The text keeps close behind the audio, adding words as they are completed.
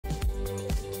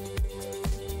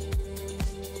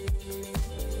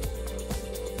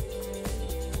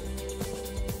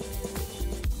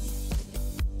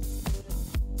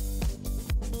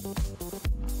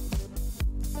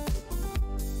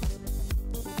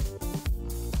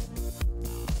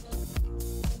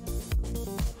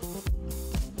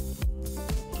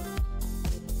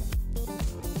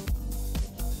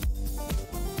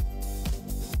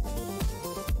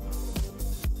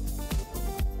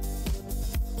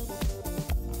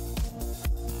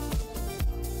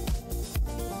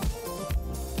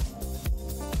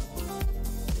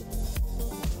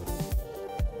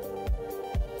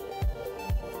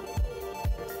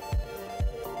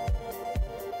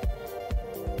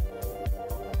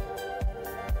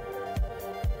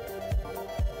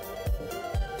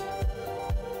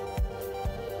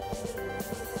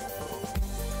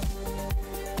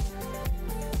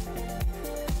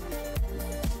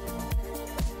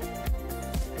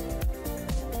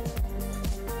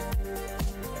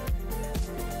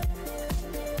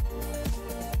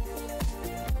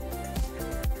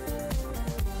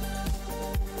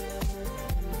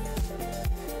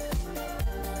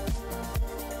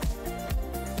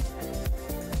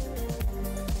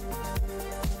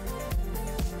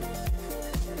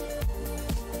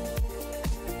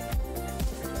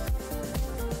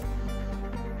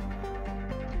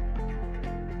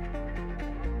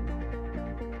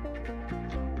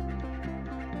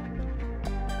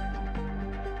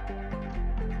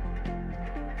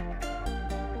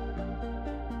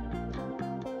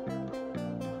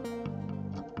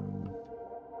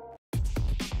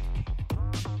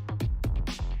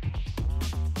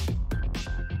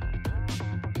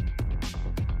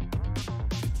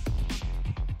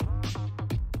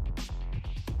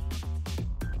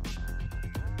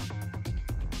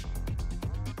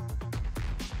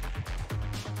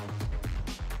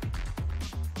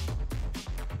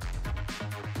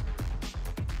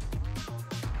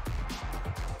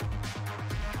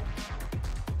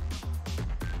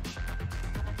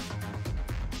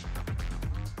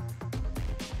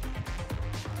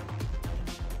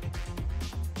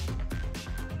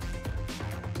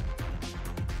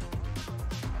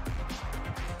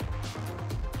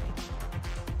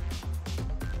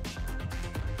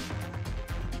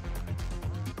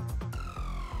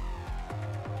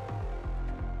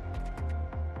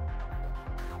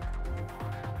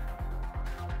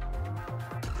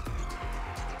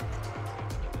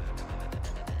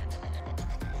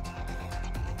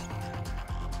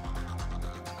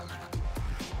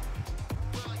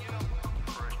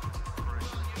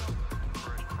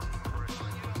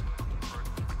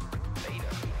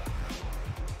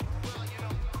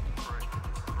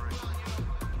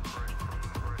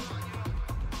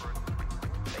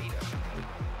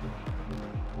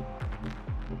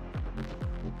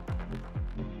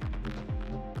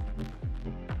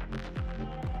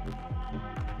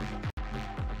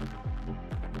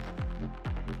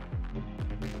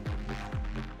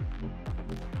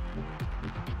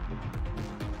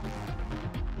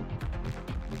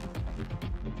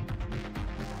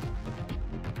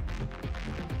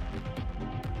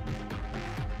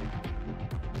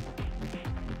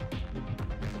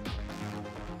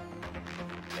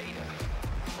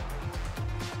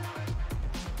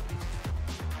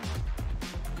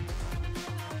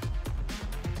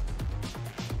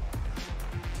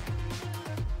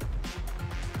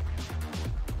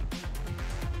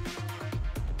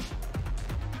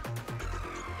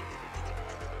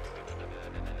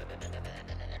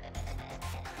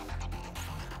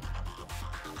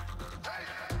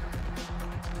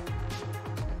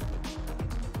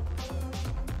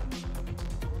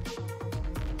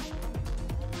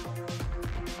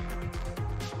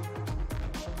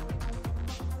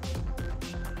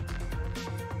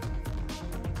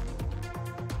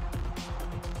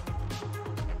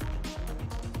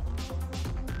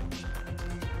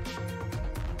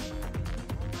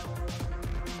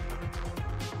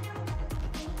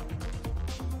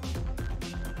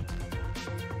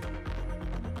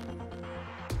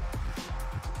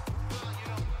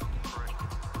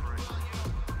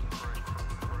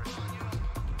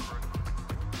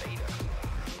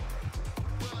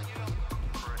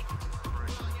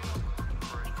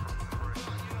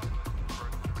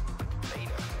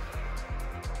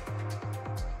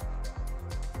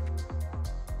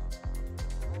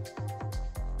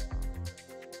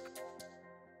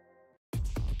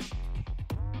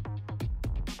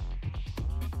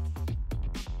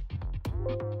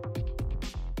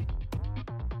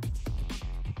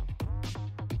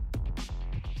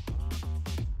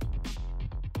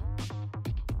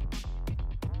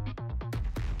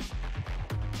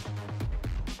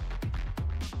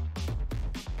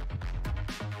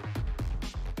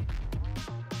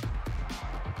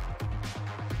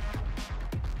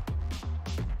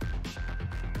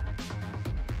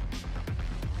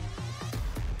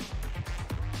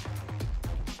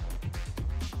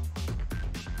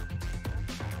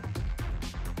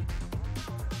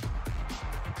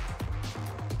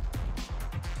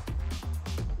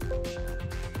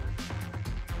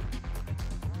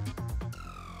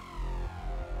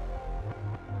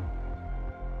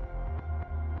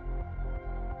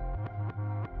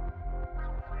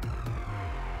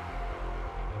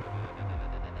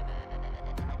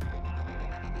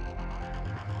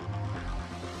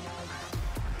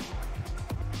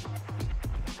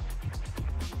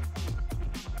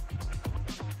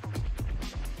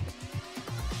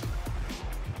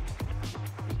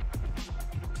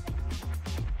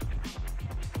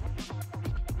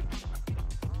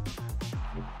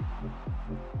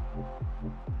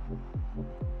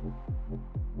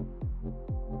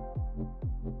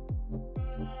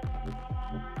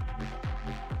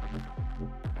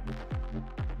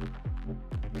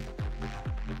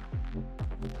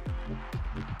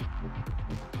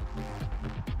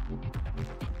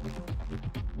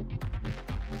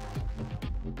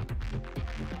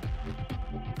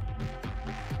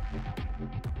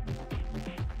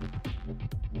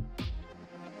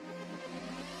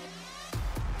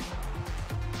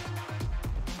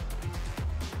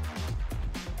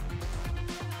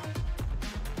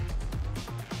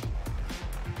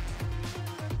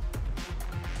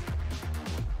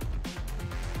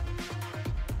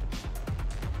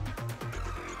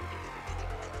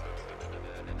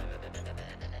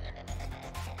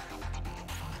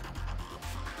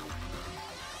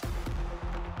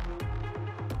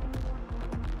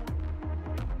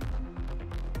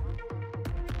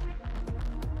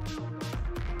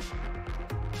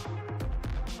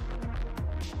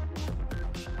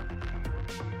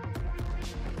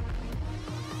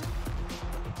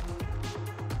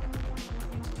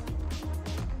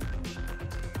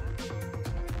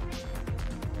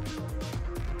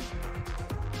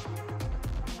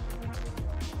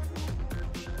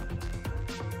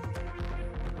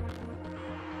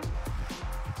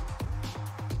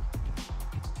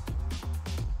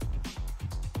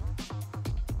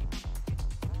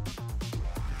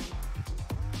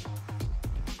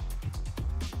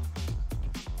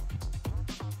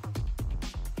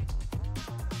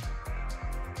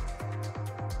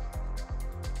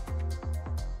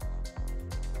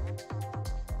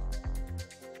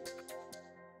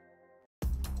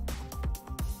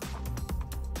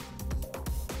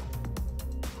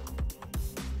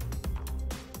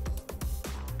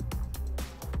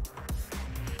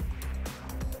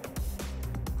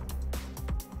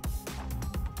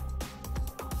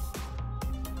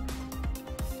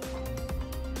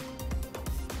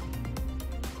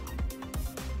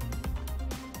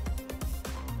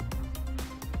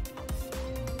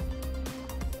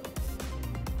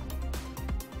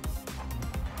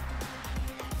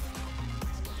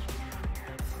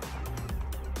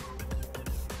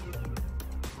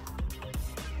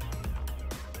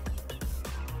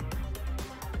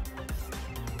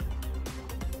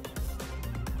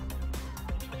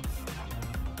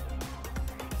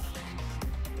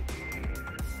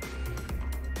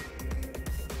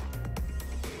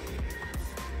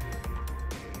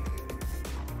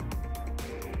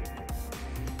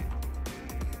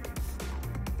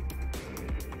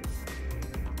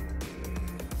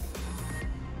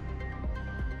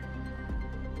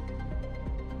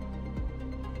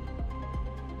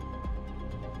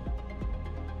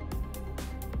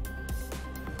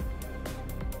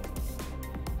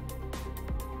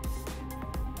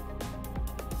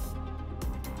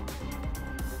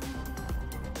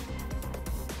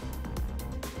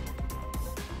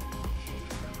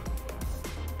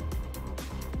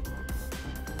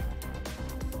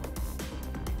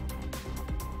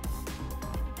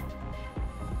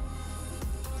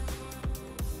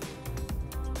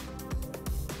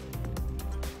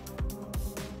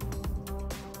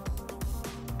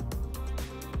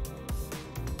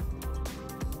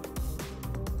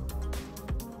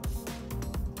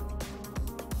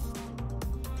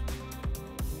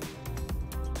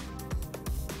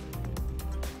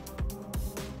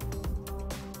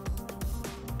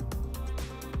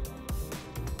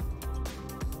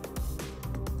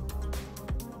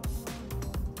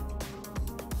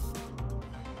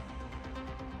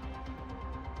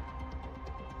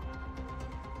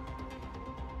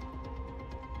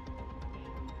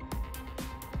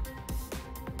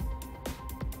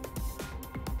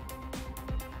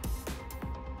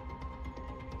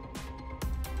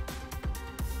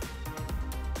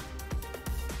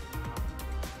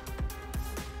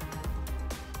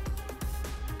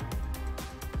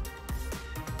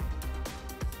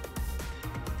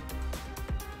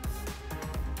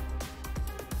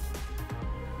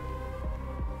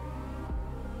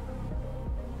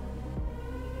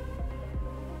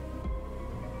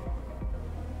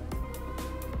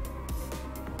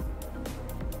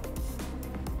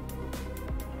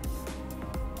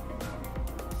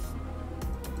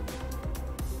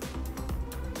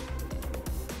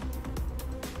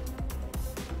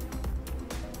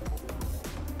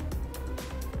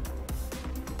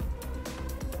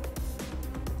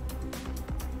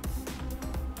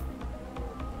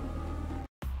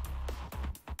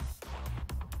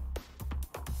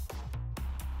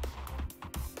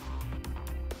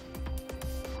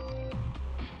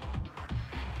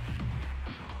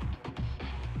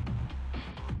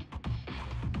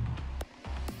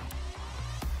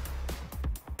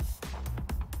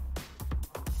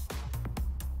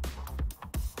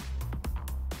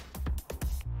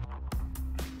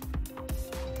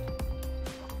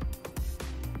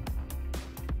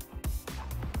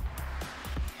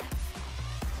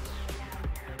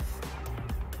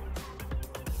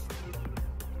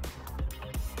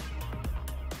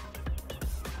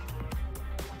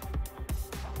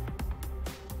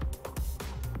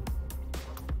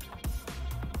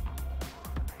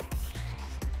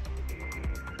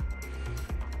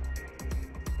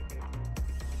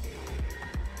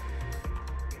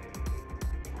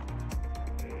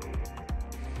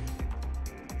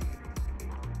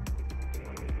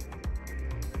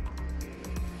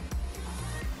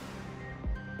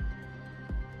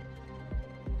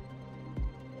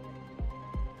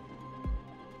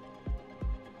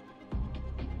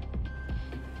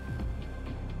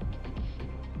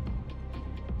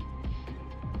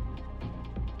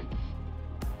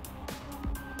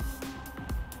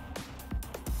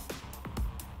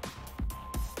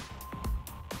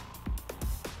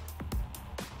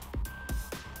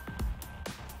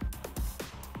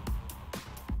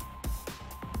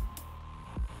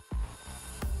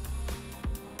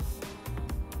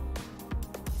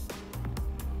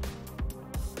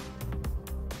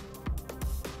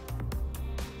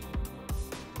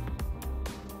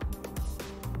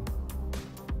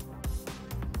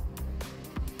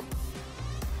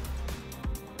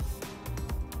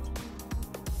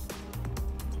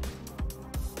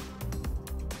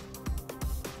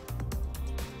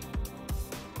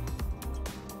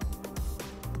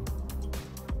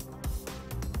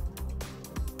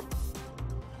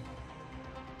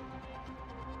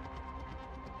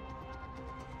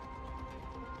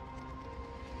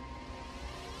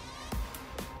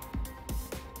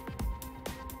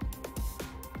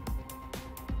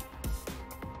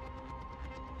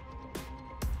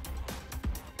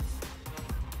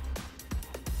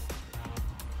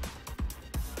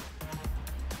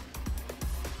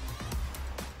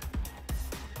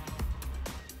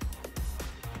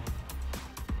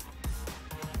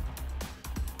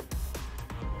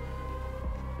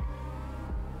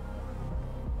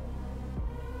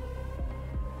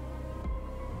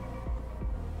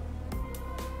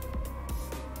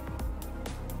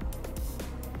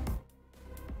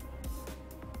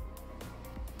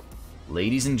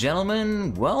Ladies and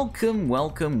gentlemen,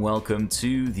 welcome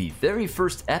to the very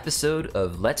first episode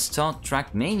of Let's Talk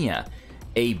Trackmania,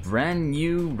 a brand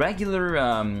new regular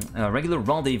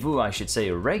rendezvous, I should say,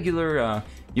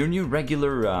 your new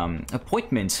regular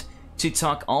appointment to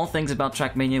talk all things about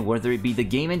Trackmania, whether it be the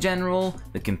game in general,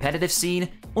 the competitive scene,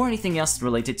 or anything else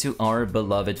related to our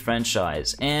beloved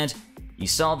franchise. And you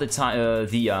saw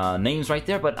the names right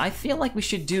there, but I feel like we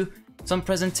should do some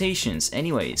presentations.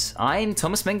 Anyways, I'm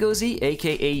Thomas Mengozi,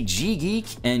 aka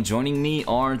GGeek, and joining me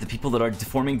are the people that are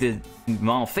forming the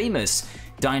famous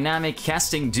dynamic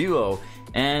casting duo.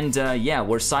 And yeah,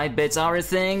 where side bets are a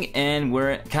thing, and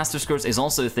where caster scores is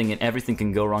also a thing, and everything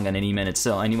can go wrong at any minute.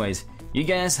 So anyways, you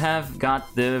guys have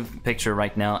got the picture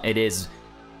right now. It is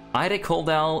Eirik,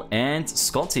 Holdal, and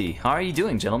Scottie. How are you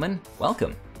doing, gentlemen?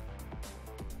 Welcome.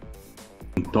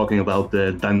 Talking about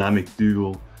the dynamic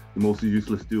duo, the most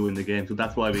useless duo in the game, so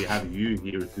that's why we have you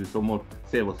here to somewhat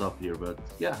save us up here. But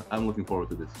yeah, I'm looking forward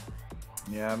to this.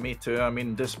 Yeah, me too. I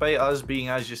mean, despite us being,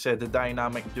 as you said, the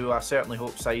dynamic duo, I certainly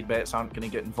hope side bets aren't going to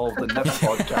get involved in this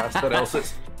podcast, or else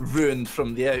it's ruined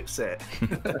from the outset.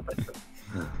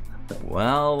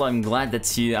 Well, I'm glad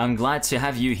to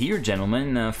have you here,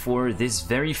 gentlemen, for this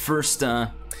very first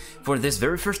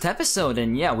episode.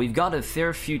 And yeah, we've got a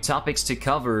fair few topics to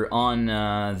cover on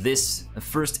this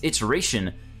first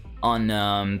iteration on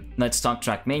Let's Talk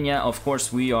Trackmania. Of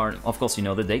course, you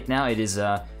know the date now. It is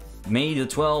May the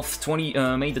 12th,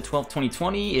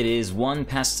 2020. It is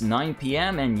 1:09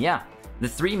 p.m. and yeah, the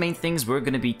three main things we're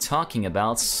going to be talking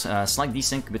about. Slight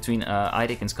desync between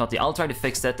Eirik and Scottie. I'll try to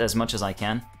fix that as much as I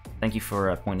can. Thank you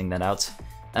for pointing that out.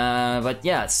 But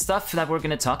yeah, stuff that we're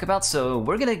going to talk about. So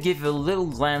we're going to give a little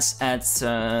glance at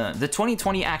the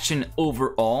 2020 action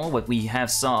overall, what we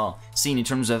have seen in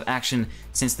terms of action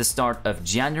since the start of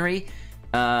January.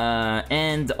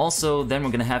 And also then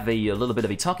we're going to have a little bit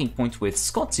of a talking point with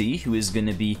Scottie, who is going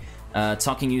to be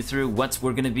talking you through what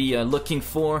we're going to be looking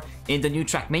for in the new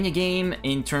Trackmania game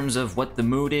in terms of what the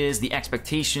mood is, the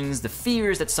expectations, the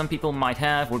fears that some people might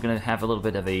have. We're going to have a little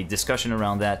bit of a discussion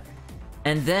around that.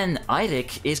 And then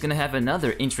Eirik is going to have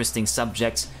another interesting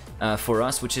subject for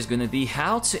us, which is going to be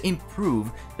how to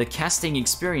improve the casting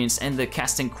experience and the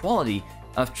casting quality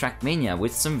of Trackmania,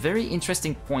 with some very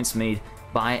interesting points made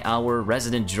by our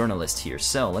resident journalist here.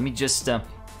 So let me just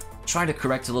try to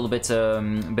correct a little bit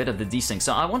of the desync.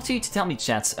 So I want you to tell me,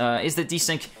 chat, is the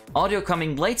desync audio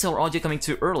coming late or audio coming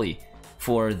too early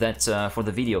for that for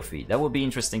the video feed? That would be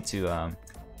interesting to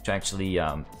actually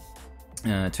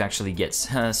get.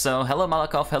 So hello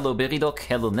Malakov, hello Beridok,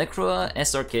 hello Necroa,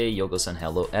 SRK, Yogos, and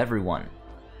hello everyone.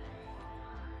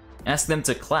 Ask them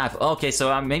to clap. Okay,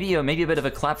 so maybe a bit of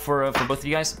a clap for both of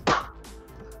you guys.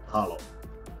 Hello.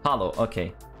 Hello.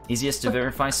 Okay, easiest to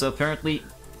verify. So apparently,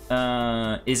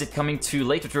 is it coming too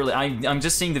late or too early? I'm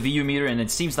just seeing the VU meter and it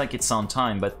seems like it's on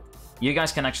time, but you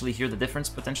guys can actually hear the difference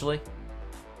potentially.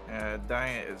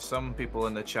 Some people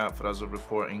in the chat for us are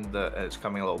reporting that it's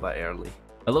coming a little bit early.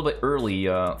 A little bit early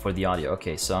for the audio.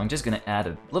 Okay, so I'm just gonna add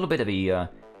a little bit of a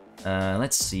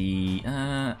let's see,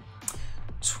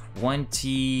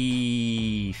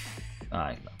 20.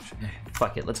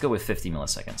 Fuck it. Let's go with 50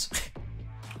 milliseconds.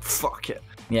 Fuck it.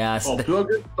 Yeah, off to a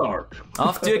good start.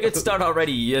 Off to a good start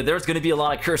already. Yeah, there's gonna be a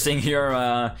lot of cursing here.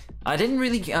 I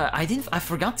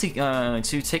forgot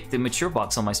to take the mature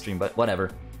box on my stream, but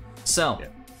whatever. So. Yeah.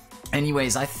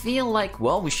 Anyways, I feel like,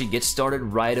 well, we should get started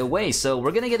right away. So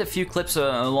we're gonna get a few clips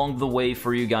along the way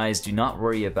for you guys. Do not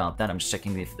worry about that. I'm just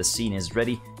checking if the scene is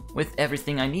ready with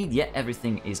everything I need. Yeah,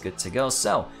 everything is good to go.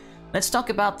 So let's talk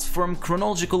about, from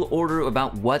chronological order,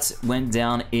 about what went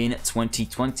down in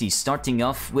 2020. Starting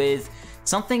off with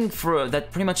something that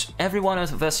pretty much every one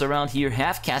of us around here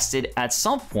have casted at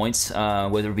some point,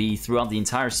 whether it be throughout the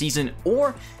entire season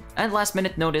or at last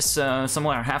minute notice,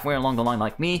 somewhere halfway along the line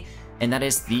like me. And that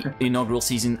is the inaugural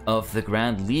season of the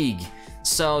Grand League.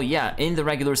 So yeah, in the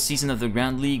regular season of the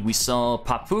Grand League, we saw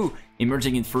Papu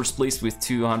emerging in first place with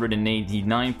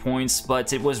 289 points,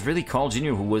 but it was really Carl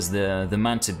Jr. who was the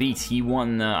man to beat. He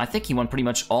won, I think he won pretty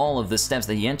much all of the steps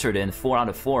that he entered in, 4 out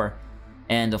of 4.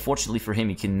 And unfortunately for him,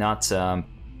 he could not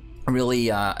really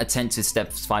attend to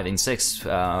steps 5 and 6,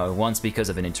 once because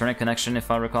of an internet connection,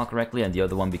 if I recall correctly, and the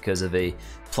other one because of a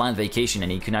planned vacation,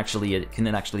 and he couldn't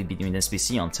actually be doing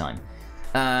SPC on time.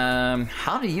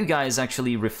 How do you guys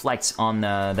actually reflect on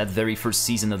that very first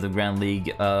season of the Grand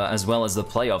League, as well as the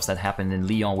playoffs that happened in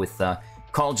Lyon with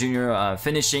Carl Jr.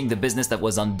 Finishing the business that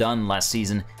was undone last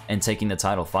season and taking the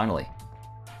title finally?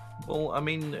 Well, I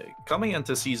mean, coming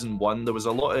into Season 1, there was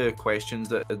a lot of questions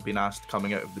that had been asked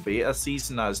coming out of the beta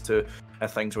season as to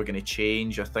if things were going to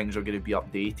change, if things were going to be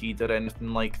updated or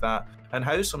anything like that, and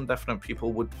how some different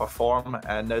people would perform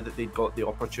now that they'd got the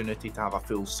opportunity to have a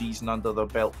full season under their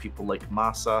belt. People like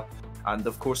Massa, and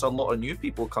of course a lot of new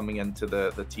people coming into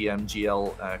the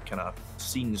TMGL kind of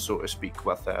scene, so to speak,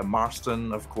 with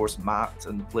Marston, of course, Matt,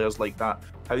 and players like that,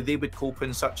 how they would cope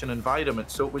in such an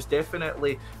environment. So it was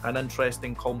definitely an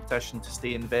interesting competition to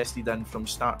stay invested in from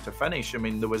start to finish. I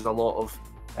mean, there was a lot of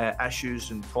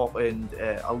issues and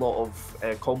a lot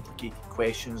of complicated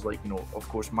questions, like, you know, of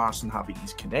course, Marston having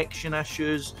his connection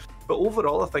issues. But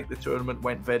overall, I think the tournament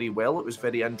went very well. It was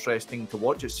very interesting to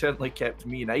watch. It certainly kept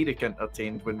me and Eirik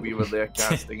entertained when we were there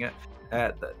casting it.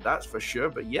 That's for sure.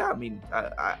 But yeah, I mean,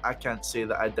 I can't say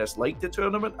that I disliked the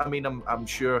tournament. I mean, I'm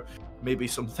sure maybe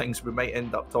some things we might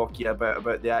end up talking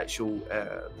about the actual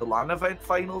the LAN event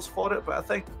finals for it. But I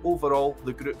think overall,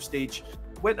 the group stage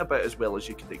went about as well as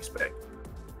you could expect.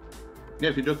 Yeah,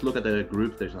 if you just look at the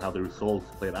group stage and how the results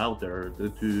played out there, the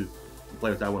two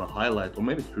players I want to highlight, or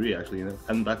maybe three actually,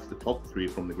 and that's the top three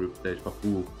from the group stage: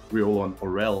 Papu, Riolo, and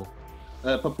Aurel.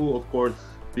 Papu, of course,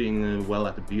 being well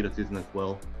at the beta season as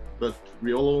well, but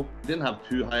Riolo didn't have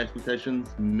too high expectations.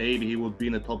 Maybe he would be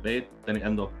in the top 8, then he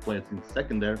ended up placing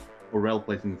second there. Aurel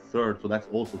placing third, so that's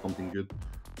also something good.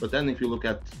 But then if you look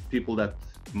at people that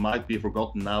might be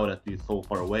forgotten now that he's so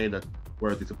far away, that were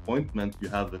a disappointment, you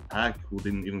have the Pack, who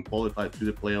didn't even qualify to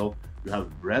the playoff. You have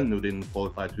Bren, who didn't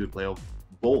qualify to the playoff.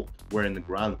 Both were in the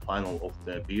grand final of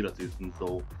the beta season,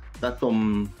 so that's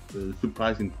some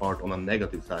surprising part on a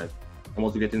negative side. And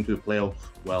once you get into the playoffs,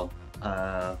 well,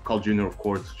 Carl Jr., of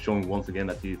course, showing once again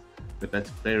that he's the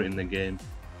best player in the game.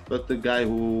 But the guy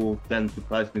who then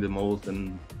surprised me the most,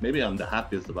 and maybe I'm the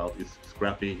happiest about, is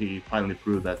Scrappy. He finally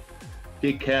proved that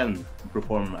he can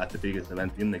perform at the biggest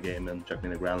event in the game, and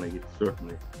Trackmania Grand League is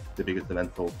certainly the biggest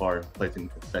event so far, placing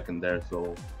second there.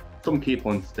 So some key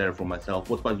points there for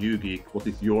myself. What about you, Geek? What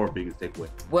is your biggest takeaway?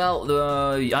 Well,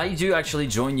 I do actually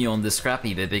join you on the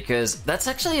Scrappy bit, because that's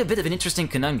actually a bit of an interesting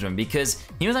conundrum, because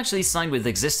he was actually signed with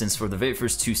Existence for the very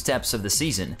first 2 steps of the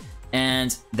season,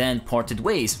 and then parted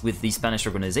ways with the Spanish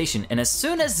organization. And as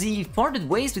soon as he parted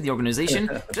ways with the organization,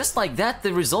 just like that,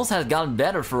 the results had gotten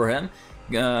better for him,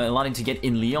 allowing to get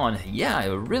in Lyon. Yeah,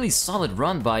 a really solid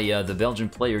run by the Belgian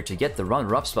player to get the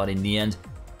runner-up spot in the end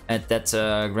at that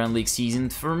Grand League season.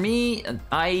 For me,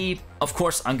 of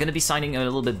course, I'm gonna be signing a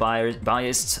little bit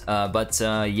biased, but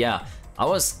yeah, I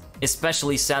was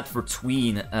especially sad for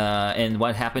Tween and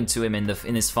what happened to him in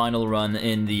his final run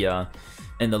in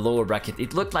the lower bracket.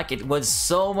 It looked like it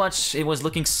was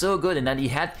looking so good, and that he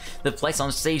had the place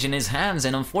on stage in his hands,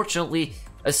 and unfortunately,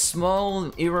 a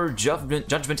small error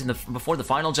judgment before the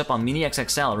final jump on Mini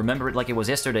XXL. I remember it like it was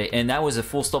yesterday, and that was a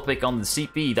full stop pick on the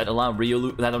CP that allowed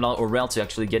Aurel to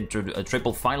actually get into a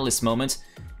triple finalist moment.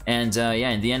 And yeah,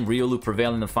 in the end, Riolu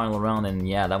prevailed in the final round, and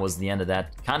yeah, that was the end of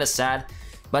that. Kind of sad.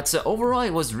 But overall, it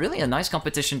was really a nice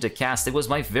competition to cast. It was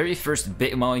my very first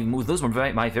big, those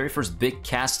were my very first big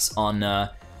casts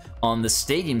on the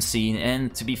stadium scene,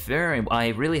 and to be fair, I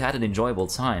really had an enjoyable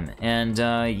time. And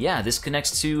yeah, this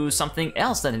connects to something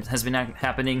else that has been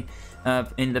happening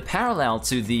in the parallel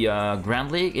to the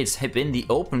Grand League. It's been the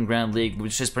Open Grand League,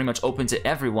 which is pretty much open to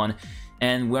everyone,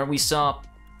 and where we saw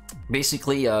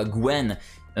basically Gwen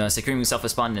securing himself a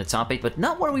spot in the top 8, but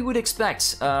not where we would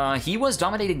expect. He was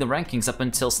dominating the rankings up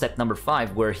until step number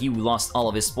 5, where he lost all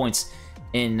of his points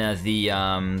in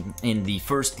the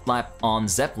first lap on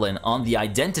Zeppelin, on the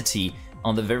identity,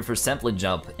 on the very first Zeppelin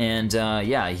jump, and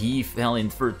yeah, he fell in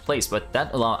 3rd place, but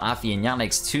that allowed Afi and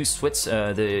Yannick's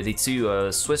the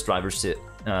two Swiss drivers to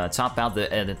top out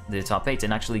the top 8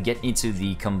 and actually get into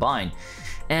the combine.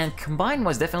 And combine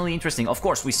was definitely interesting. Of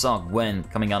course, we saw Gwen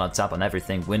coming out on top on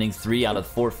everything, winning 3 out of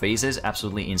 4 phases,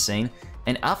 absolutely insane.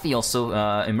 And Afi also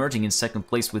emerging in 2nd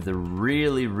place with a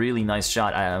really nice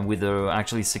shot, with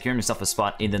actually securing himself a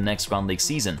spot in the next Grand League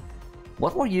season.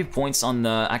 What were your points on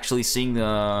actually seeing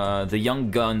the young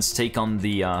guns take on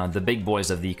the big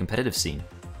boys of the competitive scene?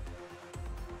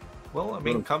 Well, I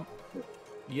mean,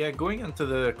 yeah, going into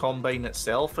the combine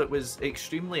itself, it was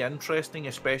extremely interesting,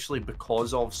 especially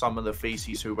because of some of the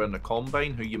faces who were in the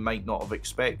combine who you might not have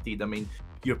expected. I mean,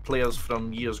 your players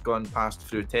from years gone past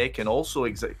through tech, and also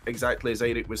exactly as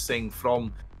Eirik was saying,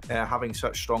 from having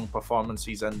such strong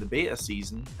performances in the beta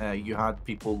season, you had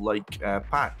people like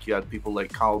Pack, you had people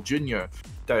like Carl Jr.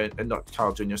 Not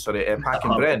Carl Jr. Sorry, Pack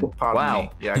and Bren. Pardon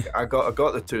me. Yeah, I got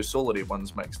the two Solary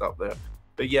ones mixed up there.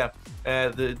 But yeah,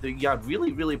 you had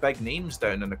really big names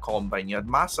down in the combine. You had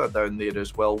Massa down there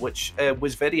as well, which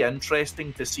was very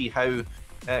interesting to see how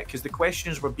because the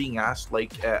questions were being asked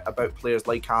like about players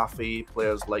like Hafi,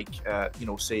 players like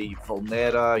say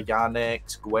Volnera,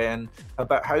 Yannick, Gwen,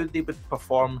 about how they would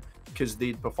perform, because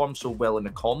they'd perform so well in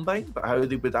the Combine, but how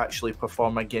they would actually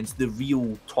perform against the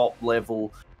real top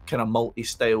level kind of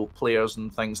multi-style players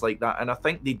and things like that. And I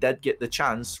think they did get the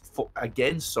chance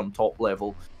against some top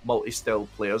level multi-style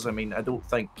players. I mean, I don't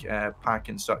think Pack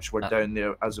and such were down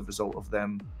there as a result of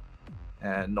them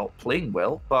not playing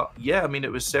well, but yeah, I mean,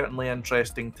 it was certainly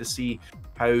interesting to see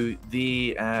how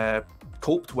they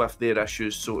coped with their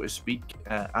issues, so to speak,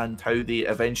 and how they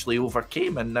eventually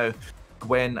overcame. And now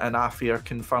Gwen and Afi are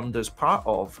confirmed as part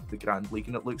of the Grand League,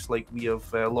 and it looks like we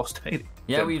have lost Eirik.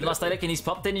 Yeah, we've lost Eirik, and he's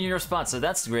popped in your spot, so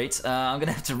that's great. I'm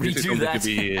gonna have to redo that.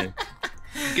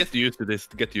 Get used to this.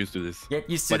 Get used to this. Get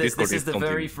used to this. This is the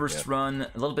very first run.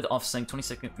 A little bit off sync,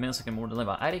 20 millisecond more delay.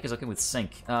 Eirik is okay with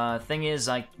sync. Thing is,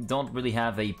 I don't really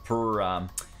have a per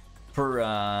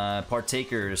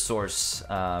partaker source.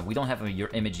 We don't have your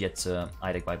image yet,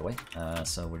 Eirik, by the way.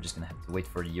 So we're just gonna have to wait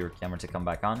for your camera to come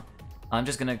back on. I'm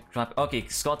just gonna drop. Okay,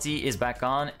 Scottie is back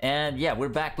on, and yeah, we're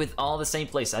back with all the same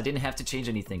place. I didn't have to change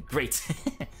anything. Great.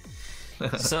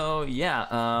 So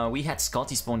yeah, we had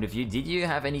Scottie's point of view. Did you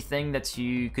have anything that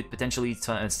you could potentially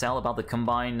tell about the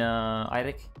Combine,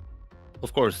 Eirik?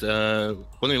 Of course. When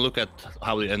we look at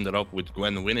how we ended up with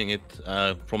Gwen winning it,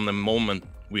 from the moment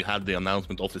we had the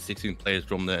announcement of the 16 players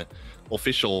from the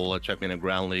official Trackmania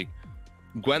Grand League,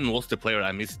 Gwen was the player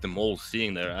I missed the most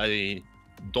seeing there. I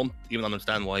don't even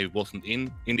understand why he wasn't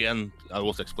in. In the end, I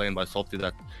was explained by Softy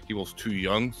that he was too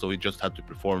young, so he just had to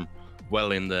perform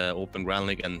well in the Open Grand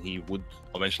League, and he would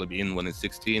eventually be in when he's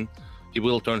 16. He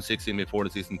will turn 16 before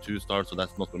the Season 2 starts, so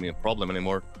that's not going to be a problem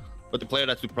anymore. But the player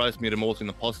that surprised me the most in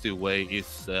a positive way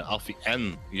is Afi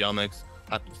and Yannick.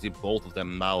 Happy to see both of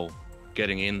them now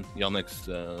getting in. Yannick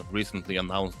recently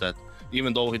announced that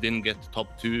even though he didn't get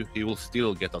top 2, he will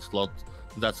still get a slot.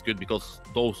 So that's good, because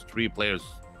those 3 players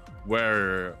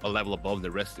were a level above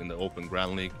the rest in the Open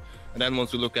Grand League. And then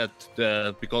once you look at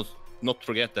because not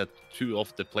forget that 2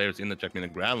 of the players in the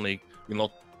Trackmania Grand League will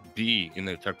not be in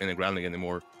the Trackmania Grand League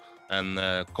anymore, and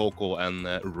Coco and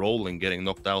Rolling getting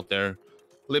knocked out there. A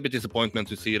little bit disappointment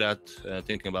to see that,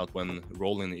 thinking about when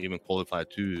Rolling even qualified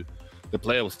to the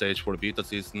playoff stage for the beta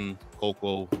season,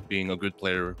 Coco being a good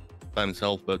player by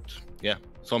himself. But yeah,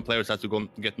 some players have to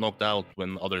get knocked out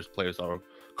when other players are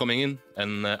coming in,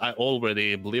 and I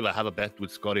already believe I have a bet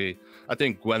with Scottie. I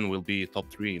think Gwen will be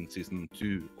top 3 in Season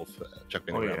 2 of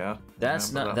Trackmania. Oh yeah,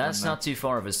 that's not too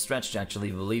far of a stretch to actually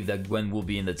believe that Gwen will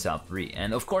be in the top 3.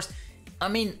 And of course, I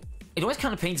mean, it always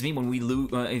kind of pains me when we lose.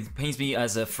 It pains me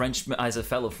as a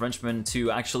fellow Frenchman, to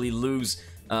actually lose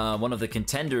one of the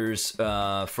contenders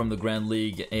from the Grand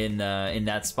League in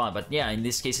that spot. But yeah, in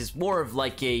this case, it's more of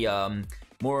like a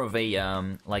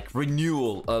like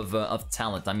renewal of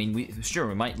talent. I mean, we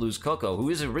might lose Coco, who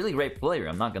is a really great player.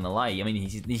 I'm not gonna lie. I mean,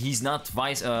 he's not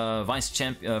French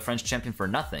champion for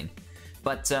nothing.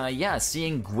 But yeah,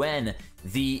 seeing Gwen,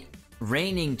 the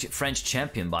reigning French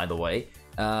champion, by the way,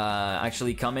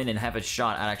 actually come in and have a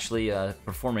shot at actually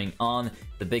performing on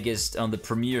the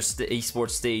premier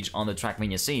esports stage on the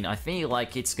Trackmania scene, I feel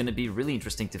like it's gonna be really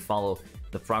interesting to follow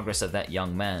the progress of that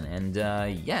young man. And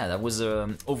yeah, that was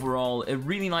overall a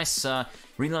really nice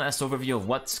overview of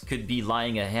what could be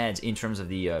lying ahead in terms of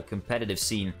the competitive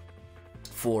scene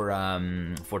for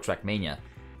Trackmania.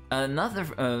 Another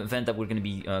event that we're going to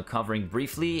be covering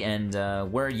briefly, and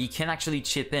where you can actually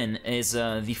chip in, is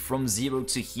the From Zero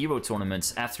to Hero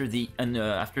tournament. After the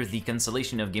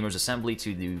cancellation of Gamers Assembly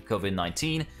to the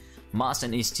COVID-19, Moss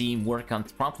and his team were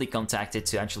promptly contacted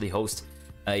to actually host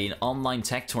an online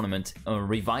tech tournament,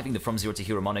 reviving the From Zero to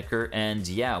Hero moniker. And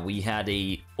yeah, we had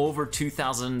a over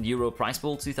 €2,000 prize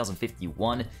pool,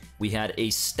 2,051. We had a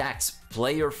stacked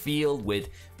player field with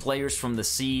players from the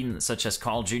scene such as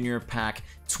Carl Jr., Pack,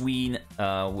 Tween,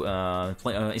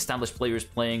 established players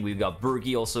playing. We've got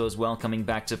Bergie also as well coming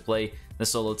back to play the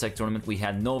solo tech tournament. We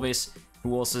had Novice,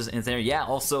 who also is in there. Yeah,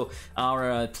 also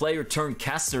our player turned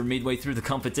caster midway through the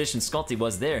competition, Scottie,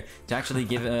 was there to actually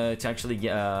give it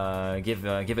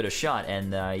a shot.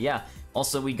 And yeah,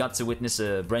 also we got to witness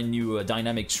a brand new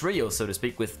dynamic trio, so to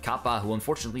speak, with Kappa, who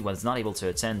unfortunately was not able to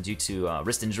attend due to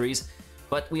wrist injuries.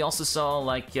 But we also saw,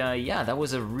 like, yeah, that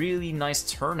was a really nice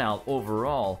turnout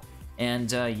overall.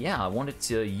 And yeah, I wanted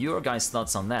your guys'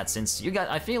 thoughts on that, since you guys,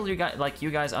 I feel you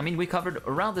guys, I mean, we covered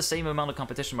around the same amount of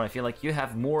competition, but I feel like you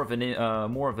have more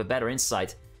of a better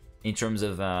insight in terms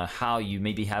of how you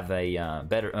maybe have a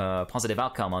better positive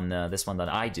outcome on this one than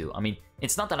I do. I mean,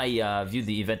 it's not that I view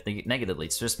the event negatively,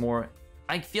 it's just more,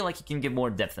 I feel like you can give more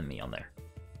depth than me on there.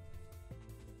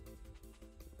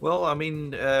 Well, I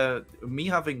mean, me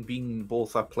having been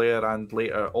both a player and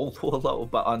later, although a little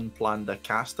bit unplanned, a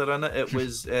caster in it, it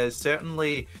was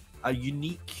certainly a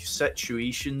unique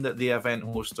situation that the event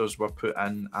hosters were put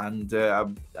in, and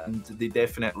they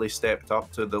definitely stepped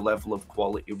up to the level of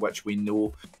quality which we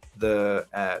know that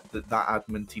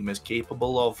admin team is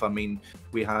capable of. I mean,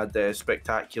 we had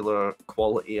spectacular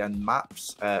quality and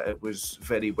maps. It was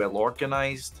very well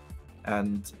organized,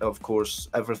 and of course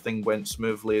everything went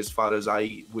smoothly as far as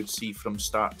I would see from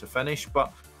start to finish.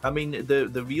 But I mean,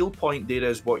 the real point there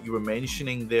is what you were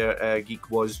mentioning there, Geek,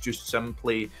 was just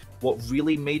simply what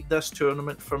really made this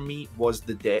tournament for me was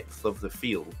the depth of the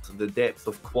field. The depth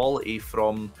of quality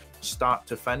from start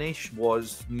to finish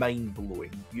was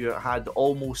mind-blowing. You had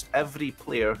almost every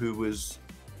player who was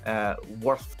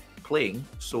worth playing,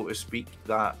 so to speak,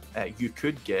 that you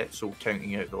could get, so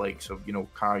counting out the likes of, you know,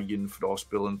 Karyan,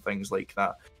 Frostbill and things like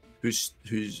that, who's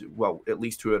well, at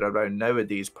least who are around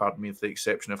nowadays, pardon me, with the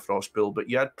exception of Frostbill, but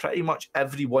you had pretty much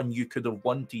everyone you could have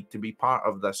wanted to be part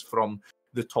of this, from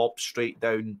the top straight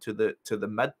down to the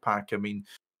mid pack. I mean,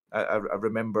 I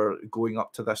remember going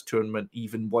up to this tournament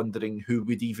even wondering who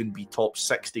would even be top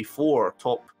 64,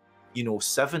 top, you know,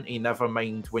 70, never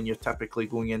mind when you're typically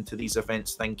going into these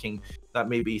events thinking that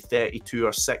maybe 32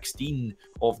 or 16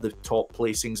 of the top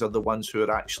placings are the ones who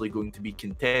are actually going to be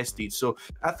contested. So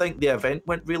I think the event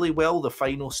went really well. The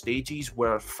final stages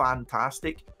were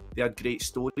fantastic. They had great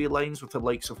storylines with the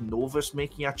likes of Novus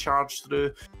making a charge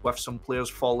through, with some players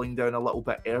falling down a little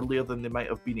bit earlier than they might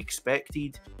have been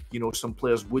expected. You know, some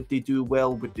players, would they do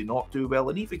well, would they not do well?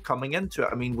 And even coming into it,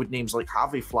 I mean, would names like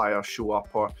Javi Flyer show up,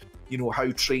 or, you know, how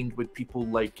trained would people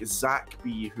like Zach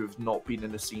be who've not been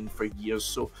in the scene for years?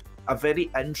 So a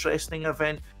very interesting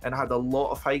event, and had a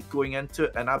lot of hype going into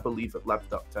it, and I believe it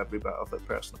lived up to every bit of it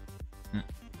personally.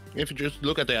 If you just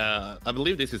look at the, I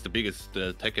believe this is the biggest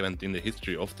tech event in the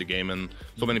history of the game, and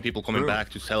so many people coming back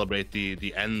to celebrate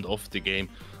the end of the game.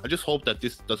 I just hope that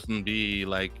this doesn't be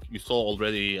like you saw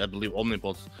already. I believe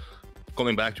Omnipod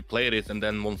coming back to play this, and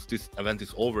then once this event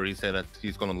is over, he said that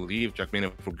he's gonna leave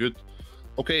Trackmania for good.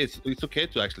 Okay, it's okay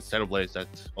to actually celebrate that.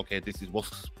 Okay, this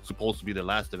was supposed to be the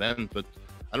last event, but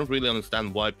I don't really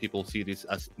understand why people see this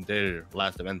as their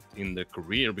last event in their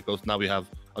career, because now we have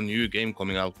a new game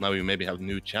coming out. Now we maybe have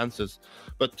new chances.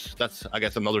 But that's, I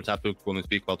guess, another topic when we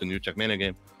speak about the new Trackmania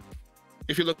game.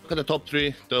 If you look at the top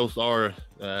three, those are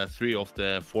three of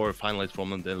the four finalists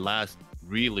from the last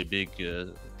really big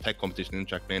tech competition in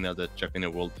Trackmania, the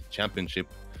Trackmania World Championship.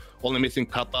 Only missing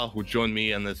Kappa, who joined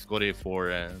me and Scottie for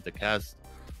the cast.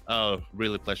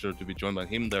 Really pleasure to be joined by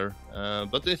him there.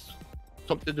 But this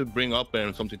something to bring up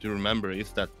and something to remember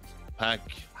is that Pack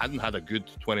hadn't had a good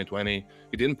 2020.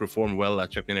 He didn't perform well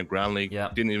at Trackmania Grand League. Yeah.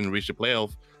 Didn't even reach the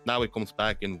playoff. Now he comes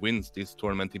back and wins this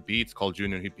tournament. He beats Carl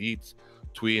Jr., he beats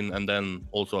Twin, and then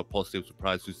also a positive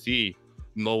surprise to see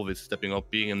Novus stepping up,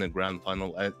 being in the grand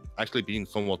final, actually being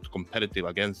somewhat competitive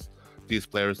against these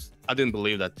players. I didn't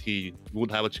believe that he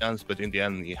would have a chance, but in the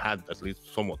end, he had at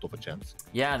least somewhat of a chance.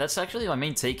 Yeah, that's actually my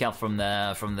main takeout from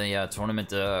the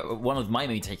tournament. One of my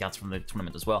main takeouts from the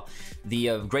tournament as well.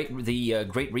 The great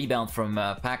rebound from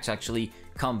Pack to actually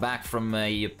come back from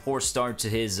a poor start to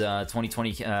his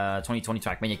 2020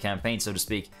 Trackmania campaign, so to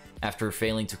speak, after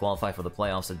failing to qualify for the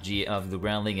playoffs of the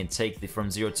Grand League and take the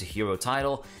From Zero to Hero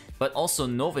title. But also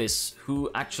Novus, who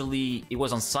actually, it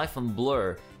was on Siphon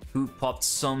Blur, who popped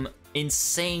some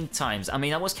insane times. I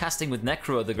mean, I was casting with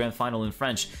Necro at the grand final in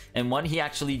French, and when he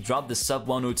actually dropped the sub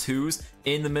 102s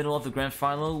in the middle of the grand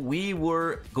final, we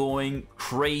were going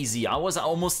crazy. I was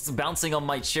almost bouncing on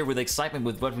my chair with excitement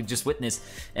with what we just witnessed.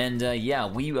 And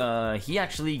yeah, he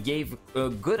actually gave a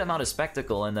good amount of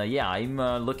spectacle. And yeah, I'm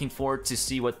looking forward to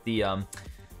see what that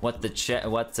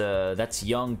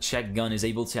young Czech gun is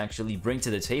able to actually bring to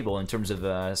the table in terms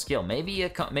of skill.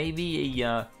 Maybe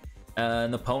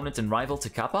an opponent and rival to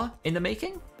Kappa in the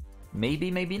making? Maybe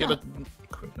not. Yeah,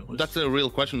 but that's a real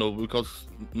question though, because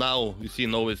now you see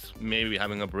Novus maybe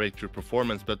having a breakthrough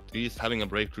performance, but he's having a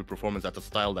breakthrough performance at a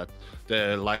style that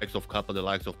the likes of Kappa, the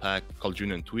likes of Pack, Carl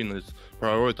Jr. and Twin is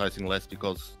prioritizing less,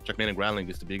 because Trackmania Grand League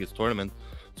is the biggest tournament.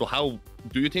 So how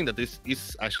do you think that this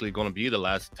is actually going to be the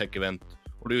last tech event,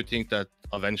 or do you think that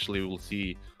eventually we'll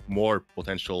see more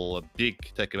potential big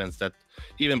tech events that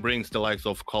even brings the likes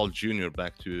of Carl Jr.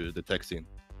 back to the tech scene?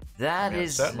 That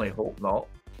is certainly hope not.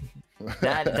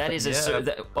 That is yeah.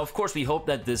 Of course we hope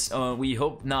that this we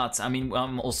hope not. I mean,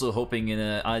 I'm also hoping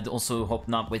I'd also hope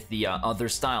not with the other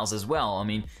styles as well. I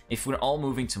mean, if we're all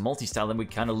moving to multi-style, then we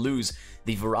kind of lose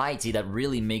the variety that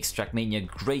really makes Trackmania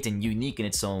great and unique in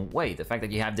its own way. The fact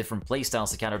that you have different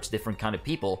playstyles to cater to different kind of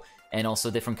people, and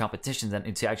also different competitions,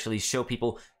 and to actually show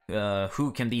people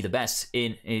who can be the best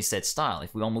in a set style.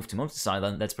 If we all move to multi-style,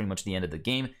 then that's pretty much the end of the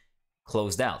game,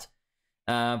 closed out.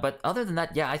 But other than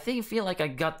that, yeah, I feel like I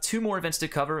got 2 more events to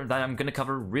cover that I'm going to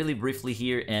cover really briefly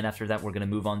here, and after that we're going to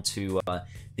move on to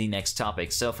the next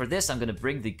topic. So for this, I'm going to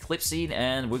bring the clip seed,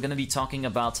 and we're going to be talking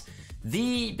about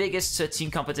the biggest team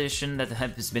competition that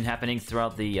has been happening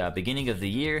throughout the beginning of the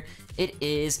year. It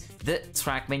is the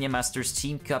Trackmania Masters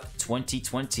Team Cup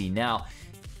 2020. Now,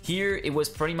 here, it was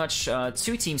pretty much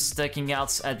 2 teams sticking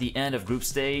out at the end of group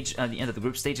stage. At the end of the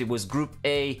group stage, it was Group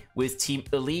A with Team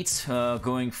Elite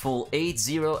going full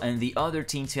 8-0, and the other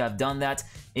team to have done that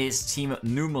is Team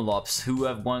Numalops, who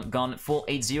have gone full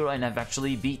 8-0 and have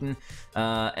actually beaten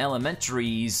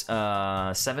Elementaries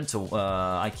 7-.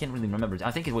 I can't really remember. I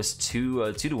think it was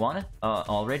 2-1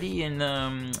 already in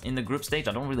the group stage.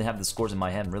 I don't really have the scores in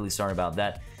my head. I'm really sorry about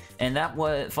that. And that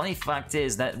was, funny fact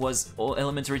is, that was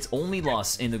Elementary's only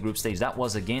loss in the group stage. That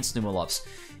was against Numalops.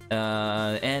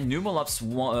 And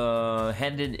Numalops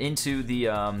headed into the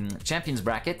champions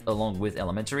bracket along with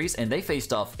Elementaries, and they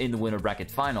faced off in the winner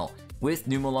bracket final, with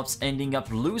Numalops ending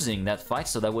up losing that fight,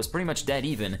 so that was pretty much dead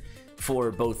even for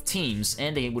both teams,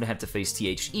 and they would have to face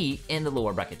THE in the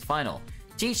lower bracket final.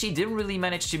 THE didn't really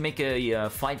manage to make a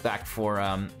fight back for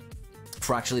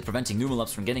actually preventing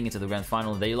Numalops from getting into the grand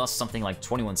final. They lost something like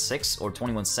 21-6 or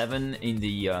 21-7 in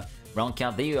the round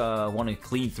count. They won a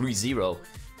clean 3-0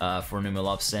 for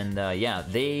Numalops, and yeah,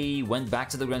 they went back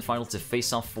to the grand final to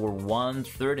face off for one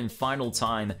third and final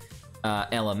time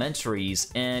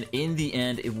Elementaries, and in the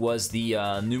end it was the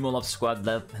Numalops squad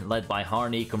led by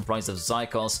Harney, comprised of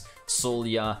Zykos,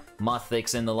 Solia,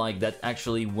 Mathix, and the like, that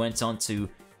actually went on to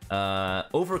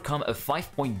overcome a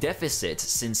 5-point deficit,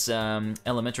 since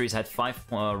Elementaries had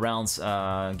 5 rounds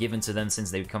given to them since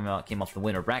they came off the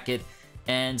winner bracket,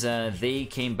 and they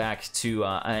came back to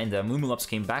and Numalops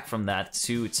came back from that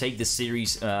to take the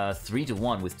series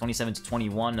 3-1 with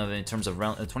 27-21 in terms of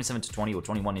round 27-20 or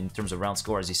 21 in terms of round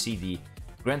score, as you see the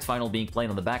grand final being played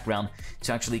on the background,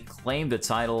 to actually claim the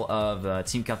title of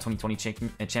Team Cup 2020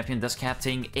 champion, thus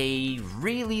capping a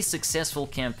really successful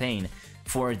campaign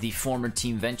for the former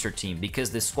Team Venture team, because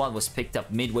this squad was picked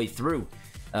up midway through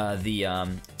the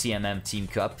TMM Team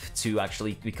Cup to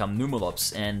actually become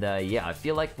Numalops, and yeah, I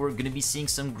feel like we're going to be seeing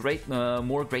some great,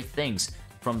 more great things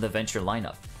from the Venture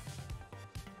lineup.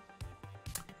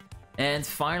 And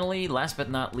finally, last but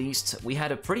not least, we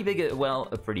had a pretty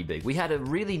big, we had a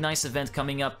really nice event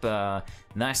coming up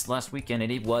last weekend,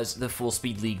 and it was the Full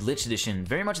Speed League Glitch Edition.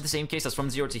 Very much the same case as From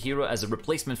Zero to Hero, as a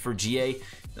replacement for GA,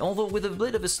 although with a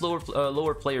bit of a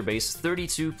lower player base,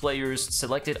 32 players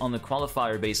selected on the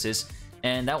qualifier basis,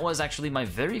 and that was actually my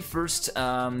very first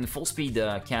Full Speed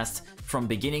cast from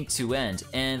beginning to end,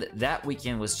 and that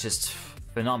weekend was just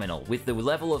phenomenal with the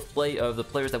level of play of the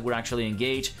players that were actually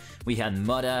engaged. We had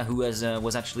Mudda, who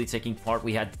was actually taking part.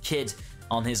 We had Kid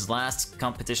on his last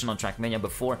competition on Trackmania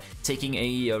before taking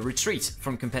a retreat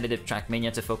from competitive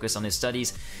Trackmania to focus on his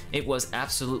studies. It was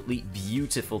absolutely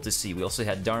beautiful to see. We also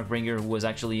had Darkbringer, who was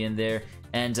actually in there,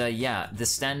 and yeah, the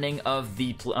standing of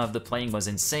the playing was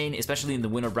insane, especially in the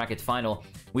winner bracket final.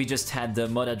 We just had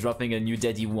Mudda dropping a new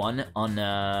Daddy 1 on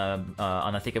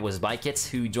I think it was Bykit,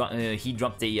 who he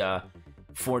dropped a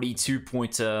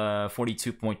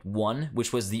 42.1,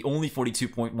 which was the only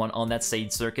 42.1 on that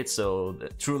stage circuit, so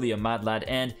truly a mad lad.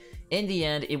 And in the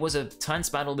end, it was a tense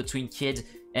battle between Kid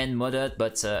and Mudda,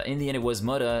 but in the end it was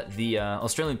Mudda, the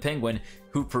Australian Penguin,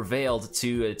 who prevailed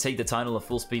to take the title of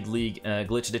Full Speed League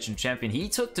Glitch Edition champion. He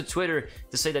took to Twitter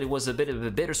to say that it was a bit of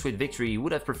a bittersweet victory. He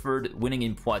would have preferred winning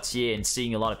in Poitiers and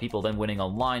seeing a lot of people then winning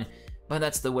online, but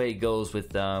that's the way it goes with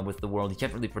the world. You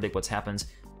can't really predict what happens.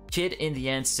 Kid, in the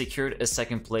end, secured a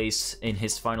second place in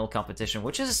his final competition,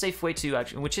 which is a safe way to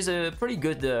actually, which is a pretty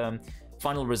good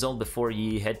final result before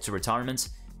he head to retirement.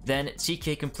 Then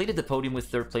TK completed the podium with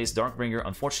third place. Darkbringer,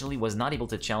 unfortunately, was not able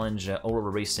to challenge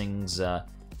Aurora Racing's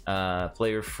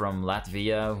player from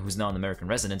Latvia, who's now an American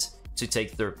resident, to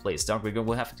take third place. Darkbringer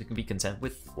will have to be content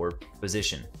with fourth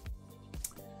position.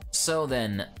 So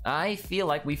then, I feel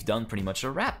like we've done pretty much a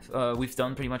wrap. We've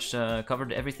done pretty much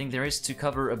covered everything there is to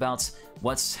cover about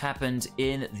what's happened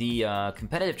in the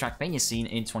competitive Trackmania scene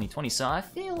in 2020. So I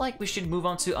feel like we should move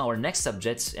on to our next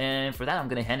subject, and for that I'm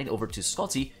going to hand it over to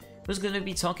Scottie, who's going to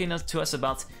be talking to us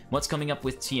about what's coming up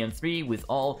with TM3, with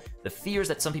all the fears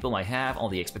that some people might have, all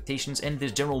the expectations, and the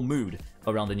general mood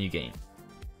around the new game.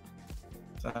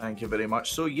 Thank you very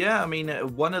much. So yeah, I mean,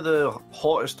 one of the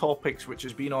hottest topics which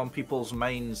has been on people's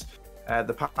minds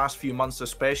the past few months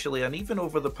especially, and even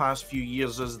over the past few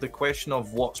years, is the question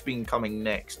of what's been coming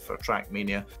next for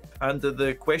Trackmania. And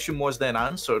the question was then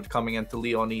answered coming into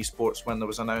Leon Esports when there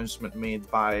was an announcement made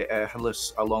by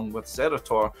Hillis along with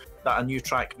Zerator that a new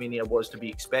Trackmania was to be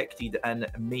expected in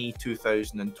May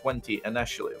 2020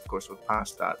 initially. Of course, we're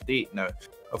past that date now.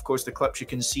 Of course, the clips you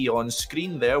can see on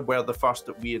screen there were the first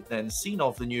that we had then seen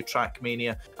of the new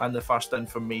Trackmania, and the first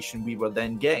information we were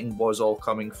then getting was all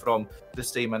coming from the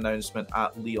same announcement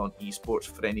at Leon Esports.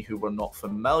 For any who were not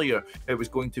familiar, it was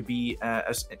going to be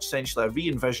essentially a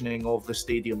re-envisioning of the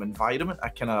stadium environment, a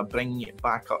kind of bringing it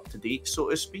back up to date, so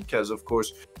to speak, as of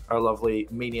course our lovely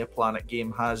Mania Planet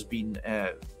game has been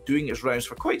doing its rounds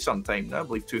for quite some time now. I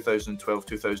believe 2012,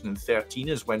 2013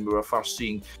 is when we were first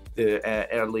seeing the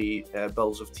early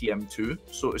builds of TM2,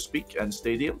 so to speak, in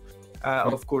Stadium.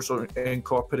 Of course,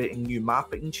 incorporating new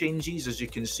mapping changes, as you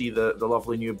can see the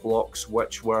lovely new blocks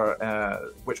which were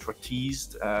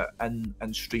teased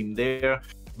and streamed there.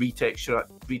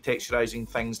 Retexturizing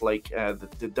things like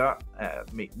the dirt,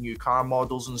 make new car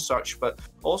models and such, but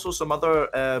also some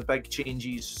other big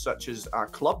changes such as our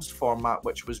clubs format,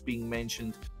 which was being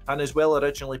mentioned and as well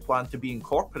originally planned to be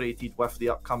incorporated with the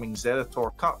upcoming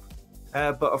Zerator Cup.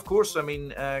 But of course, I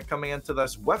mean, coming into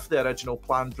this with the original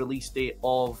planned release date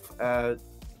of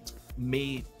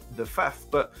May the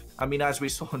 5th, but I mean, as we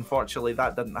saw, unfortunately,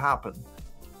 that didn't happen.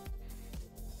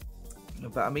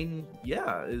 But I mean,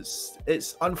 yeah,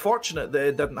 it's unfortunate that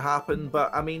it didn't happen, but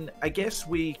I mean, I guess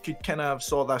we could kind of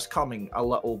saw this coming a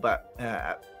little bit,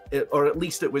 or at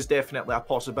least it was definitely a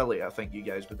possibility. I think you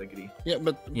guys would agree. Yeah,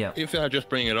 but if I just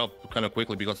bring it up kind of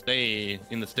quickly, because they,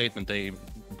 in the statement they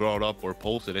brought up or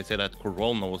posted, they said that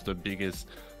Corona was the biggest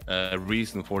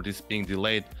reason for this being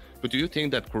delayed. But do you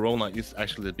think that Corona is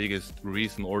actually the biggest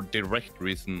reason or direct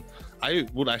reason? I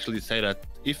would actually say that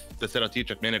if the Serati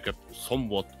Trackmania Cup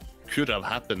somewhat could have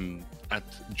happened at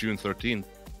June 13th,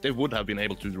 they would have been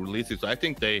able to release it. So I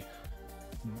think they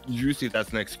use it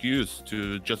as an excuse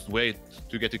to just wait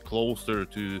to get it closer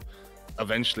to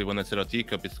eventually when the Serati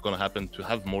Cup is going to happen, to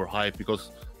have more hype,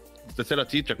 because the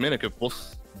Serati Trackmania Cup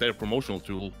was their promotional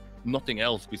tool. Nothing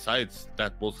else besides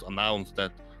that was announced.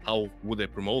 That how would they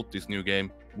promote this new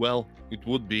game? Well, it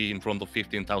would be in front of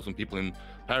 15,000 people in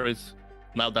Paris.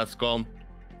 Now that's gone.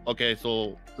 Okay,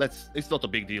 so it's not a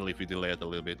big deal if we delay it a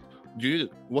little bit.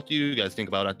 What do you guys think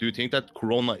about that? Do you think that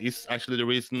Corona is actually the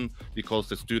reason because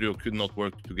the studio could not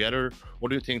work together? Or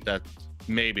do you think that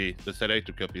maybe the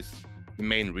Serati Cup is the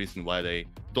main reason why they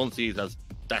don't see it as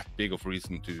that big of a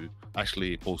reason to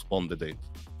actually postpone the date?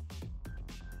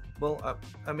 Well,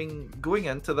 I mean, going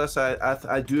into this,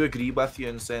 I do agree with you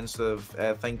in the sense of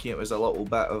thinking it was a little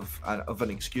bit of an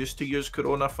excuse to use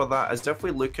Corona for that. As if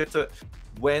we look at it,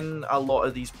 when a lot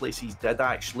of these places did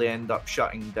actually end up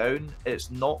shutting down,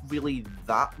 it's not really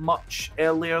that much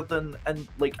earlier than, and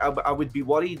like I would be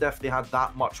worried if they had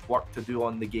that much work to do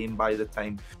on the game by the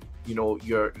time, you know,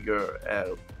 your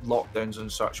lockdowns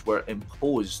and such were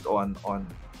imposed on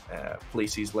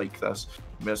places like this.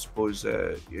 I mean, I suppose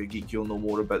Geek, you'll know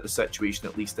more about the situation,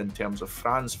 at least in terms of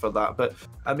France for that. But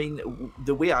I mean,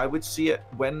 the way I would see it,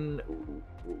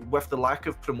 with the lack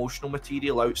of promotional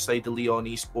material outside the Leon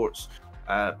Esports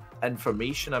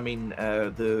information, I mean,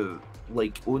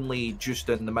 only just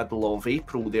in the middle of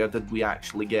April there did we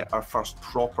actually get our first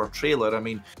proper trailer. I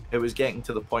mean, it was getting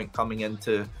to the point coming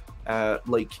into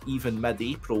even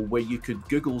mid-April where you could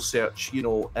Google search, you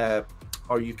know,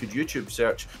 or you could YouTube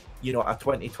search, you know, a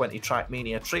 2020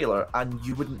 Trackmania trailer, and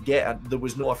you wouldn't get it. There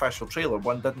was no official trailer.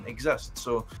 One didn't exist.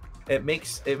 So it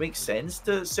makes sense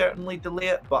to certainly delay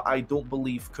it, but I don't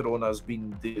believe Corona's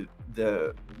been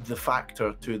the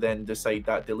factor to then decide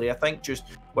that delay. I think just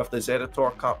with the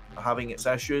Zerator Cup having its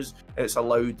issues, it's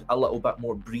allowed a little bit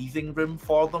more breathing room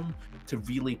for them to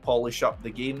really polish up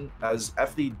the game, as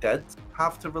if they did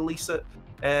have to release it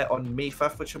on May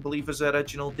 5th, which I believe is the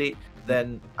original date,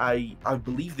 then I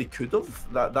believe they could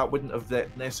have. That wouldn't have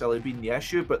necessarily been the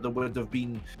issue, but there would have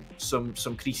been some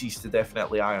creases to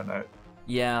definitely iron out.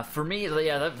 Yeah, for me,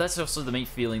 that's also the main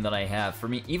feeling that I have. For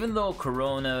me, even though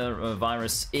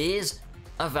coronavirus is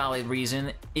a valid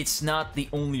reason, it's not the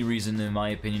only reason, in my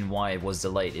opinion, why it was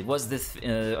delayed. It was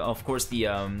of course, the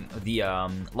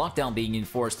lockdown being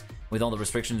enforced with all the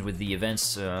restrictions, with the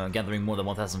events gathering more than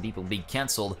 1,000 people being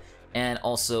cancelled, and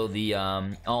also the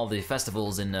all the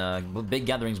festivals and big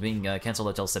gatherings being cancelled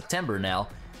until September now.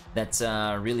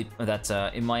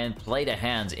 in my end played a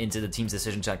hand into the team's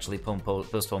decision to actually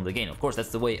postpone the game. Of course, that's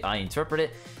the way I interpret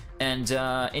it. And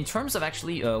in terms of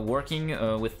actually working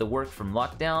with the work from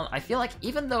lockdown, I feel like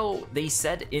even though they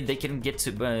said they can get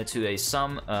to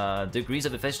some degrees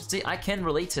of efficiency, I can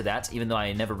relate to that, even though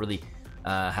I never really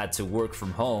had to work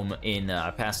from home in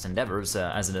past endeavors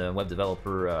as a web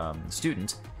developer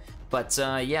student. But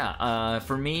yeah,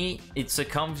 for me, it's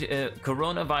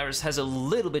coronavirus has a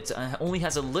little bit, only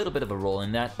has a little bit of a role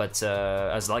in that, but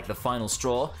as like the final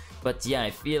straw. But yeah, I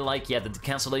feel like, yeah, the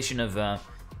cancellation of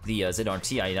the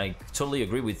ZRT, I totally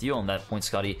agree with you on that point,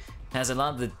 Scotty, has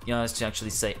allowed the guys to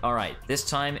actually say, all right, this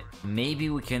time maybe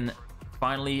we can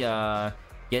finally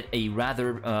get a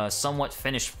rather somewhat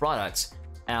finished product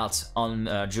out on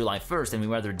July 1st, and we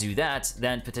rather do that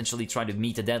than potentially try to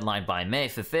meet a deadline by May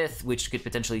 5th, which could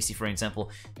potentially see, for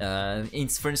example,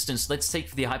 for instance, let's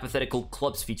take the hypothetical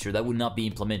clubs feature that would not be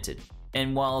implemented.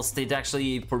 And whilst it's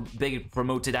actually a big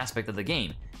promoted aspect of the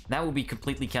game, that would be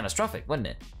completely catastrophic, wouldn't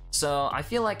it? So I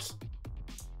feel like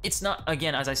it's not,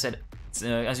 again, as I said,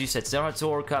 as you said,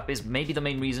 Zerator Cup is maybe the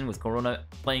main reason with Corona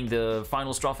playing the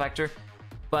final straw factor.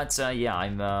 But yeah,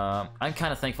 I'm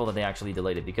kind of thankful that they actually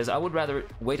delayed it, because I would rather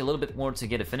wait a little bit more to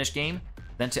get a finished game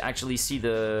than to actually see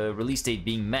the release date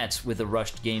being met with a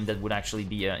rushed game that would actually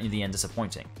be in the end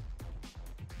disappointing.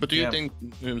 But do you think,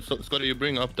 Scotty, you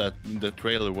bring up that the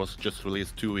trailer was just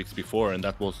released 2 weeks before, and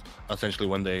that was essentially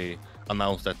when they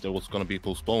announced that it was going to be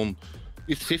postponed.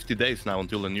 It's 50 days now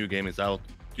until the new game is out.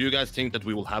 Do you guys think that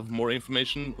we will have more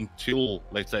information until,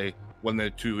 let's say, when there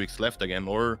are 2 weeks left again,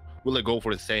 or will they go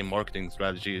for the same marketing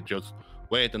strategy, just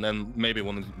wait, and then maybe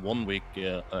when it's 1 week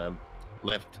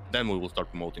left, then we will start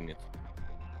promoting it?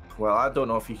 Well, I don't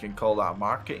know if you can call that a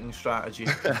marketing strategy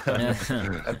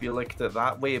if you looked at it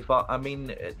that way, but I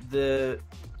mean,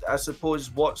 I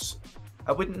suppose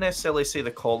I wouldn't necessarily say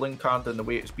the calling card in the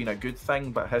way it's been a good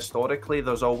thing, but historically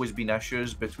there's always been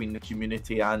issues between the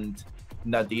community and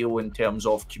Nadeo in terms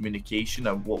of communication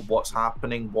and what's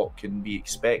happening, what can be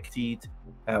expected,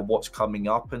 what's coming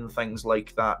up and things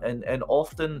like that. And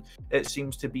often it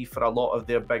seems to be for a lot of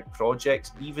their big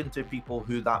projects, even to people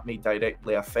who that may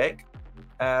directly affect,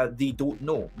 they don't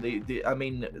know. I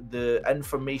mean, the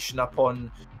information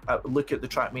upon look at the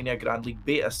Trackmania Grand League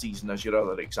beta season as your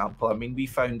other example. I mean, we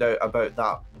found out about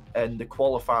that, and the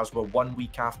qualifiers were 1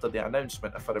 week after the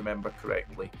announcement, if I remember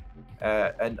correctly.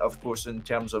 And of course, in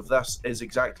terms of this, is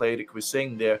exactly Eirik was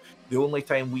saying there, the only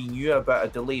time we knew about a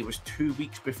delay was 2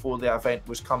 weeks before the event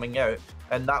was coming out,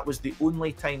 and that was the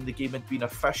only time the game had been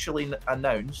officially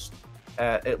announced,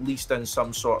 at least in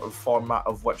some sort of format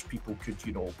of which people could,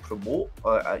 promote,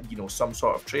 some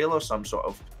sort of trailer, some sort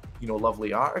of,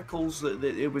 lovely articles.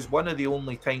 It was one of the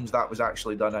only times that was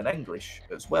actually done in English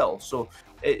as well. So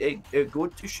it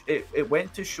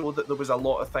went to show that there was a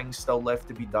lot of things still left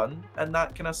to be done in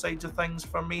that kind of sides of things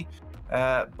for me.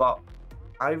 But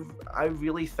I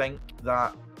really think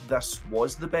that this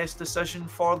was the best decision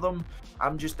for them.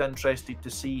 I'm just interested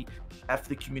to see if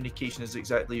the communication is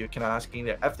exactly you're kind of asking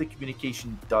there, if the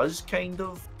communication does kind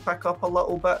of pick up a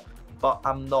little bit, but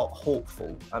I'm not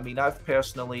hopeful. I mean, I've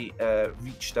personally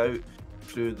reached out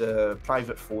through the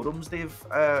private forums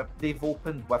they've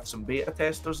opened with some beta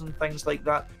testers and things like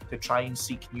that to try and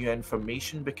seek new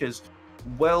information, because,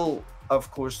 well, of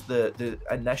course, the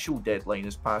initial deadline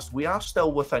has passed. We are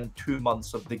still within 2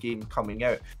 months of the game coming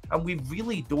out, and we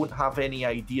really don't have any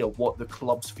idea what the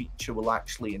club's feature will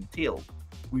actually entail.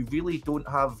 We really don't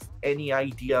have any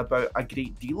idea about a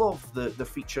great deal of the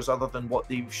features other than what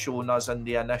they've shown us in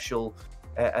the initial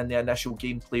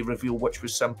gameplay reveal, which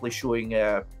was simply showing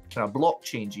kind of block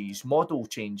changes, model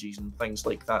changes, and things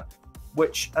like that,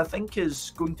 which I think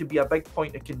is going to be a big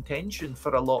point of contention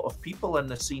for a lot of people in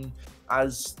the scene,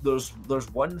 as there's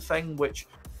one thing which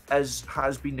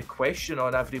has been the question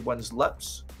on everyone's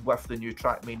lips with the new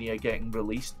Trackmania getting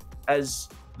released, is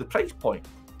the price point.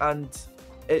 And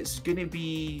it's going to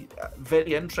be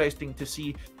very interesting to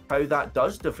see how that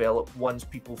does develop once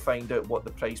people find out what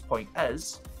the price point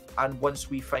is, and once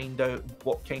we find out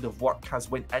what kind of work has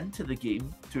went into the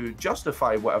game to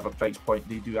justify whatever price point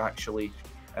they do actually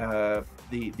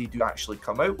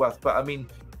come out with. But I mean,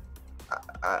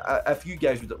 if you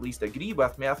guys would at least agree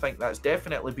with me, I think that's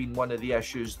definitely been one of the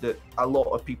issues that a lot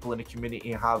of people in the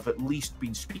community have at least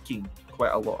been speaking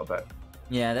quite a lot about.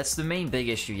 Yeah, that's the main big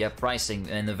issue. Yeah, pricing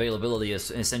and availability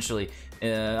is essentially.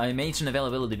 I mentioned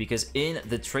availability because in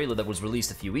the trailer that was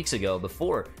released a few weeks ago,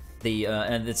 before and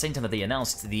at the same time that they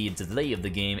announced the delay of the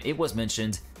game, it was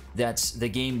mentioned that the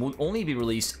game will only be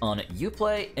released on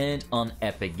Uplay and on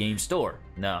Epic Game Store.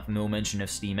 Now, no mention of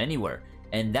Steam anywhere.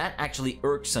 And that actually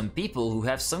irked some people who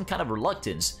have some kind of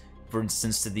reluctance for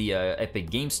instance, to the Epic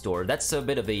Game Store. That's a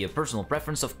bit of a personal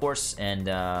preference, of course, and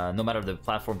no matter the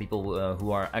platform, people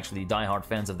who are actually diehard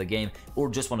fans of the game or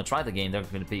just want to try the game, they're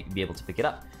going to be able to pick it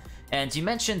up. And you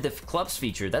mentioned the clubs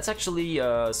feature. That's actually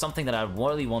something that I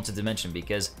really wanted to mention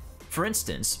because, for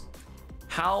instance,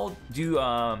 how do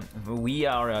we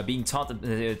are being talked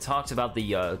about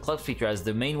the clubs feature as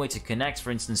the main way to connect,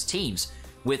 for instance, teams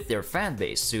with their fan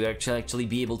base, to actually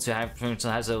be able to have, for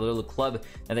instance, has a little club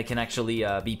that they can actually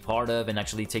be part of and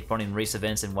actually take part in race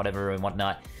events and whatever and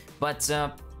whatnot. But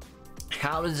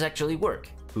how does it actually work?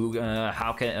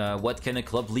 What can a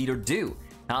club leader do?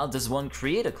 How does one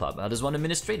create a club? How does one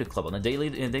administrate a club on a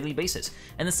daily basis?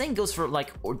 And the same goes for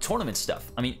like tournament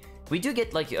stuff. I mean, we do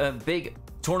get like a big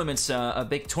tournaments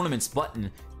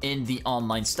button in the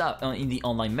online stuff, in the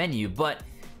online menu, but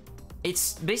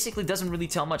it's basically doesn't really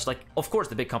tell much. Like, of course,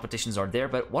 the big competitions are there,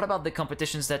 but what about the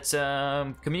competitions that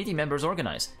community members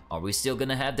organize? Are we still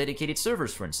gonna have dedicated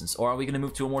servers, for instance, or are we gonna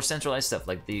move to a more centralized stuff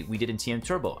like we did in TM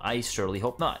Turbo? I surely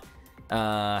hope not.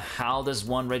 How does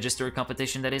one register a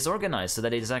competition that is organized so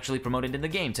that it is actually promoted in the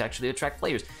game to actually attract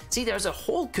players? See, there's a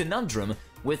whole conundrum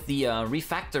with the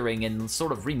refactoring and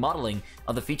sort of remodeling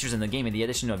of the features in the game and the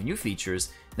addition of new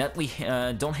features that we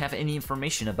don't have any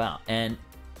information about. And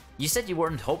you said you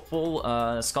weren't hopeful,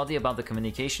 Scottie, about the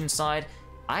communication side.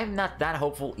 I'm not that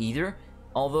hopeful either,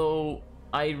 although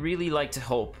I really like to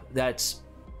hope that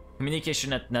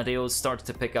communication at Nadeo starts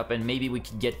to pick up and maybe we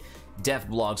could get dev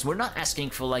blogs. We're not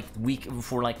asking for like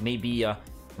maybe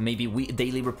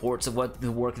daily reports of what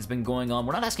the work has been going on.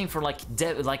 We're not asking for like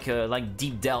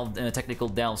deep delve technical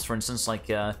delves, for instance, like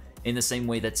in the same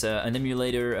way that an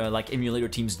emulator like emulator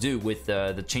teams do with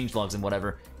the changelogs and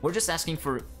whatever. We're just asking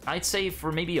for, I'd say,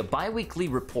 for maybe a bi-weekly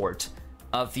report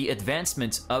of the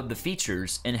advancement of the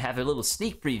features and have a little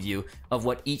sneak preview of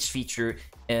what each feature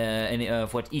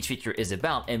is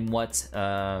about and what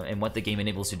the game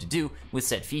enables you to do with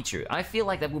said feature. I feel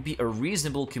like that would be a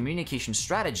reasonable communication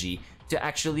strategy to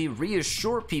actually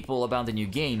reassure people about the new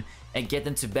game and get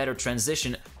them to better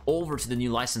transition over to the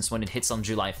new license when it hits on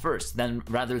July 1st,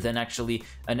 rather than actually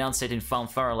announce it in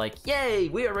fanfare like, yay,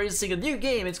 we are releasing a new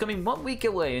game, it's coming 1 week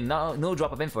away, and no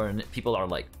drop of info, and people are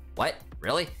like, what,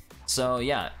 really? So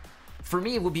yeah, for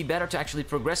me it would be better to actually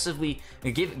progressively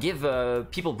give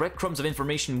people breadcrumbs of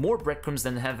information, more breadcrumbs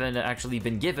than have actually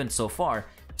been given so far,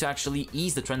 to actually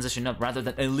ease the transition up rather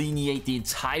than alienate the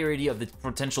entirety of the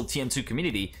potential TM2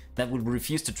 community that would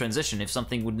refuse to transition if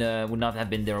something would not have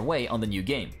been their way on the new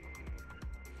game.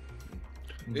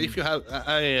 If you have,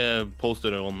 I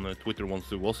posted on Twitter once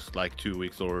there was like 2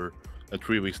 weeks or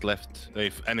 3 weeks left.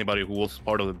 If anybody who was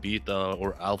part of the beta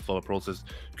or alpha process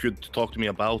could talk to me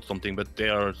about something, but they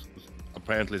are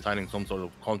apparently signing some sort of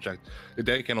contract,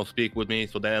 they cannot speak with me.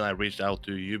 So then I reached out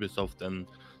to Ubisoft and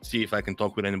see if I can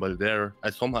talk with anybody there. I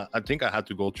think I had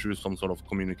to go through some sort of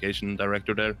communication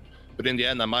director there, but in the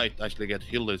end I might actually get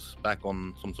Hillis back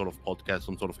on some sort of podcast,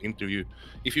 some sort of interview.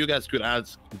 If you guys could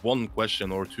ask one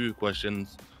question or two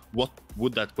questions, what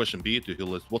would that question be to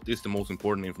Hillis? What is the most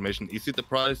important information? Is it the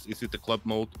price? Is it the club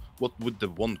mode? What would the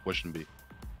one question be?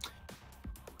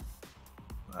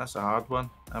 That's a hard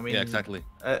one. I mean, yeah, exactly.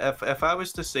 If I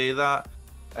was to say that,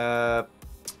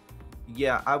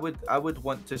 yeah, I would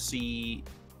want to see,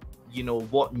 you know,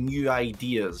 what new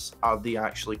ideas are they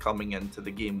actually coming into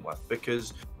the game with?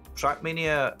 Because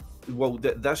Trackmania, well,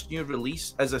 this new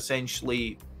release is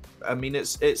essentially, I mean,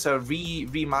 it's a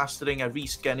remastering, a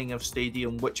reskinning of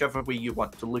Stadium, whichever way you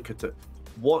want to look at it.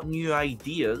 What new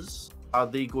ideas are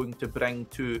they going to bring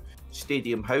to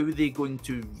Stadium? How are they going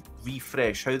to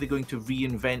refresh? How are they going to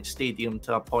reinvent Stadium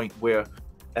to a point where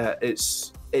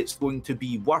it's going to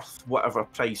be worth whatever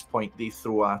price point they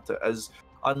throw at it? As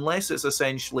unless it's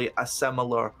essentially a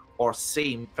similar or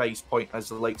same price point as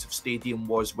the likes of Stadium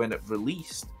was when it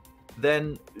released,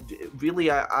 then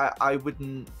really I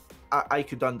wouldn't. I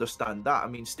could understand that. I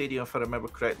mean, Stadium, if I remember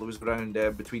correctly, was around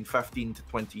between 15 to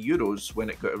 20 euros when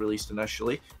it got released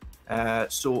initially.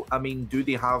 So, I mean, do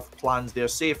they have plans there?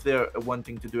 Say if they're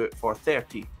wanting to do it for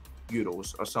 30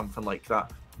 euros or something like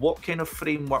that. What kind of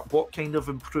framework, what kind of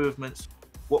improvements,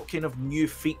 what kind of new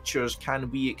features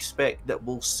can we expect that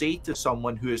will say to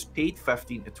someone who has paid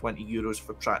 15 to 20 euros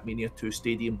for Trackmania 2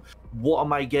 Stadium, what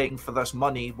am I getting for this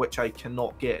money which I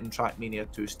cannot get in Trackmania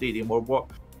 2 Stadium? Or what?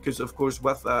 Because of course,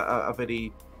 with a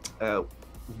very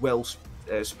well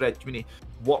spread community,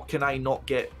 what can I not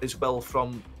get as well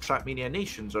from Trackmania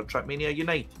Nations or Trackmania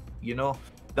Unite? You know,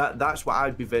 that's what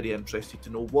I'd be very interested to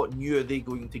know. What new are they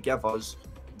going to give us,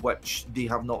 which they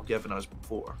have not given us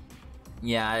before?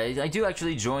 Yeah, I do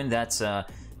actually join that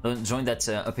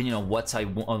opinion on what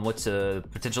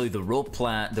potentially the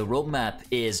roadmap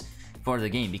is for the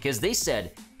game, because they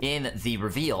said in the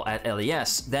reveal at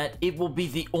LES that it will be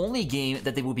the only game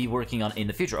that they will be working on in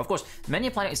the future. Of course, Mania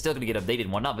Planet is still going to get updated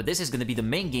and whatnot, but this is going to be the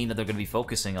main game that they're going to be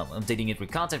focusing on, updating it with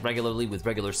content regularly, with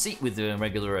regular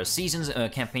seasons,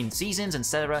 campaign seasons,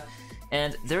 etc.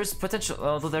 And there's potential,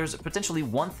 although there's potentially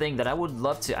one thing that I would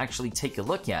love to actually take a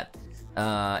look at,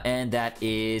 and that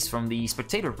is from the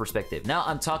spectator perspective. Now,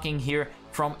 I'm talking here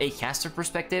from a caster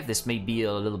perspective. This may be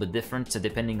a little bit different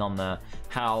depending on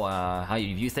how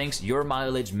you view things. Your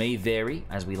mileage may vary,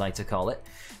 as we like to call it.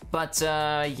 But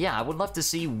yeah, I would love to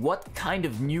see what kind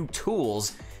of new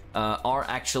tools are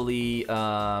actually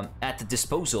at the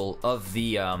disposal of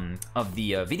the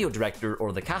video director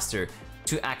or the caster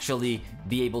to actually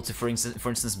be able to, for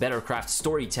instance, better craft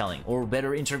storytelling or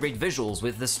better integrate visuals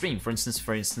with the stream. For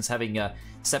instance, having a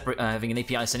having an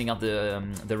API sending out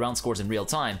the round scores in real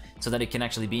time, so that it can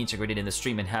actually be integrated in the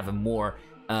stream and have a more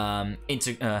having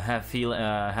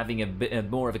a bit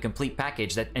more of a complete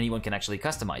package that anyone can actually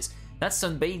customize. That's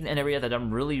an area that I'm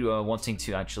really wanting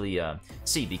to actually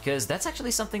see, because that's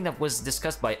actually something that was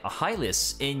discussed by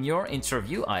Hylis in your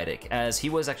interview, Eirik, as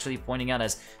he was actually pointing out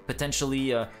as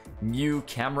potentially new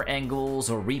camera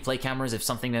angles or replay cameras if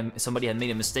somebody had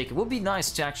made a mistake. It would be nice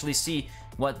to actually see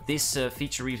what this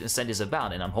feature set is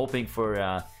about, and I'm hoping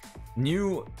for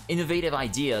new innovative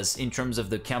ideas in terms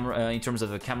of the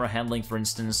camera handling, for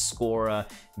instance, or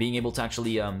being able to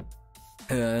actually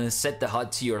set the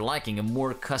HUD to your liking, a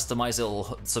more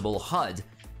customizable HUD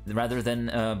rather than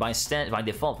by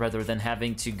default, rather than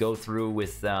having to go through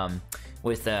with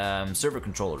server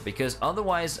controller. Because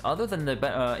otherwise, other than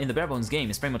in the bare bones game,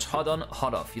 it's pretty much HUD on,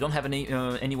 HUD off. You don't have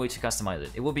any way to customize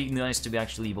it. It would be nice to be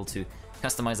actually able to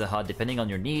customize the HUD depending on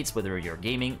your needs, whether you're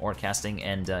gaming or casting.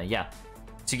 And yeah,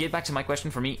 to get back to my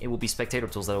question, for me, it will be spectator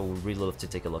tools that I would really love to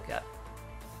take a look at.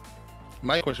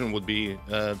 My question would be,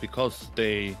 because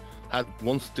they had,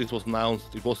 once this was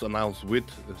announced, it was announced with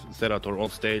Zerator on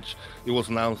stage, it was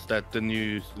announced that the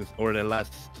news, or the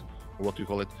last, or what do you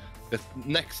call it, the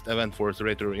next event for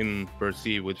Zerator in per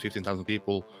se with 15,000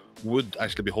 people would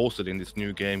actually be hosted in this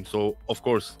new game. So of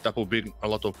course that will bring a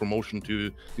lot of promotion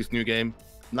to this new game.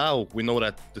 Now we know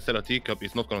that the Zerator Cup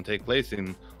is not going to take place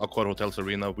in Accor Hotels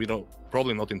Arena. We don't,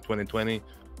 probably not in 2020,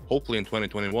 hopefully in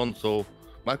 2021. So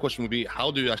my question would be,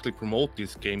 how do you actually promote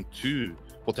this game to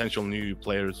potential new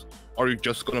players? Are you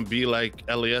just going to be like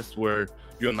LES, where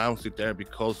you announce it there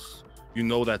because you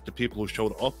know that the people who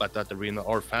showed up at that arena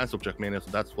are fans of Trackmania,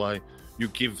 so that's why you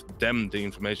give them the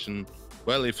information?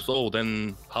 Well, if so,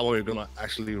 then how are you going to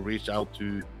actually reach out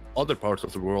to other parts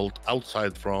of the world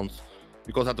outside France?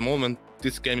 Because at the moment,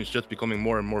 this game is just becoming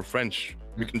more and more French.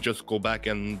 We can just go back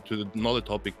and to another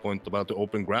topic point about the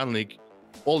Open Grand League.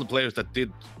 All the players that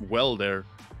did well there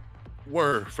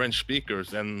were French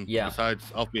speakers, and besides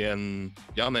Alpi and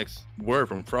Yannex were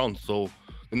from France. So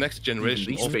the next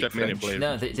generation of Trackmania players.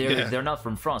 No, they're not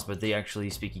from France, but they're actually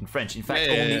speaking French. In fact,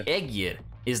 only Egir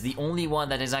is the only one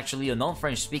that is actually a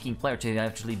non-French speaking player to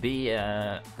actually be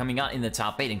coming out in the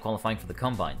top 8 and qualifying for the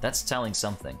Combine. That's telling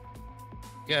something.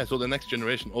 Yeah, so the next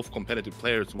generation of competitive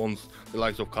players, once the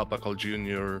likes of Kappa, Carl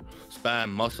Jr.,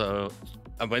 Spam, Massa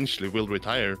eventually will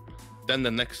retire, then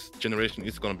the next generation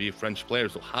is going to be French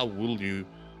players. So how will you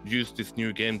use this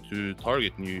new game to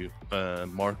target new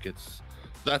markets?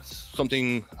 That's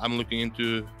something I'm looking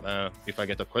into. If I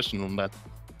get a question on that,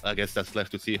 I guess that's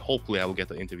left to see. Hopefully I will get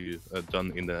the interview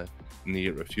done in the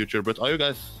near future. But are you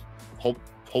guys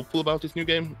hopeful about this new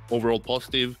game? Overall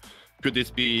positive? Could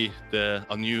this be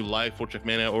a new life for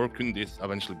Trackmania, or could this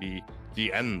eventually be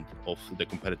the end of the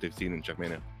competitive scene in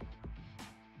Trackmania?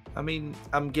 I mean,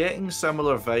 I'm getting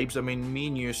similar vibes. I mean, me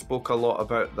and you spoke a lot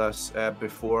about this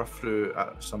before through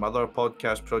some other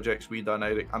podcast projects we done,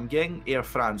 Eirik. I'm getting Air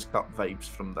France Cup vibes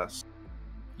from this.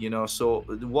 You know, so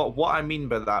what I mean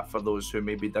by that, for those who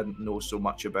maybe didn't know so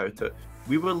much about it,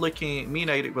 me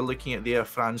and Eirik were looking at the Air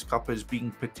France Cup as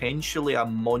being potentially a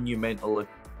monumental,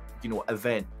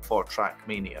 event for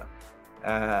Trackmania.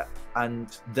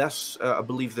 And this, I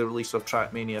believe the release of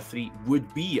Trackmania 3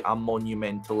 would be a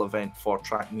monumental event for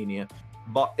Trackmania,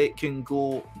 but it can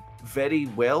go very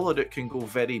well or it can go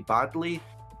very badly,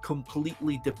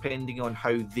 completely depending on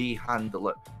how they handle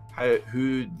it,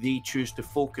 who they choose to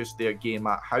focus their game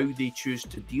at, how they choose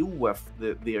to deal with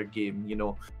their game,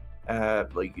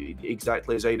 like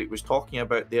exactly as Eirik was talking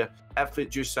about there. If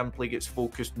it just simply gets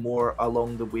focused more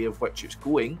along the way of which it's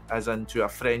going, as into a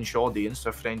French audience,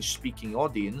 a French-speaking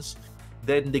audience,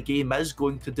 then the game is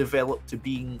going to develop to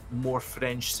being more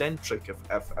French-centric,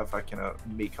 if I kind of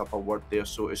make up a word there,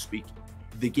 so to speak.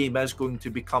 The game is going to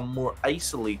become more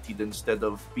isolated instead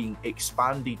of being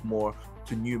expanded more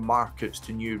to new markets,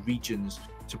 to new regions,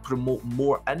 to promote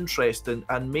more interest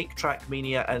and make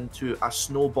Trackmania into a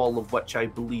snowball of which I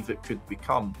believe it could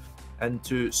become,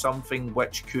 into something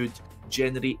which could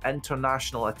generate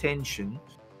international attention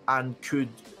and could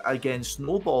again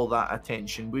snowball that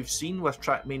attention. We've seen with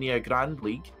Trackmania Grand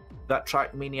League that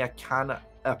Trackmania can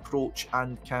approach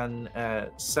and can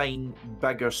sign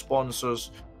bigger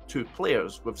sponsors to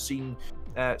players. We've seen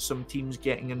some teams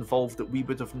getting involved that we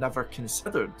would have never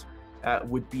considered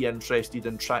would be interested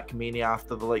in Trackmania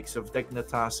after the likes of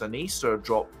Dignitas and Acer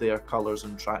dropped their colours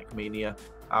in Trackmania,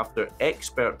 after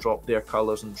Expert dropped their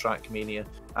colours in Trackmania,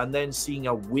 and then seeing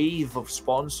a wave of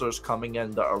sponsors coming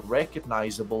in that are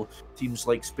recognisable, teams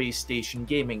like Space Station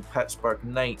Gaming, Pittsburgh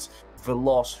Knights,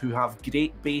 Veloz, who have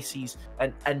great bases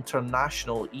in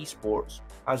international esports,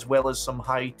 as well as some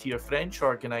high-tier French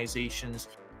organisations,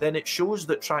 then it shows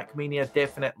that Trackmania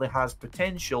definitely has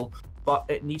potential, but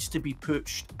it needs to be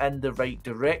pushed in the right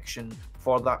direction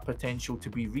for that potential to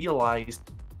be realised.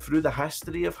 Through the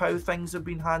history of how things have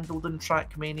been handled in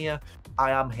Trackmania, I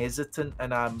am hesitant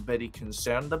and I'm very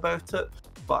concerned about it,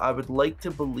 but I would like to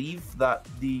believe that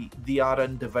they are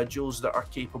individuals that are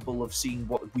capable of seeing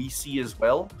what we see as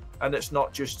well, and it's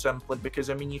not just simply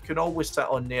because, I mean, you can always sit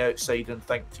on the outside and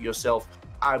think to yourself,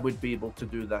 I would be able to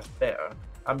do this better.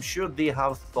 I'm sure they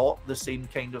have thought the same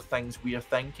kind of things we are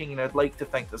thinking, and I'd like to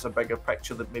think there's a bigger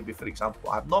picture that maybe, for example,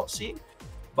 I'm not seeing,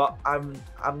 but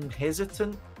I'm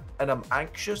hesitant and I'm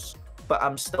anxious, but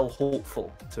I'm still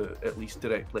hopeful, to at least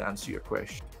directly answer your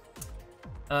question.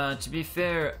 To be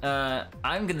fair,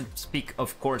 I'm gonna speak,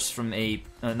 of course, from a.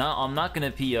 Now, I'm not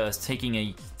gonna be taking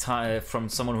a from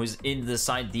someone who's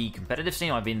inside the competitive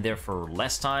scene. I've been there for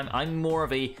less time. I'm more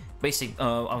of a basic.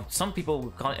 Some people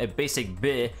would call it a basic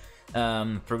B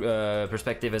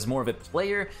perspective, as more of a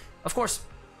player. Of course,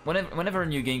 whenever a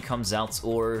new game comes out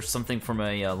or something from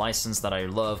a license that I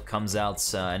love comes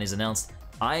out and is announced,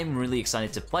 I'm really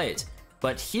excited to play it.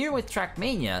 But here with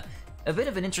Trackmania, a bit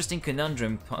of an interesting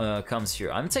conundrum comes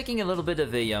here. I'm taking a little bit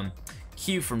of a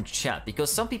cue from chat,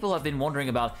 because some people have been wondering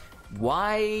about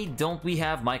why don't we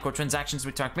have microtransactions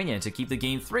with Trackmania to keep the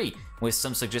game free, with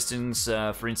some suggestions,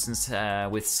 for instance,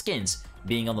 with skins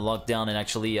being on the lockdown and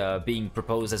actually being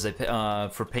proposed as a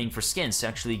for paying for skins to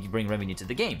actually bring revenue to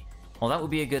the game. Well, that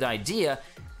would be a good idea,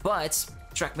 but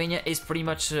Trackmania is pretty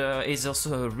much is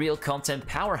also a real content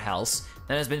powerhouse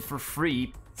that has been for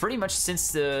free pretty much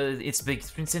since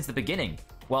the beginning.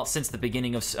 Well, since the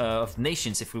beginning of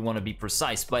Nations, if we want to be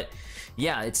precise. But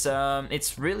yeah,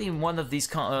 it's really one of these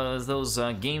those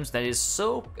games that is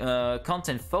so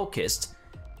content focused,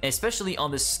 especially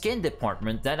on the skin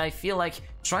department, that I feel like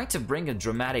trying to bring a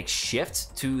dramatic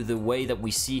shift to the way that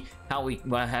we see how we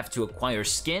have to acquire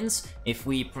skins. If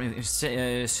we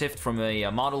shift from a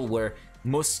model where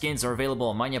most skins are available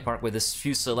on Mania Park with a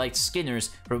few select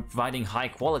skinners providing high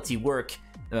quality work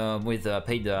with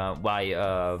paid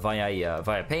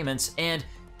via payments, and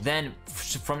then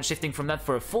shifting from that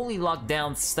for a fully locked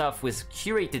down stuff with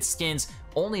curated skins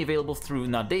only available through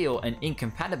Nadeo and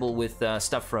incompatible with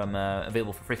stuff from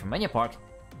available for free from Mania Park,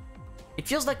 it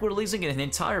feels like we're losing an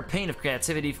entire pane of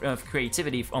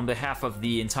creativity on behalf of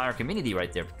the entire community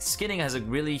right there. Skinning has a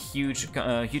really huge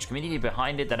community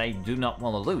behind it that I do not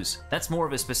want to lose. That's more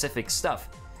of a specific stuff.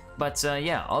 But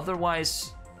yeah,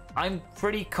 otherwise, I'm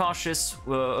pretty cautious,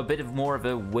 a bit of more of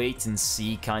a wait and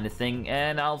see kind of thing.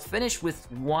 And I'll finish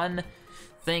with one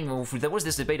thing. There was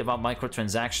this debate about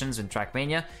microtransactions in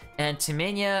Trackmania, and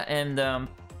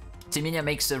Timania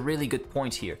makes a really good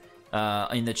point here.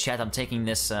 In the chat, I'm taking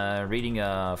this reading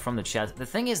from the chat. The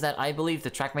thing is that I believe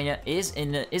the Trackmania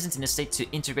isn't in a state to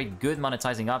integrate good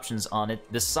monetizing options on it,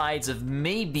 besides of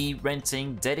maybe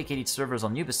renting dedicated servers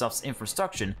on Ubisoft's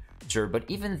infrastructure. Sure, but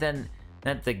even then,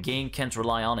 that the game can't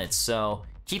rely on it. So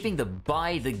keeping the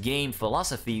buy the game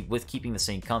philosophy with keeping the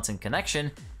same content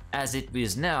connection as it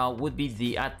is now would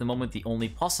be at the moment the only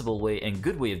possible way and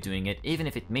good way of doing it, even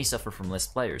if it may suffer from less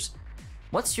players.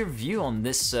 What's your view on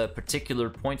this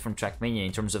particular point from Trackmania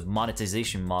in terms of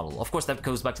monetization model? Of course, that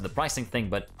goes back to the pricing thing,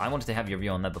 but I wanted to have your view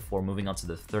on that before moving on to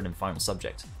the third and final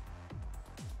subject.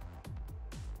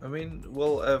 I mean,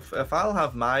 well, if I'll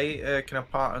have my kind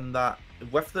of part on that,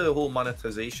 with the whole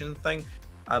monetization thing,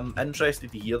 I'm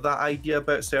interested to hear that idea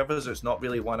about servers. It's not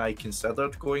really one I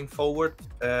considered going forward.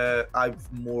 I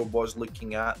more was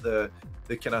looking at the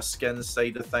kind of skin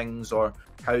side of things, or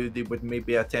how they would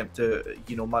maybe attempt to,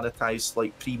 you know, monetize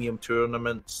like premium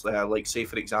tournaments, like say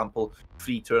for example,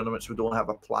 free tournaments we don't have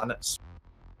a planets.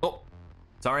 Oh,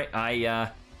 sorry,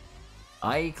 I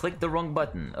clicked the wrong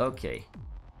button. Okay.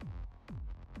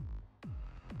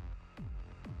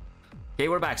 Okay,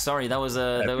 we're back. Sorry, that was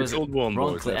Episode one,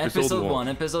 wrong boys. clip.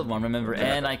 Episode one. Remember,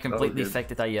 Yeah, and I completely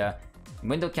fecked it.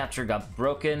 Window capture got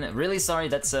broken. Really sorry.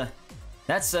 That's the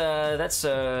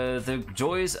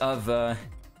joys of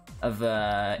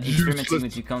experimenting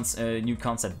with new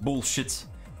concept. Bullshit.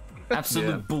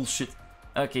 Absolute bullshit.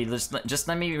 Okay, just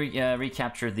let me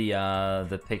recapture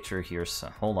the picture here. So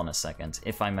hold on a second.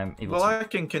 If I'm able well, to. I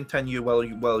can continue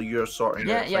while you're sorting.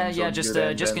 Yeah. Just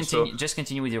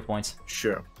continue with your points.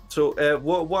 Sure. So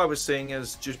what I was saying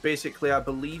is just basically I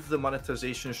believe the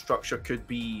monetization structure could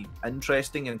be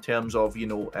interesting in terms of, you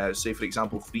know, say for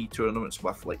example free tournaments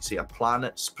with like say a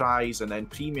planets prize, and then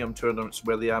premium tournaments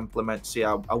where they implement say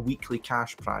a weekly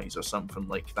cash prize or something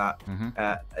like that,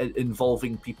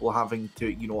 involving people having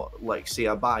to, you know, like say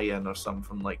a buy-in or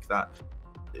something like that.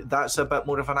 That's a bit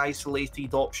more of an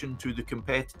isolated option to the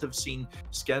competitive scene.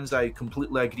 Skins, I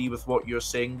completely agree with what you're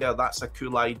saying there. That's a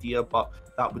cool idea, but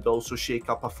that would also shake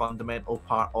up a fundamental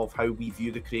part of how we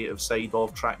view the creative side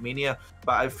of Trackmania.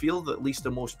 But I feel that at least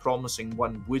the most promising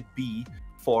one would be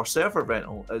for server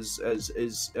rental.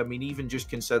 Is I mean, even just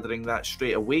considering that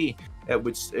straight away, it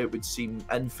would seem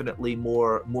infinitely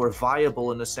more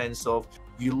viable in the sense of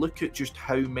you look at just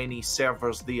how many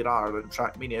servers there are in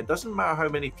Trackmania. It doesn't matter how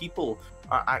many people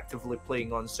are actively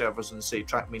playing on servers in say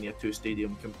Trackmania 2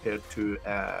 Stadium compared to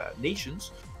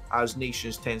Nations, as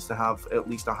Nations tends to have at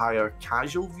least a higher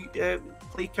casual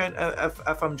play count,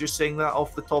 if I'm just saying that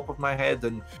off the top of my head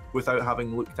and without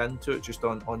having looked into it, just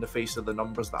on the face of the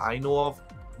numbers that I know of.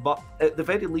 But at the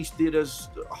very least, there is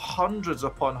hundreds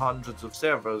upon hundreds of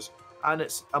servers, and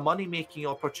it's a money-making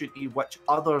opportunity which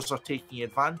others are taking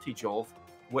advantage of,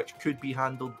 which could be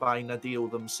handled by Nadeo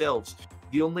themselves.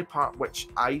 The only part which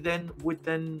I would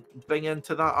bring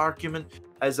into that argument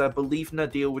is I believe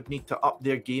Nadeo would need to up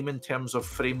their game in terms of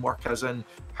framework, as in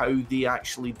how they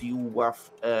actually deal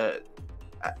with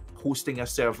hosting a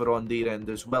server on their end,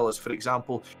 as well as, for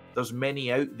example, there's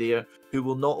many out there who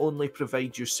will not only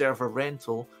provide you server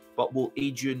rental, but will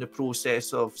aid you in the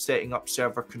process of setting up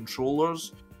server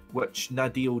controllers, which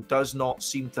Nadeo does not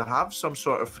seem to have some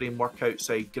sort of framework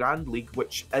outside Grand League,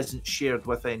 which isn't shared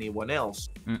with anyone else.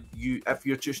 If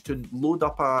you're just to load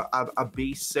up a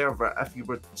base server, if you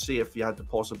were to say if you had the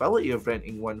possibility of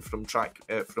renting one from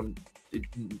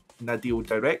Nadeo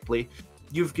directly,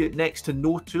 you've got next to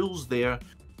no tools there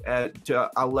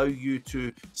to allow you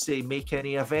to say make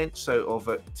any events out of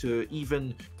it, to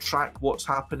even track what's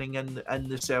happening in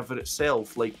the server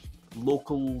itself, like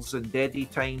locals and deady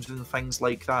times and things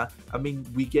like that. I mean,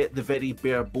 we get the very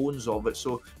bare bones of it,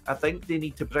 so I think they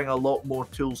need to bring a lot more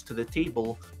tools to the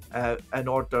table in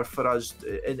order for us,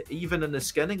 and even in the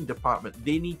skinning department,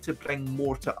 they need to bring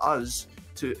more to us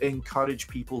to encourage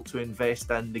people to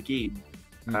invest in the game.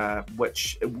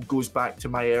 Which goes back to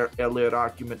my earlier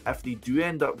argument. If they do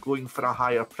end up going for a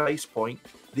higher price point,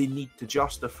 they need to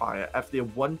justify it. If they're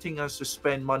wanting us to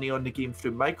spend money on the game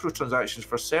through microtransactions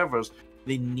for servers,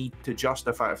 they need to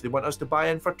justify it. If they want us to buy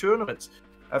in for tournaments,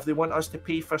 if they want us to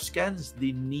pay for skins,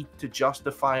 they need to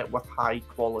justify it with high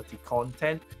quality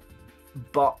content.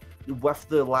 But with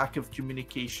the lack of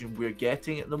communication we're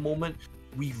getting at the moment,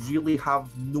 we really have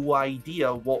no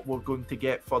idea what we're going to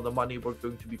get for the money we're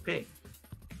going to be paying.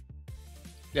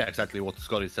 Yeah, exactly what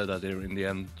Scottie said there in the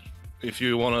end. If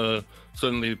you want to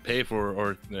suddenly pay for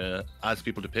or ask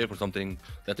people to pay for something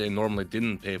that they normally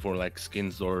didn't pay for, like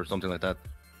skins or something like that,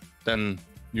 then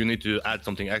you need to add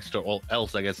something extra, or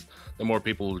else I guess the more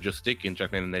people just stick in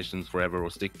Trackmania Nations forever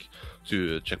or stick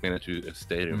to Trackmania 2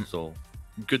 Stadium. So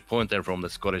good point there from the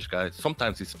Scottish guy.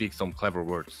 Sometimes he speaks some clever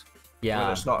words. Yeah,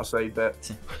 well, it's not a side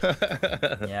bet.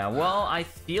 Yeah, well, I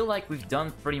feel like we've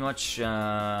done pretty much.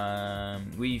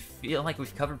 We feel like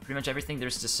we've covered pretty much everything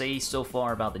there's to say so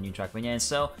far about the new Trackmania, and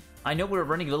so I know we're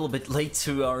running a little bit late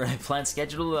to our planned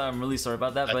schedule. I'm really sorry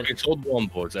about that. Episode 1,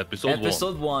 boys.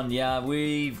 Episode 1. Yeah,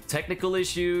 we've technical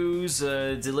issues,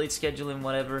 delayed scheduling,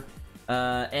 whatever.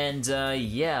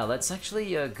 Yeah, let's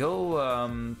actually go.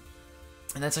 And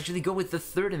let's actually go with the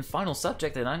third and final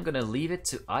subject, and I'm gonna leave it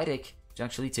to Eirik to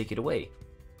actually take it away.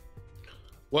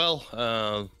 Well,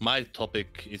 my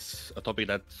topic is a topic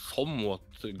that somewhat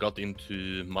got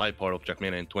into my part of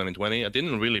Trackmania in 2020. I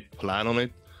didn't really plan on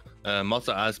it.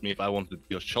 Masa asked me if I wanted to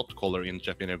be a shot caller in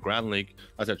Trackmania Grand League.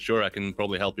 I said, sure, I can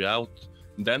probably help you out.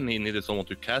 Then he needed someone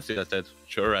to cast it. I said,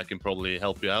 sure, I can probably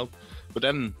help you out. But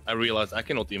then I realized I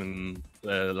cannot even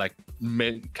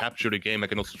capture the game. I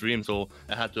cannot stream, so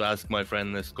I had to ask my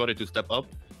friend Scottie to step up.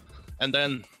 And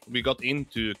then we got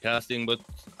into casting, but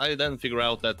I then figured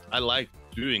out that I like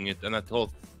doing it, and I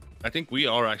think we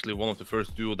are actually one of the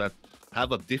first duo that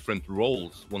have a different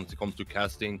roles when it comes to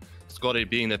casting. Scottie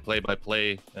being the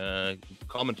play-by-play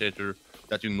commentator,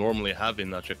 that you normally have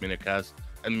in a Trackmania cast,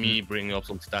 and me bringing up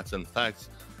some stats and facts.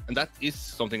 And that is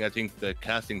something I think the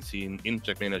casting scene in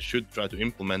Trackmania should try to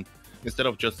implement, instead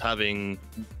of just having,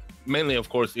 mainly of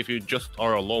course, if you just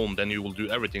are alone, then you will do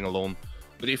everything alone.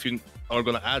 But if you are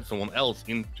going to add someone else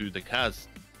into the cast,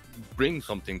 bring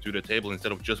something to the table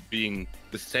instead of just being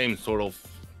the same sort of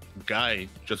guy,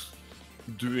 just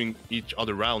doing each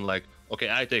other round. Like, okay,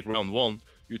 I take round 1,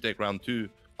 you take round 2.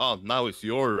 Oh, now it's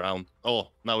your round. Oh,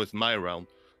 now it's my round.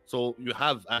 So you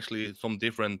have actually some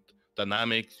different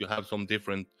dynamics. You have some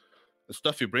different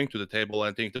stuff you bring to the table.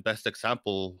 I think the best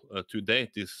example to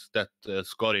date is that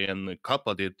Scottie and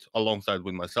Kappa did alongside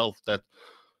with myself. That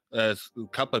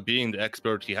Kappa being the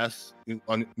expert, he has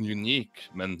a unique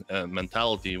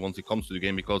mentality once it comes to the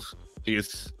game, because he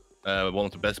is one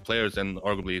of the best players and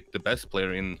arguably the best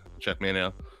player in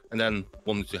Trackmania. And then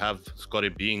once you have Scottie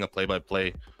being a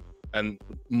play-by-play and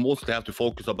mostly have to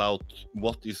focus about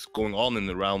what is going on in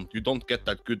the round, you don't get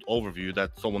that good overview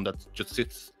that someone that just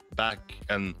sits back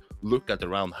and look at the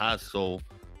round has. So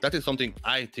that is something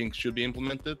I think should be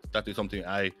implemented. That is something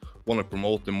I want to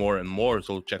promote more and more,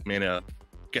 so Trackmania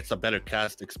gets a better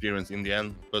cast experience in the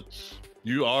end. But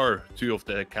you are 2 of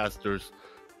the casters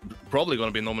probably going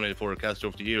to be nominated for a caster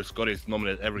of the year. Scottie is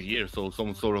nominated every year, so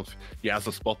some sort of, he has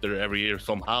a spot there every year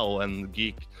somehow, and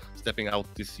Geek stepping out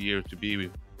this year to be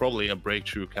probably a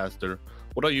breakthrough caster.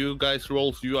 What are you guys'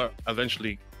 roles? You are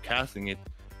eventually casting it.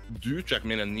 Do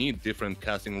Trackmania need different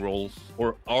casting roles,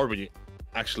 or are we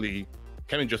actually,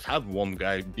 can we just have one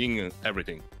guy being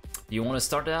everything? You want to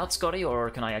start it out, Scottie,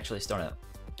 or can I actually start out?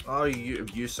 Oh,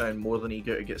 you sound more than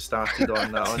eager to get started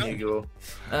on that. On you go.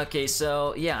 Okay,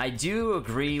 so yeah, I do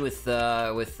agree with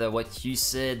what you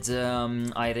said,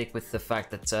 Eirik, with the fact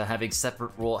that having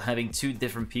 2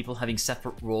 different people having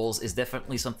separate roles is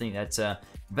definitely something that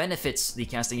benefits the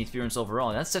casting experience overall.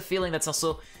 And that's a feeling that's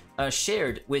also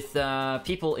shared with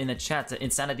people in the chat.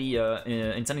 Insanity,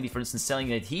 for instance, telling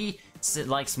that he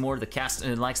likes more the cast,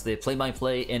 likes the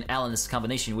play-by-play and Alan's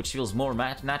combination, which feels more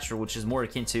natural, which is more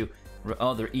akin to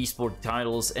other esport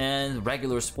titles and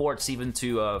regular sports, even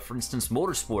to for instance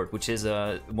motorsport, which is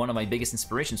one of my biggest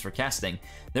inspirations for casting.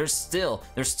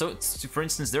 For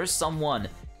instance, there's someone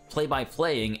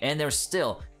play-by-playing, and there's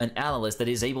still an analyst that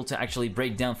is able to actually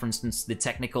break down, for instance, the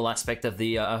technical aspect of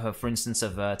the for instance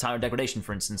of tire degradation,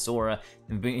 for instance, or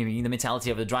the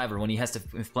mentality of the driver when he has to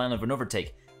plan of an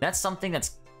overtake. That's something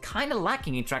that's kind of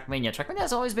lacking in Trackmania. Trackmania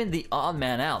has always been the odd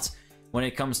man out when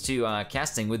it comes to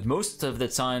casting, with most of the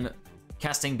time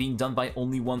casting being done by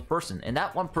only one person, and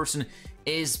that one person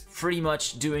is pretty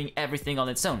much doing everything on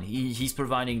its own. He's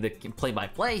providing the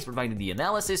play-by-play, he's providing the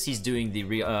analysis, he's doing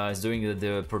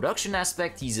the production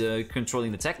aspect, he's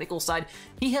controlling the technical side.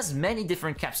 He has many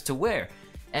different caps to wear,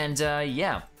 and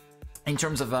yeah, in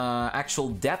terms of actual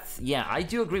depth, yeah, I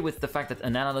do agree with the fact that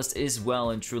an analyst is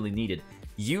well and truly needed.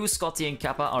 You, Scottie, and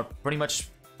Kappa are pretty much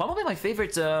probably my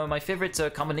favorite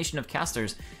combination of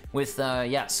casters, with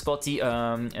yeah, Scottie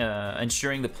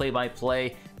ensuring the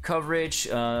play-by-play coverage,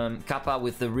 Kappa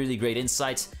with the really great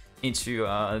insights into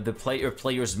the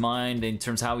player's mind in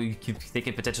terms of how a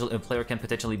player can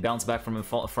potentially bounce back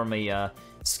from a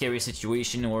scary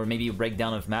situation, or maybe a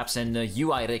breakdown of maps, and you,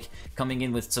 Eirik, coming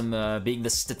in with some being the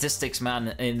statistics man,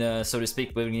 in so to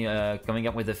speak, coming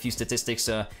up with a few statistics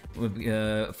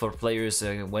for players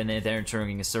when they're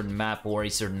entering a certain map or a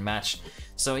certain match.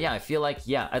 So yeah, I feel like,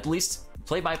 yeah, at least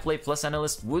play-by-play plus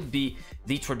analyst would be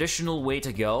the traditional way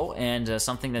to go, and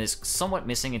something that is somewhat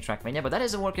missing in Trackmania, but that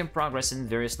is a work in progress in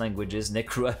various languages.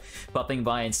 Necrua popping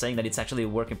by and saying that it's actually a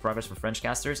work in progress for French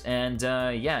casters, and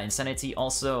yeah, Insanity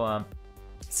also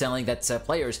telling that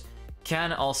players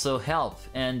can also help,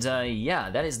 and yeah,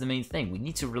 that is the main thing. We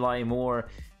need to rely more,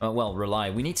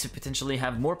 we need to potentially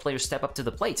have more players step up to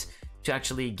the plate to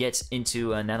actually get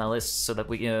into an analyst, so that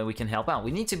we can help out. We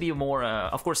need to be more.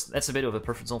 Of course, that's a bit of a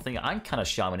personal thing. I'm kind of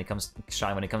shy when it comes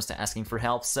to asking for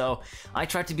help, so I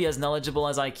try to be as knowledgeable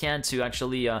as I can to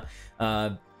actually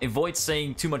avoid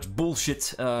saying too much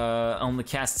bullshit on the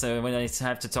cast when I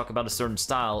have to talk about a certain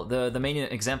style. The main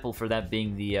example for that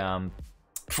being the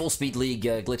Full Speed League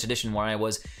Glitch Edition, where I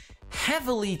was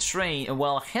heavily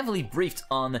heavily briefed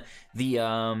on the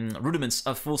rudiments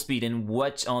of full speed and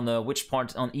which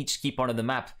part on each key part of the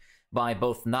map by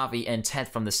both Navi and Ted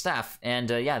from the staff, and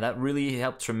yeah, that really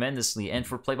helped tremendously. And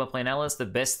for play-by-play analysts, the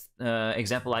best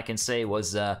example I can say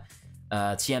was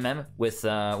TMM with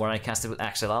where I casted with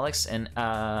Axel Alex, and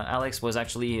Alex was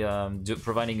actually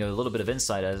providing a little bit of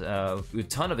insight, a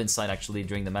ton of insight actually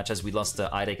during the match, as we lost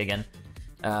Eirik again.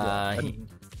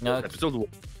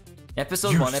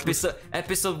 Episode 1,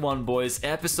 episode 1, boys.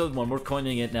 Episode 1, we're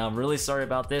coining it now. I'm really sorry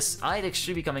about this. Eirik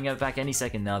should be coming out back any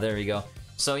second now. There we go.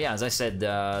 So yeah, as I said,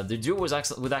 the duo with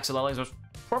Axel Alex was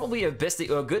probably a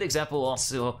good example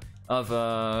also of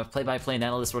play-by-play and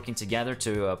analysts working together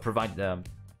to provide a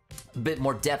bit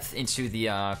more depth into the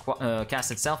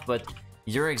cast itself. But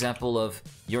your example of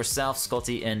yourself,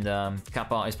 Scottie, and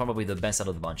Kappa is probably the best out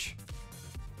of the bunch.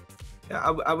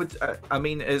 Yeah, I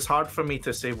mean, it's hard for me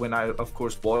to say when I, of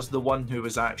course, was the one who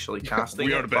was actually casting.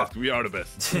 We are the best. We are the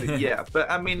best. Yeah,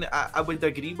 but I mean, I would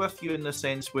agree with you in the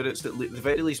sense where it's at the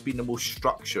very least been the most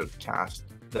structured cast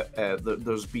that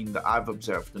there's been that I've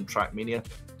observed in Trackmania.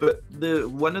 But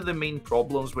one of the main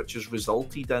problems which has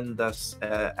resulted in this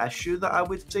issue that I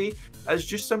would say is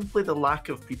just simply the lack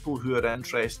of people who are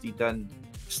interested in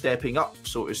stepping up,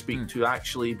 so to speak, to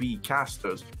actually be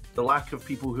casters. The lack of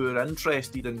people who are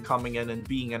interested in coming in and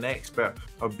being an expert,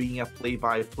 or being a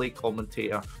play-by-play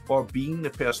commentator, or being the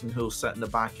person who'll sit in the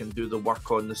back and do the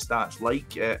work on the stats, like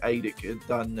Eirik had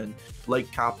done, and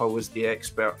like Kappa was the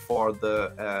expert for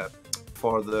the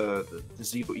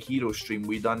Zero to Hero stream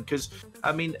we done. Because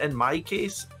I mean, in my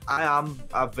case, I am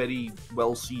a very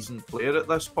well-seasoned player at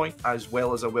this point, as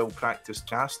well as a well-practiced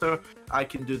caster. I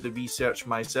can do the research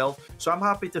myself, so I'm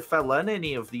happy to fill in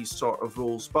any of these sort of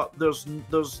roles. But there's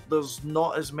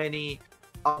not as many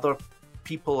other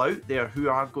people out there who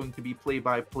are going to be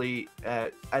play-by-play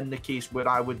in the case where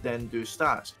I would then do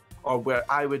stats, or where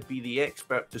I would be the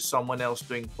expert to someone else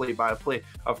doing play-by-play.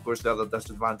 Of course, the other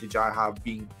disadvantage I have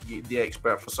being the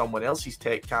expert for someone else's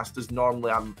tech cast is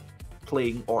normally I'm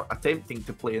playing or attempting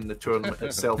to play in the tournament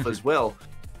itself as well.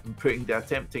 I'm putting the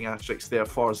attempting asterisk there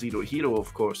for Zero Hero,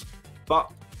 of course.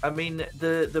 But I mean,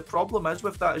 the problem is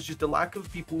with that is just the lack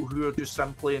of people who are just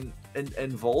simply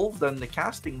involved in the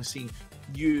casting scene.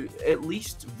 You, at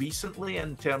least recently,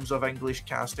 in terms of English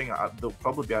casting, there'll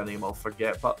probably be a name I'll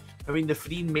forget, but I mean, the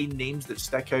three main names that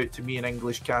stick out to me in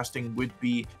English casting would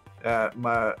be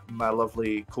my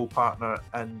lovely co-partner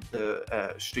and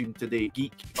the stream today,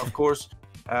 Geek, of course,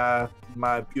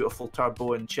 my beautiful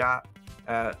Turbo in chat.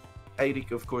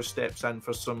 Eirik, of course, steps in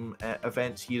for some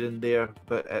events here and there,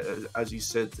 but as he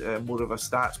said, more of a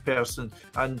stats person,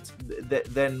 and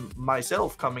then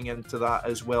myself coming into that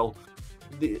as well.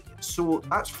 So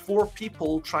that's 4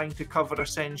 people trying to cover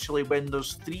essentially when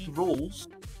there's 3 roles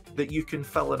that you can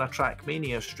fill in a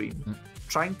Trackmania stream.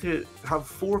 Trying to have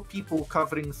 4 people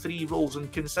covering 3 roles, and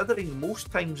considering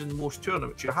most times in most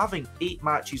tournaments you're having 8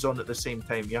 matches on at the same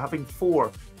time, you're having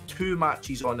 2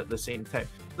 matches on at the same time.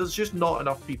 There's just not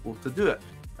enough people to do it,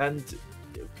 and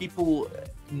people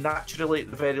naturally, at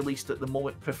the very least at the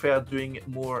moment, prefer doing it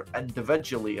more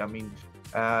individually. I mean,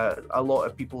 a lot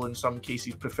of people in some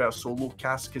cases prefer solo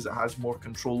cast because it has more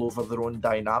control over their own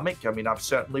dynamic. I mean, I've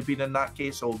certainly been in that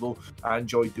case, although I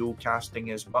enjoy dual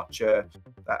casting as much.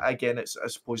 Again, it's, I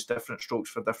suppose, different strokes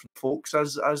for different folks,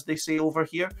 as they say over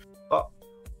here. But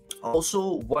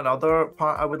also, one other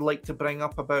part I would like to bring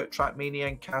up about Trackmania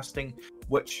and casting,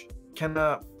 which kind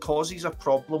of causes a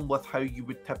problem with how you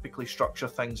would typically structure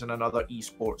things in another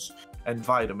esports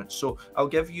environment. So I'll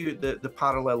give you the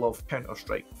parallel of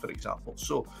Counter-Strike, for example.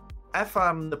 So if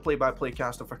I'm the play-by-play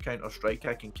caster for Counter-Strike,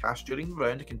 I can cast during the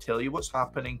round, I can tell you what's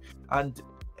happening, and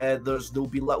there'll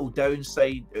be little downtimes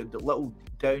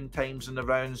in the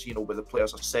rounds, you know, where the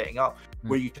players are setting up,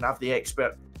 where you can have the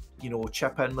expert, you know,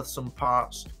 chip in with some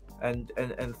parts and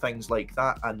things like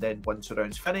that. And then once the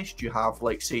round's finished, you have,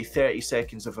 like, say 30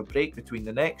 seconds of a break between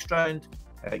the next round,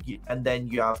 and then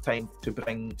you have time to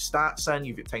bring stats in,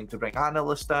 you've got time to bring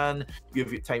analysts in,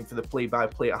 you've got time for the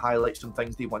play-by-play to highlight some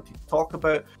things they wanted to talk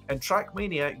about. In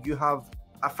Trackmania, you have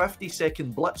a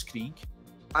 50-second blitzkrieg,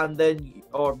 and then,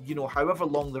 or, you know, however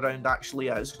long the round actually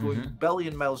is, going a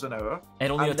billion miles an hour.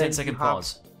 And only a 10-second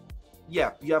pause.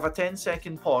 Yeah, you have a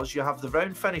 10-second pause, you have the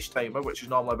round finish timer, which is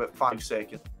normally about 5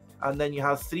 seconds, and then you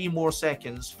have 3 more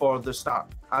seconds for the start,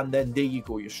 and then there you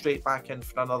go, you're straight back in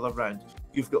for another round.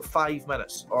 You've got 5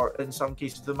 minutes, or in some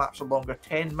cases the maps are longer,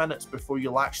 10 minutes before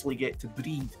you'll actually get to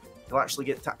breathe. You'll actually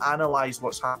get to analyse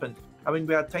what's happened. I mean,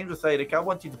 we had times with Eirik, I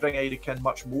wanted to bring Eirik in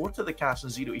much more to the cast in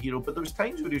Zero to Hero, but there was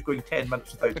times where he was going 10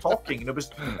 minutes without talking,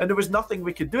 and there was nothing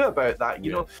we could do about that,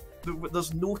 you know.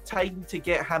 There's no time to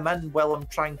get him in while I'm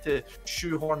trying to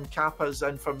shoehorn Kappa's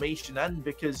information in,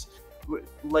 because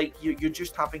like you're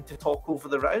just having to talk over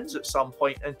the rounds at some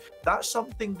point, and that's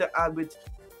something that I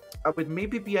would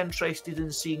maybe be interested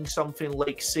in seeing something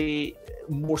like, say,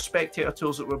 more spectator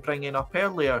tools that we're bringing up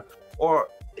earlier, or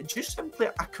just simply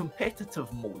a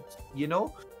competitive mode, you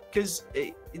know, because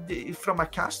from a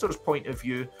caster's point of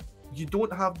view, you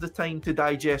don't have the time to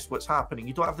digest what's happening,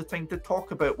 you don't have the time to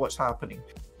talk about what's happening,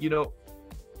 you know.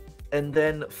 And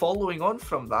then following on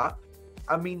from that,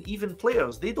 I mean, even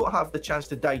players, they don't have the chance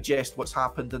to digest what's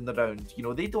happened in the round. You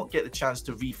know, they don't get the chance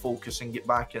to refocus and get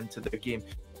back into their game.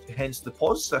 Hence the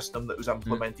pause system that was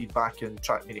implemented back in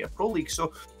Trackmania Pro League.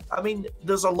 So, I mean,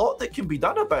 there's a lot that can be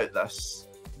done about this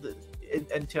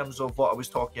in terms of what I was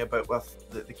talking about with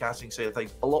the casting side of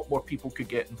things. A lot more people could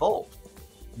get involved.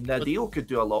 Nadeo could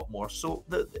do a lot more. So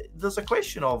there's a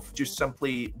question of just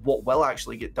simply what will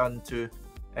actually get done to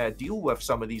deal with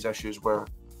some of these issues we're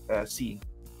seeing.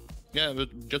 Yeah,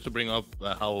 but just to bring up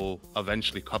how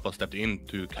eventually Kappa stepped in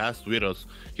to cast with us,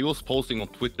 he was posting on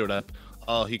Twitter that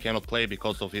he cannot play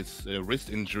because of his wrist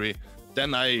injury.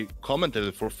 Then I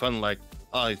commented for fun like,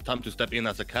 it's time to step in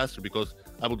as a caster because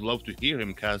I would love to hear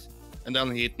him cast. And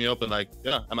then he hit me up and like,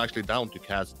 yeah, I'm actually down to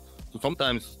cast. So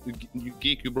sometimes,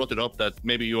 Geek, you brought it up that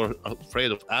maybe you're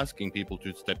afraid of asking people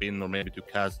to step in or maybe to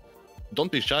cast.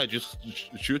 Don't be shy, just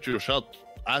shoot your shot.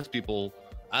 Ask people,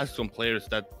 ask some players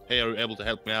that, hey, are you able to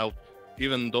help me out?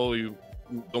 Even though you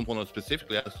don't want to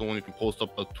specifically ask someone, you can post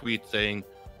up a tweet saying,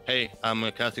 hey, I'm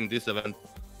casting this event.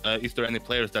 Is there any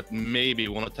players that maybe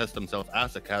want to test themselves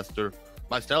as a caster?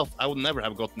 Myself, I would never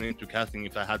have gotten into casting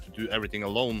if I had to do everything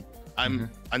alone.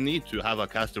 I need to have a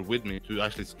caster with me to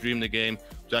actually stream the game,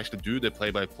 to actually do the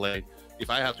play-by-play. If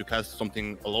I have to cast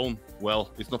something alone,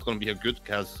 well, it's not going to be a good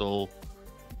cast. So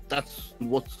that's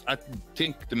what I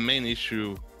think the main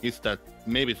issue is, that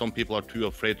maybe some people are too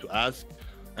afraid to ask.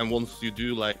 And once you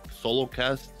do like solo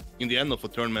cast, in the end of a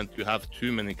tournament, you have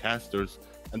too many casters.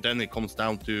 And then it comes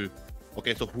down to,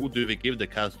 okay, so who do we give the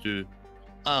cast to?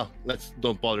 Let's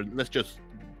don't bother. Let's just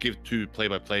give 2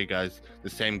 play-by-play guys the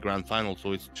same grand final,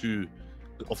 so it's 2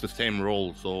 of the same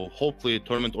role. So hopefully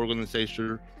tournament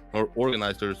organizers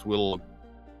will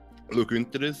look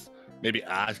into this, maybe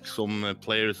ask some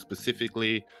players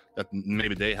specifically that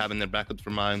maybe they have in their back of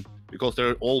their mind, because there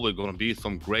are always going to be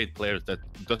some great players that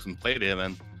doesn't play the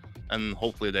event, and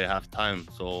hopefully they have time.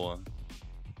 So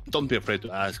don't be afraid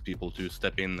to ask people to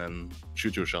step in and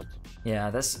shoot your shot.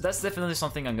 Yeah, that's definitely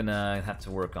something I'm gonna have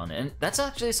to work on, and that's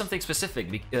actually something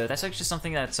specific. That's actually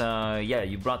something that yeah,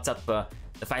 you brought up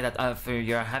the fact that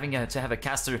you're having to have a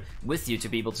caster with you to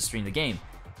be able to stream the game,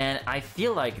 and I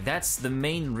feel like that's the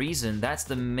main reason. That's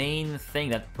the main thing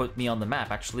that put me on the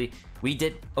map. Actually, we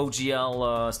did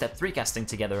OGL Step 3 casting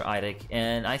together, Eirik,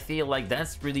 and I feel like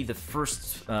that's really the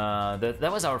first.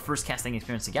 That was our first casting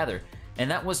experience together. And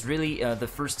that was really the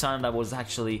first time that was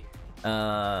actually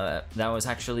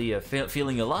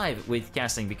feeling alive with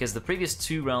casting, because the previous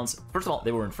 2 rounds, first of all,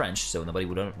 they were in French, so nobody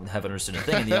would have understood a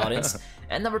thing in the audience.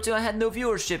 And number 2, I had no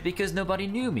viewership because nobody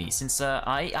knew me, since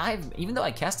even though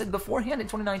I casted beforehand in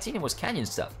 2019, it was Canyon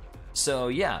stuff. So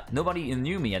yeah, nobody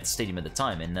knew me at the stadium at the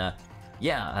time, and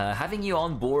yeah, having you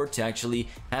on board to actually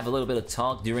have a little bit of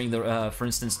talk during the, for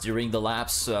instance, during the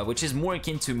laps, which is more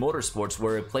akin to motorsports,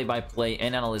 where a play-by-play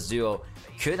and analyst duo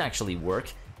could actually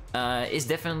work, is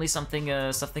definitely something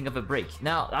of a break.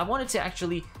 Now, I wanted to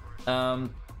actually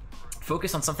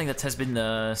focus on something that has been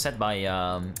said by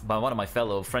one of my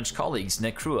fellow French colleagues,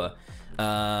 Necrua,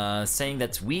 saying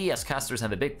that we as casters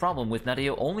have a big problem with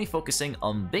Nadeo only focusing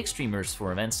on big streamers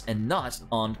for events and not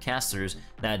on casters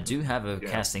that do have a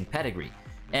casting pedigree.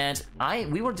 And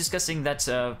we were discussing that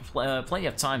plenty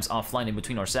of times offline in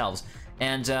between ourselves,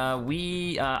 and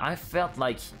I felt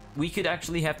like we could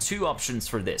actually have 2 options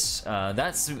for this.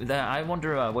 I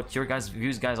wonder what your guys'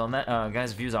 views are on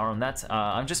that.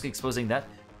 I'm just exposing that.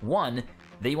 1,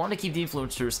 they want to keep the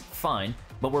influencers, fine,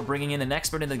 but we're bringing in an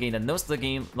expert in the game that knows the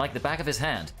game like the back of his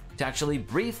hand to actually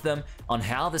brief them on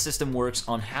how the system works,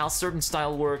 on how certain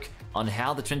style work, on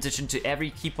how the transition to every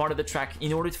key part of the track,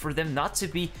 in order for them not to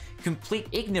be complete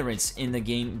ignorance in the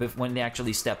game when they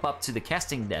actually step up to the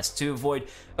casting desk, to avoid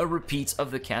a repeat of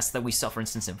the cast that we saw, for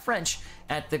instance, in French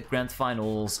at the grand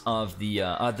finals of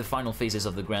the final phases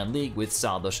of the Grand League with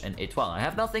Sardosh and Etoile. I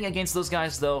have nothing against those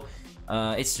guys, though.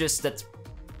 It's just that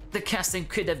the casting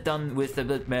could have done with a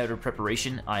bit better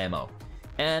preparation, IMO.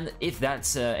 And if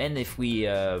that's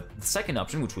the second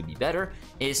option, which would be better,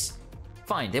 is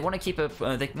fine. They want to keep an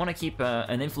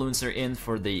influencer in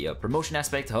for the promotion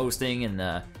aspect, hosting,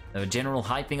 and general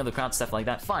hyping of the crowd, stuff like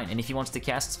that. Fine. And if he wants to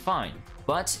cast, fine.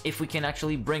 But if we can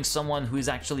actually bring someone who's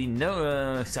actually a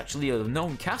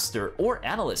known caster or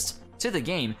analyst to the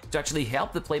game to actually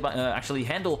help the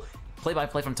handle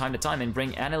play-by-play from time to time and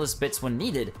bring analyst bits when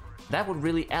needed, that would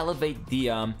really elevate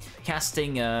the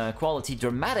casting quality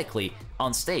dramatically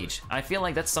on stage. I feel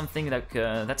like that's something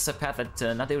that's a path that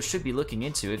Nadeo should be looking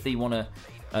into if they want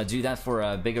to do that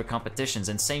for bigger competitions,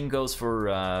 and same goes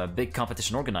for big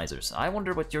competition organizers. I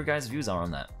wonder what your guys' views are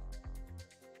on that.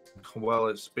 Well,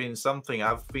 it's been something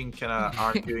I've been kind of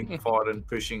arguing for and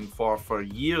pushing for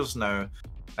years now.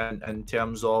 And in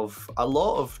terms of a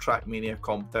lot of Trackmania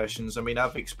competitions, I mean,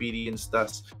 I've experienced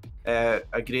this a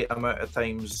great amount of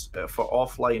times for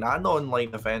offline and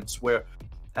online events where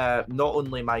not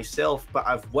only myself, but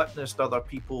I've witnessed other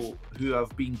people who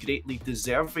have been greatly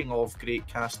deserving of great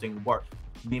casting work.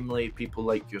 Namely, people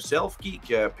like yourself,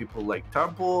 Geek, people like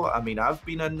Turbo. I mean, I've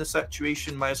been in the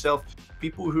situation myself.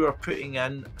 People who are putting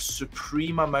in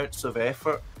supreme amounts of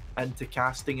effort into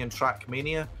casting in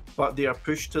Trackmania, but they are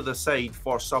pushed to the side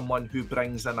for someone who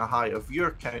brings in a higher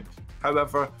viewer count.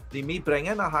 However, they may bring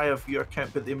in a higher viewer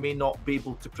count, but they may not be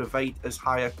able to provide as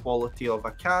high a quality of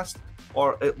a cast,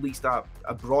 or at least a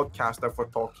broadcast if we're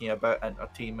talking about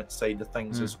entertainment side of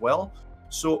things as well.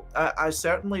 So I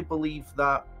certainly believe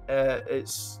that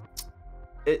it's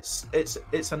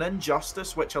an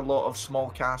injustice which a lot of small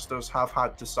casters have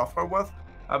had to suffer with.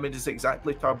 I mean, it's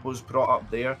exactly Turbo's brought up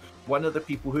there. One of the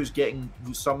people who's getting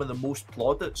some of the most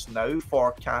plaudits now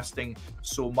for casting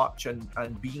so much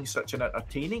and being such an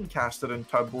entertaining caster in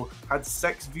Turbo had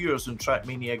 6 viewers in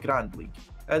Trackmania Grand League.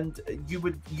 And you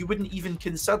wouldn't even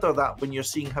consider that when you're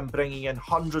seeing him bringing in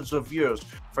hundreds of viewers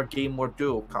for Game War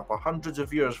Duo Cup or hundreds of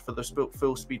viewers for the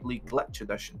Full Speed League Glitch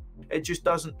Edition. It just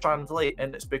doesn't translate,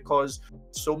 and it's because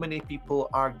so many people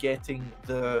are being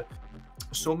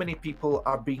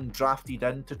drafted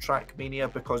into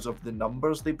Trackmania because of the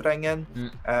numbers they bring in.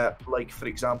 Like, for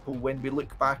example, when we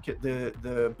look back at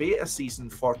the beta season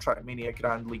for Trackmania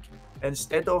Grand League,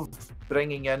 instead of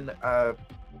bringing in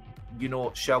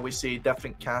shall we say,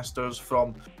 different casters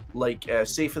from, like,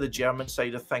 say for the German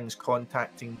side of things,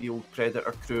 contacting the old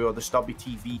Predator crew or the Stubby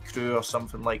TV crew or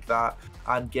something like that,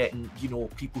 and getting,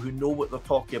 people who know what they're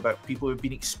talking about, people who've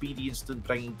been experienced in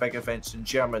bringing big events in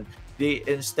German. They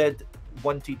instead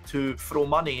wanted to throw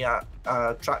money at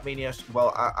Trackmania,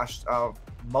 well, a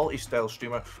multi-style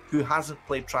streamer who hasn't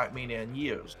played Trackmania in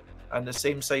years. And the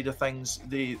same side of things,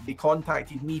 they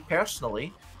contacted me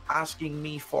personally, asking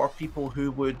me for people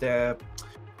who would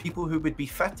be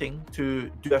fitting to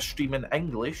do a stream in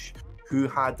English, who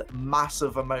had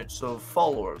massive amounts of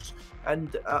followers.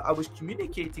 And I was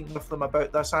communicating with them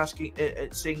about this, asking,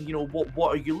 saying,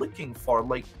 what are you looking for?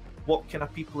 Like, what kind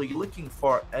of people are you looking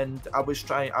for? And I was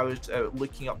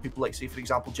looking up people like, say, for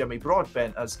example, Jimmy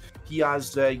Broadbent, as he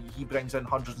brings in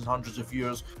hundreds and hundreds of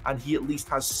viewers, and he at least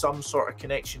has some sort of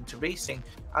connection to racing.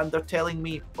 And they're telling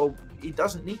me, oh, he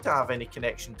doesn't need to have any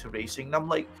connection to racing. And I'm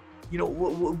like,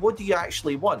 what do you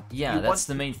actually want? Yeah, that's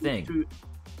the main thing. Do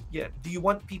you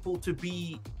want people to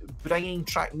be bringing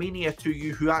Trackmania to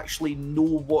you who actually know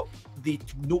what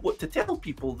to tell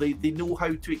people? They know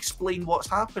how to explain what's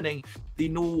happening. They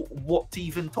know what to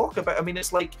even talk about. I mean,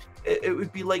 it's like, it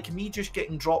would be like me just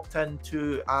getting dropped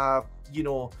into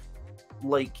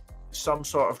like some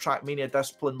sort of Trackmania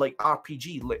discipline like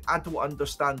RPG. Like, I don't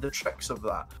understand the tricks of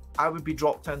that. I would be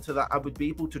dropped into that. I would be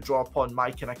able to draw upon my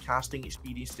kind of casting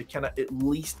experience to kind of at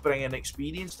least bring an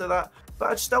experience to that, but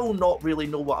I'd still not really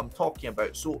know what I'm talking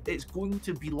about. So it's going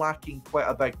to be lacking quite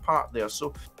a big part there.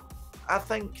 So I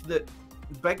think that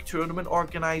big tournament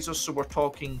organizers, so we're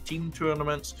talking team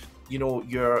tournaments,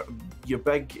 your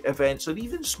big events or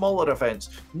even smaller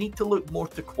events, need to look more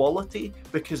to quality,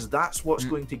 because that's what's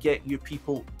going to get you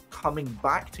people coming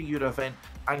back to your event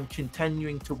and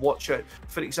continuing to watch it.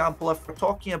 For example, if we're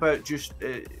talking about just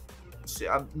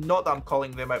not that I'm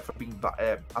calling them out for being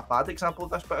a bad example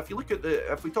of this, but if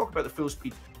we talk about the Full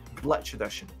Speed Glitch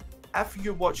Edition, if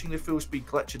you're watching the Full Speed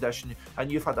Glitch Edition and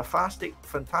you've had a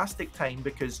fantastic time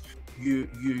because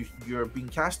you're being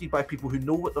casted by people who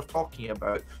know what they're talking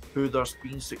about, who they're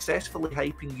being successfully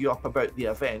hyping you up about the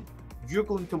event, you're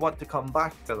going to want to come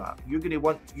back to that. You're going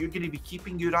to be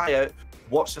keeping your eye out.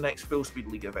 What's the next Full Speed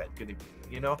League event going to be?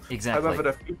 Exactly. However,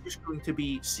 if you're just going to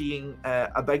be seeing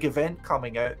a big event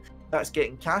coming out that's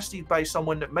getting casted by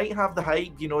someone that might have the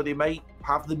hype, they might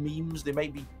have the memes, they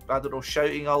might be, I don't know,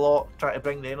 shouting a lot, trying to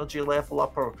bring the energy level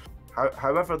up, or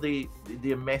however the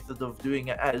method of doing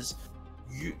it is,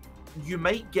 you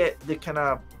might get the kind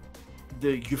of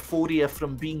the euphoria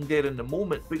from being there in the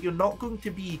moment, but you're not going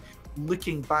to be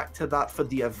looking back to that for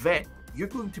the event. You're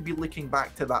going to be looking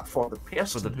back to that for the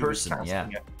person. Yeah.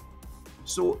 It.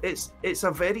 So it's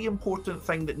a very important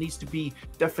thing that needs to be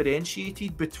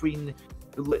differentiated between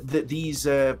that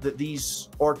these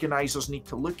organizers need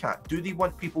to look at. Do they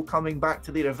want people coming back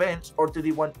to their events, or do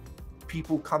they want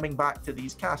people coming back to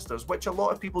these casters, which a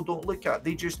lot of people don't look at?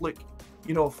 They just look,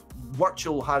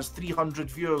 Virtual has 300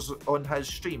 viewers on his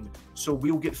stream, so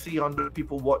we'll get 300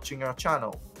 people watching our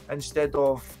channel, instead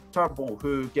of Turbo,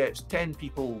 who gets 10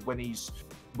 people when he's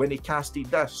when he casted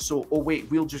this, so, oh wait,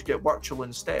 we'll just get virtual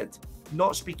instead.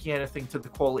 Not speaking anything to the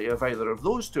quality of either of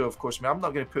those two, of course. I mean, I'm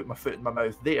not going to put my foot in my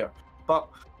mouth there. But,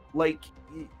 like,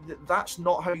 that's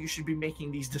not how you should be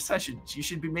making these decisions. You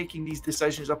should be making these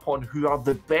decisions upon who are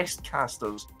the best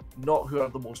casters, not who are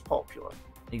the most popular.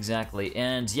 Exactly.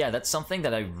 And yeah, that's something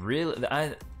that I really...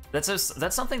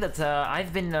 That's something that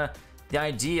I've been... the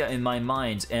idea in my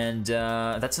mind, and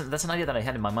that's an idea that I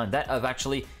had in my mind, that of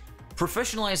actually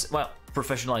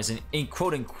professionalizing in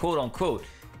quote unquote,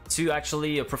 to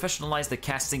actually professionalize the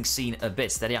casting scene a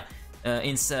bit. That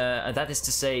that is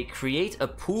to say, create a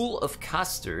pool of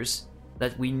casters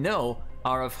that we know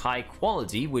are of high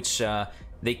quality, which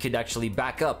they could actually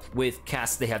back up with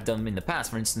casts they have done in the past.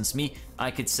 For instance, me,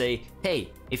 I could say, hey,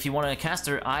 if you want a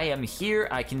caster, I am here.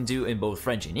 I can do in both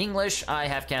French and English. I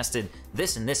have casted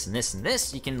this and this and this and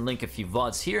this. You can link a few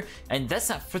VODs here, and that's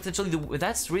not potentially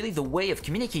that's really the way of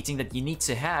communicating that you need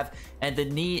to have, and that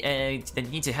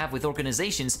you need to have with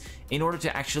organizations in order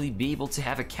to actually be able to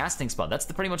have a casting spot. That's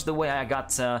pretty much the way I got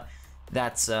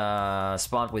that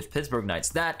spot with Pittsburgh Knights.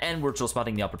 That and Virtual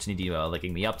Spotting, the opportunity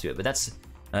linking me up to it. But that's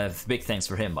big thanks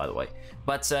for him, by the way.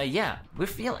 But yeah,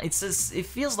 it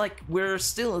feels like we're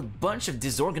still a bunch of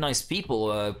disorganized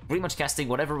people, pretty much casting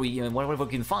whatever we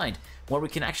can find, where we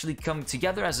can actually come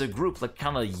together as a group, like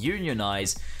kind of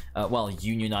unionize.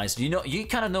 Unionize. You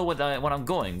kind of know what I'm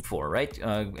going for, right?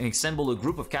 Assemble a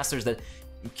group of casters that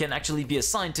can actually be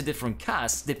assigned to different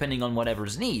casts depending on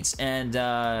whatever's needs, and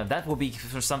that will be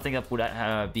for something that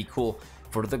would be cool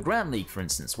for the Grand League, for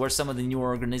instance, where some of the newer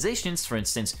organizations, for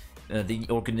instance,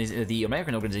 the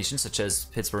American organizations such as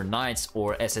Pittsburgh Knights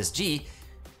or SSG,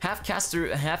 have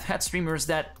had streamers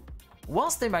that,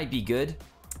 whilst they might be good,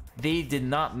 they did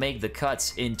not make the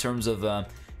cuts in terms of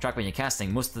Trackmania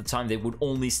casting. Most of the time, they would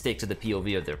only stick to the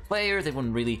POV of their player. They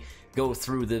wouldn't really go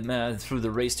through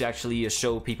the race to actually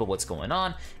show people what's going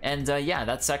on. And yeah,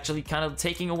 that's actually kind of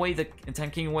taking away the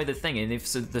thing. And if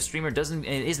the streamer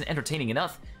isn't entertaining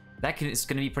enough, it's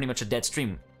going to be pretty much a dead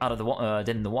stream, out of the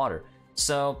dead in the water.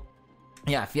 So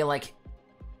yeah, I feel like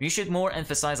you should more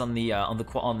emphasize on the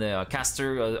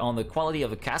caster, on the quality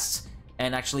of the casts,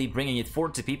 and actually bringing it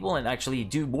forward to people, and actually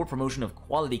do more promotion of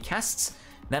quality casts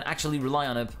than actually rely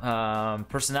on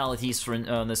personalities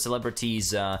on the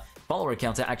celebrities' follower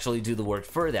account to actually do the work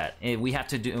for that. And we have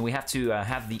to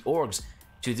have the orgs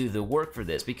to do the work for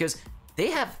this, because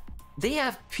they have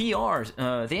PR.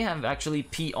 They have actually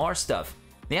PR stuff.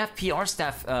 They have PR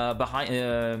staff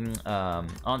in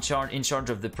charge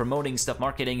of the promoting stuff,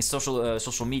 marketing,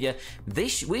 social media. They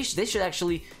should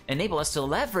actually enable us to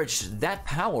leverage that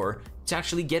power to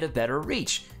actually get a better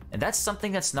reach, and that's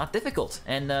something that's not difficult.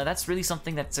 And that's really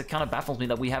something that kind of baffles me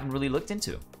that we haven't really looked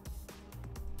into.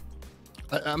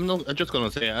 I'm just gonna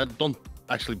say, I don't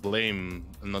actually blame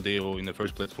Nadeo in the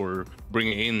first place for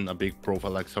bringing in a big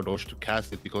profile like Sardosh to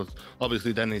cast it, because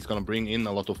obviously then he's gonna bring in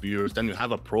a lot of viewers, then you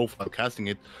have a profile casting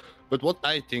it. But what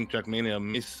I think Trackmania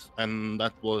miss, and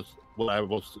that was what I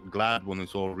was glad when I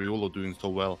saw Riolo doing so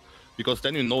well, because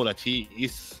then you know that he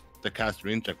is the caster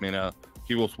in Trackmania.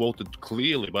 He was voted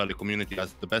clearly by the community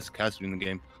as the best caster in the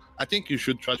game. I think you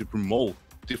should try to promote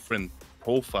different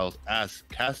profiles as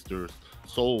casters,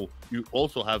 so you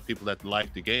also have people that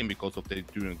like the game because of they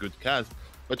doing a good cast,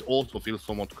 but also feel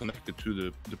somewhat connected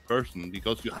to the person.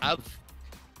 Because you have,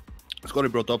 Scottie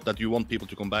brought up that you want people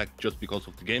to come back just because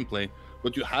of the gameplay,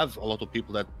 but you have a lot of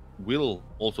people that will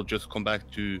also just come back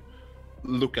to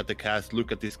look at the cast,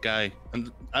 look at this guy.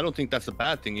 And I don't think that's a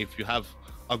bad thing if you have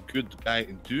a good guy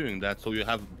doing that, so you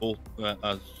have both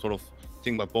a sort of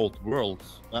thing by both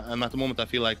worlds. And at the moment I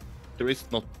feel like there is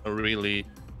not a really,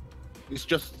 it's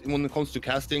just when it comes to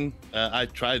casting, I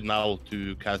tried now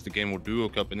to cast the Game War Duo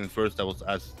Cup, and at first I was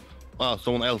asked, wow,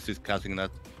 someone else is casting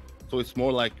that. So it's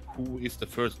more like who is the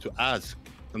first to ask,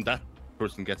 and that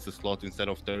person gets the slot, instead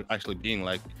of there actually being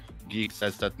like Geek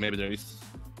says that maybe there is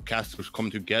casters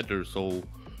coming together, so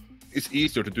it's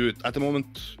easier to do it. At the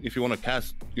moment, if you want to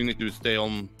cast, you need to stay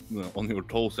on your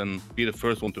toes and be the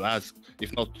first one to ask.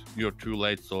 If not, you're too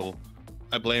late. So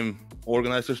I blame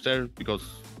organizers there, because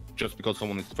just because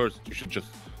someone is first, you should just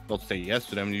not say yes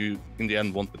to them. You in the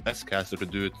end want the best caster to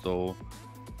do it. So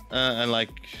and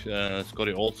like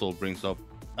Scottie also brings up,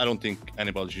 I don't think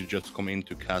anybody should just come in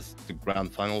to cast the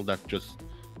grand final. That just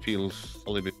feels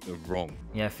a little bit wrong.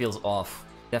 Yeah, it feels off.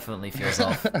 Definitely feels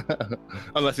off.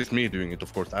 Unless it's me doing it,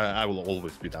 of course. I will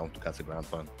always be down to cast a grand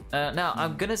final. Now,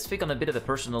 I'm gonna speak on a bit of a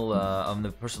personal, on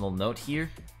the personal note here.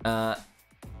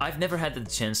 I've never had the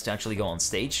chance to actually go on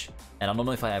stage, and I don't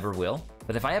know if I ever will.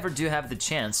 But if I ever do have the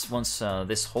chance, once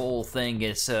this whole thing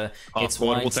gets winds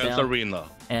Hotels down, Arena.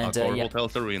 and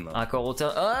Hotels Arena. Accor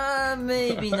Hotel,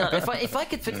 maybe not. If I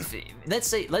could fix, let's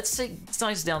say it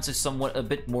ties down to somewhat a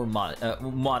bit more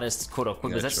modest quote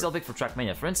unquote, because that's still big for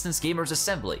Trackmania. For instance, Gamers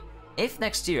Assembly. If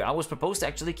next year I was proposed to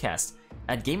actually cast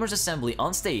at Gamers Assembly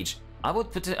on stage, I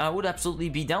would absolutely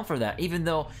be down for that, even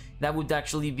though that would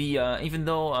actually be,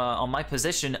 on my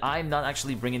position, I'm not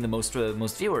actually bringing the most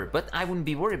viewer, but I wouldn't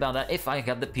be worried about that if I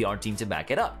got the PR team to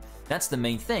back it up. That's the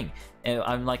main thing.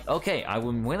 I'm like, okay,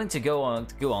 I'm willing to go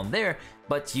on there,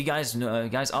 but you guys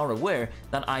are aware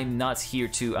that I'm not here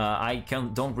to,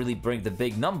 don't really bring the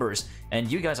big numbers,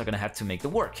 and you guys are gonna have to make the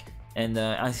work. And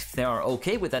if they are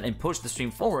okay with that and push the stream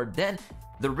forward, then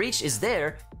the reach is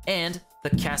there, and the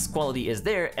cast quality is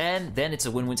there, and then it's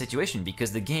a win-win situation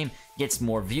because the game gets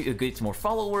more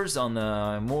followers on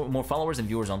more followers and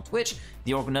viewers on Twitch.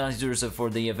 The organizers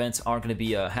for the events are going to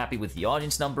be happy with the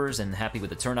audience numbers and happy with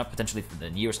the turnout potentially for the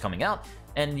years coming out.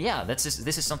 And yeah, this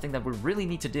is something that we really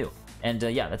need to do. And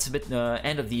yeah, that's a bit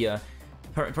end of the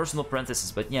personal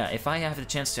parenthesis. But yeah, if I have the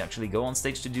chance to actually go on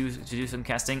stage to do some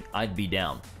casting, I'd be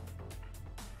down.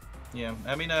 Yeah,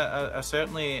 I mean, I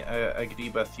certainly agree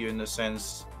with you in the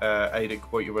sense, Eirik,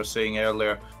 what you were saying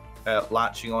earlier,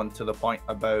 latching on to the point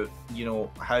about, you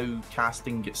know, how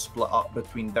casting gets split up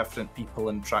between different people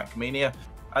in Trackmania.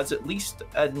 As at least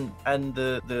in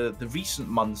the recent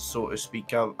months, so to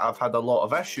speak, I've had a lot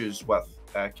of issues with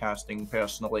casting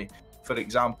personally. For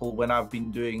example, when I've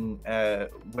been doing,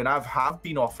 when I have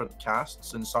been offered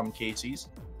casts in some cases,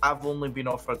 I've only been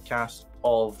offered casts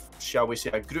of, shall we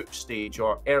say, a group stage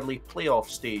or early playoff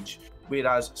stage,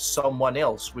 whereas someone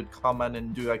else would come in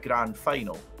and do a grand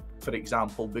final, for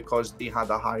example, because they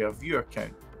had a higher viewer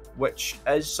count, which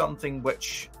is something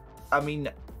which, I mean,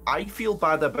 I feel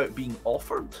bad about being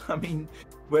offered. I mean,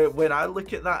 when I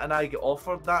look at that and I get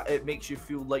offered that, it makes you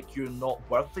feel like you're not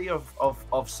worthy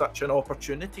of such an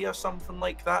opportunity or something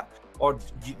like that, or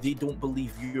they don't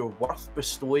believe you're worth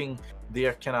bestowing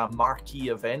their kind of marquee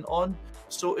event on,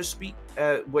 so to speak,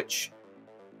 which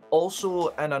also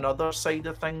in another side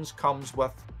of things comes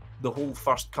with the whole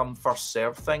first come first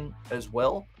serve thing as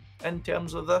well in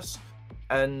terms of this,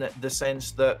 in the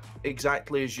sense that,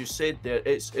 exactly as you said there,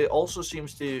 it also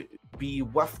seems to be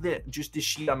with just the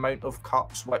sheer amount of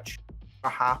cups which are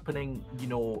happening, you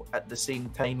know, at the same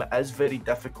time. It is very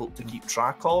difficult to keep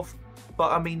track of.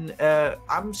 But I mean,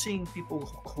 I'm seeing people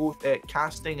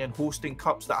casting and hosting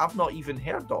cups that I've not even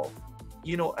heard of,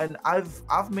 you know, and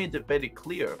I've made it very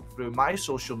clear through my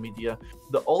social media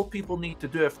that all people need to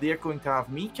do if they're going to have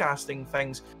me casting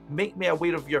things, make me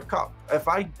aware of your cup. If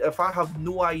I have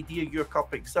no idea your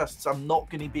cup exists, I'm not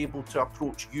going to be able to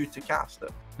approach you to cast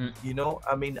it. You know,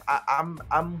 I mean,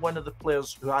 I'm one of the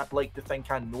players who I'd like to think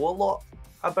I know a lot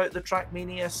about the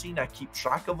Trackmania scene. I keep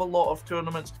track of a lot of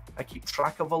tournaments. I keep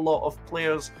track of a lot of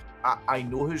players. I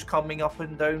know who's coming up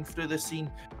and down through the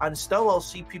scene, and still I'll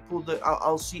see people that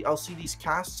I'll see these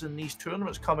casts and these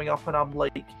tournaments coming up, and I'm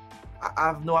like, I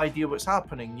have no idea what's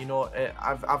happening. You know,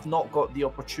 I've not got the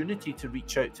opportunity to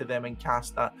reach out to them and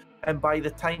cast that, and by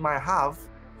the time I have,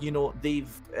 you know,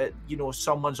 they've, you know,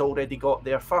 someone's already got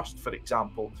there first, for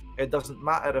example. It doesn't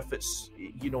matter if it's,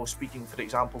 you know, speaking for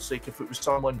example's sake, if it was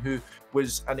someone who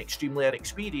was an extremely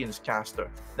inexperienced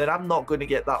caster, then I'm not going to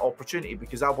get that opportunity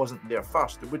because I wasn't there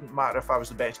first. It wouldn't matter if I was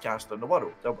the best caster in the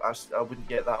world. I wouldn't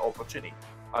get that opportunity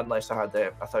unless I had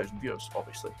 1,000 viewers,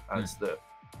 obviously, as the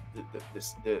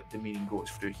meaning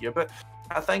goes through here. But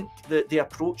I think the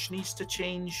approach needs to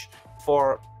change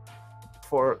to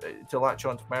latch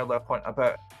on to my earlier point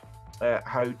about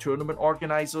how tournament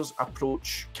organizers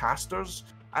approach casters.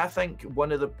 I think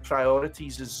one of the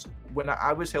priorities is, when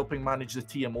I was helping manage the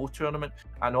TMO tournament,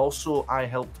 and also I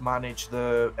helped manage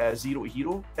the Zero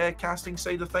Hero casting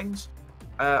side of things,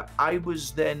 I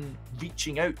was then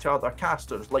reaching out to other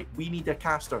casters, like, we need a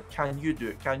caster, can you do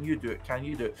it, can you do it, can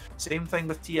you do it? Same thing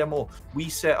with TMO. We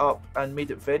set up and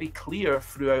made it very clear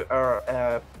throughout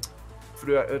our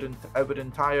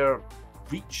entire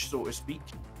reach, so to speak,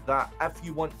 that if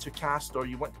you want to cast or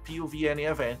you want to POV any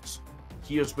events,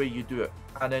 here's where you do it.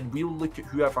 And then we'll look at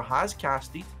whoever has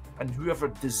casted, and whoever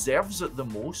deserves it the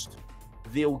most,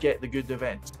 they'll get the good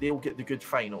events, they'll get the good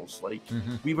finals. Like,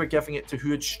 we were giving it to who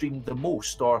had streamed the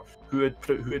most, or who had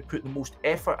put the most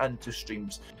effort into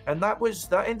streams, and that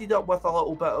ended up with a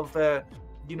little bit of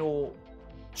you know,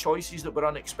 choices that were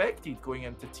unexpected going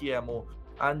into TMO,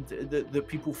 and the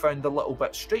people found a little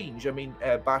bit strange. I mean,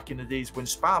 back in the days when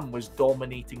Spam was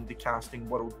dominating the casting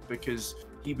world, because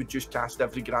he would just cast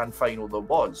every grand final there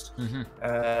was,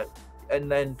 and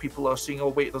then people are saying, oh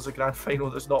wait, there's a grand final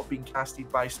that's not being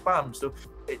casted by Spam. So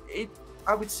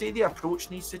I would say the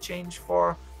approach needs to change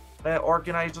for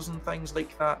organisers and things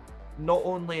like that. Not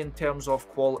only in terms of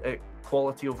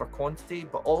quality over quantity,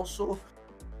 but also,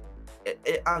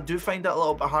 I do find it a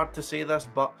little bit hard to say this,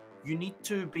 but you need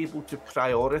to be able to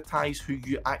prioritize who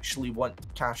you actually want to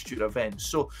cast your event.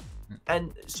 So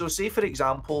say for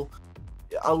example,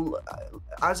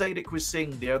 as Eirik was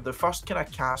saying there, the first kind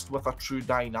of cast with a true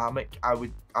dynamic, I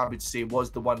would say,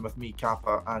 was the one with me,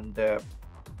 Kappa, and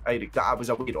Eirik, that I was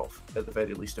aware of, at the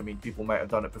very least. I mean, people might have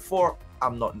done it before,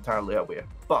 I'm not entirely aware.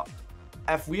 But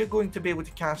if we're going to be able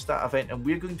to cast that event and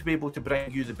we're going to be able to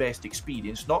bring you the best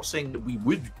experience, not saying that we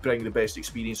would bring the best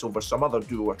experience over some other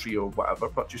duo or trio or whatever,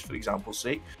 but just for example's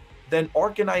sake, then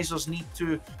organisers need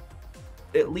to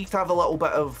at least have a little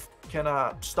bit of kind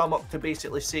of stomach to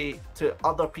basically say to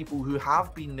other people who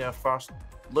have been there first,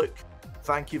 look,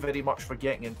 thank you very much for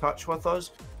getting in touch with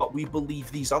us, but we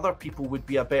believe these other people would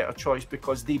be a better choice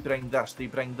because they bring this, they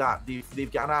bring that,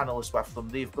 they've got an analyst with them,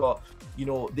 they've got, you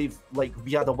know, they've, like,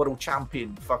 we had a world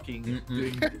champion fucking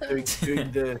doing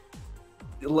the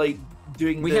like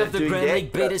doing we the, have the doing Grand the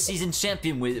League beta season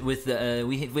champion with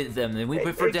them, and we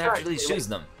prefer to actually choose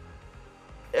them.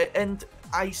 And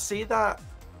I say that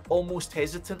almost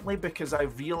hesitantly because I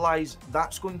realise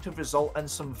that's going to result in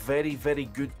some very, very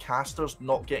good casters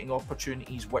not getting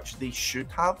opportunities which they should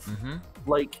have.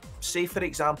 Like, say for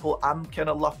example, I'm kind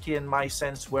of lucky in my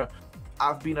sense where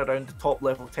I've been around the top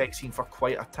level tech scene for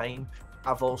quite a time.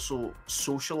 I've also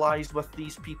socialised with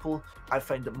these people. I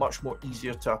find it much more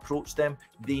easier to approach them.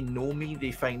 They know me.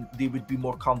 They find they would be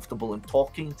more comfortable in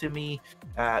talking to me,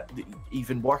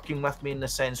 even working with me, in the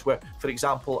sense where, for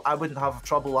example, I wouldn't have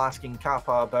trouble asking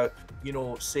Kappa about, you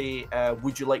know, say,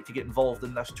 would you like to get involved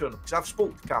in this tournament? Because I've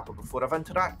spoken to Kappa before, I've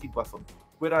interacted with him.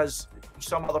 Whereas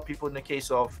some other people, in the case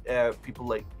of people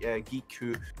like Geek,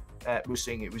 who was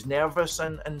saying it was nervous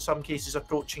in some cases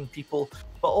approaching people,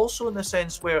 but also in the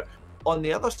sense where, on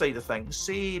the other side of things,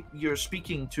 say you're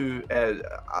speaking to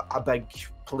a big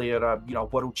player, you know,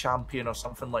 world champion or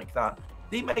something like that,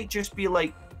 they might just be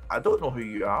like, I don't know who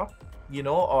you are, you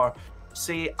know, or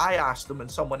say I asked them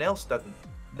and someone else didn't,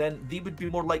 then they would be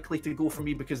more likely to go for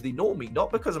me because they know me,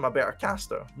 not because I'm a better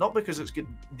caster, not because it's good,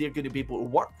 they're going to be able to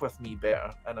work with me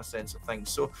better, in a sense of things.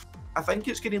 So I think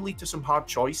it's going to lead to some hard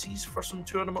choices for some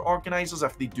tournament organisers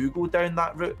if they do go down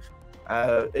that route.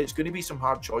 It's going to be some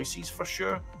hard choices for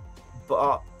sure.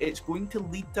 But it's going to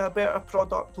lead to a better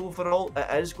product overall. It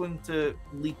is going to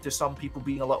lead to some people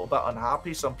being a little bit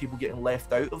unhappy, some people getting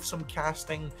left out of some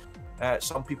casting,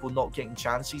 some people not getting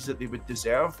chances that they would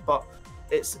deserve. But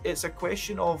it's a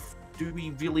question of, do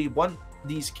we really want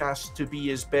these casts to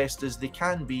be as best as they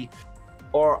can be,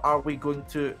 or are we going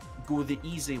to go the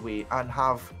easy way and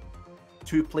have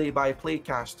two play-by-play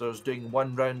casters doing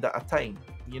one round at a time?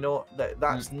 You know,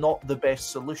 that's not the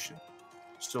best solution.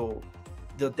 So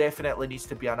there definitely needs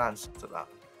to be an answer to that.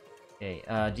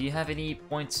 Okay, do you have any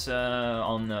points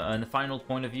on the final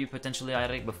point of view, potentially,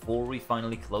 Eirik, before we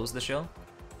finally close the show?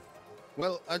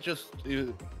 Well,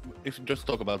 if you just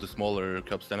talk about the smaller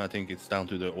cups, then I think it's down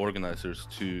to the organizers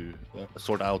to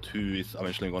sort out who is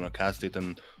eventually going to cast it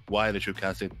and why they should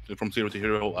cast it. From Zero to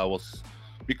Hero,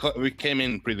 we came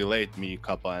in pretty late, me,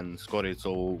 Kappa, and Scottie,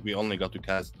 so we only got to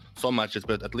cast some matches,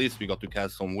 but at least we got to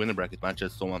cast some winner bracket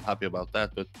matches, so I'm happy about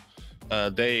that. But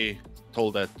they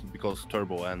told that because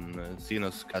Turbo and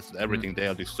Cenas casted everything, they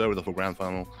are deserved of a grand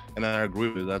final, and I agree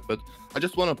with that. But I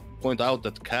just want to point out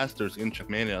that casters in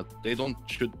Trackmania,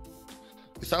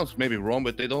 it sounds maybe wrong,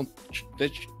 but they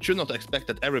should not expect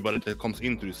that everybody that comes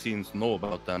into the scenes know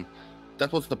about them.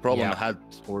 That was the problem I had,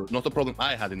 or not the problem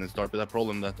I had in the start, but the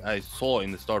problem that I saw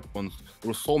in the start once there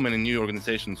were so many new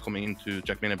organizations coming into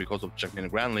Trackmania because of Trackmania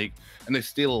Grand League, and they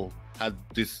still had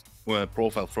this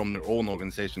profile from their own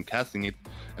organization casting it.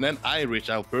 And then I reached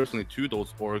out personally to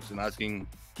those orgs and asking,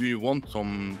 do you want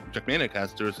some Trackmania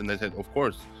casters? And they said, of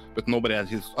course, but nobody has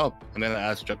his up. And then I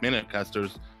asked Trackmania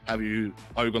casters, are you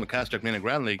going to cast Trackmania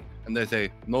Grand League? And they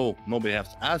say, no, nobody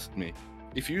has asked me.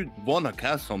 If you want to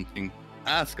cast something,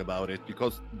 ask about it,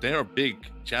 because there are big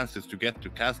chances to get to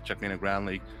cast Trackmania Grand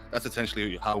League. That's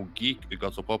essentially how Geek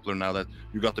got so popular now that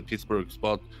you got the Pittsburgh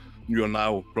spot. You are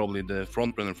now probably the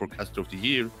front runner for caster of the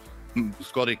year.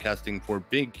 Scottie casting for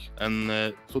Big,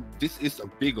 and so this is a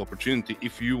big opportunity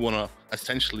if you want to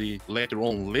essentially later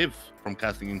on live from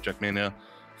casting in Trackmania.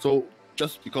 So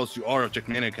just because you are a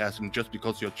Trackmania caster, just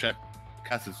because you're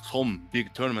casted some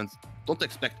big tournaments, don't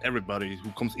expect everybody who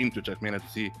comes into Trackmania to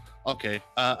see, okay,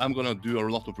 I'm gonna do a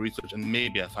lot of research and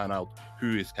maybe I find out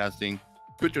who is casting.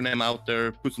 Put your name out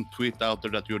there, put some tweet out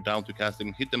there that you're down to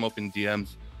casting, hit them up in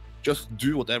DMs, just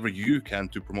do whatever you can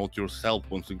to promote yourself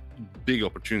once big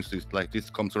opportunities like this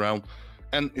comes around.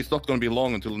 And it's not going to be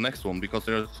long until the next one, because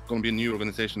there's going to be new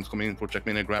organizations coming in for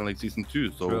Trackmania Grand League Season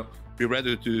 2. So True. be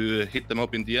ready to hit them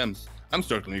up in DMs. I'm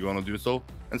certainly going to do so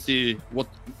and see what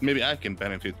maybe I can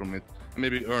benefit from it, and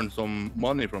maybe earn some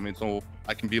money from it, so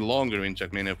I can be longer in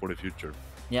Trackmania for the future.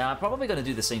 Yeah, I'm probably going to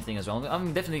do the same thing as well.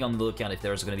 I'm definitely on the lookout if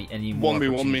there's going to be any more 1v1 me,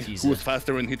 opportunities. who's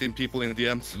faster in hitting people in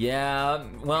DMs? Yeah,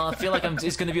 well, I feel like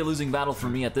it's going to be a losing battle for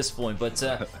me at this point. But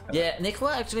yeah,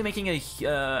 Nicola actually making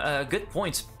a good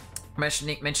point,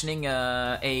 mentioning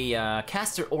a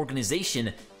caster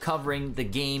organization covering the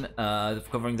game,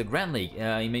 covering the Grand League.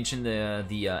 He mentioned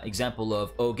the example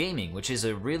of O Gaming, which is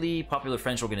a really popular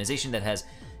French organization that has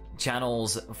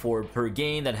channels per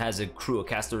game, that has a crew of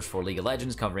casters for League of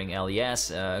Legends, covering LES,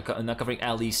 not covering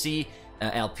LEC,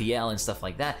 LPL, and stuff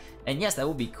like that. And yes, that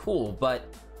would be cool,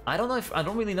 but I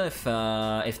don't really know if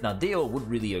Nadeo would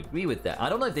really agree with that. I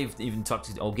don't know if they've even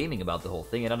talked to O Gaming about the whole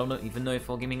thing, and I don't even know if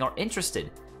O Gaming are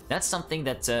interested. That's something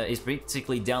that is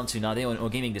basically down to Nadeo and O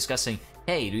Gaming discussing.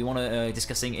 Hey, do you want to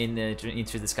discussing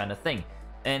into this kind of thing?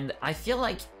 And I feel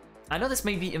like, I know this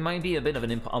it might be a bit of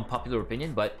an unpopular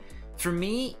opinion, but for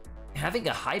me, having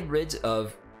a hybrid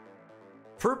of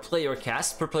per player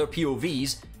casts, per player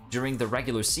POVs during the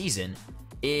regular season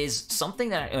is something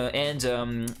that, and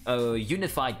a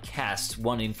unified cast,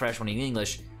 one in French, one in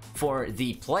English, for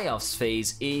the playoffs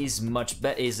phase is much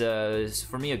better. Is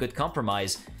for me a good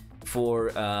compromise for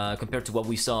compared to what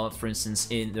we saw, for instance,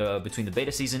 in between the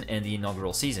beta season and the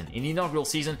inaugural season. In the inaugural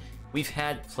season, we've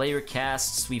had player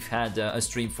casts, we've had a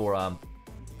stream for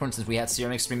instance, we had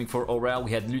Ceramic streaming for Aurel,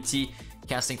 we had Luti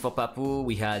casting for Papu,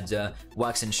 we had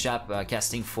Wax and Shap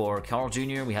casting for Carl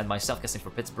Jr., we had myself casting for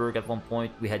Pittsburgh at one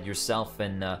point, we had yourself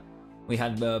and we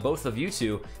had both of you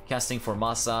two casting for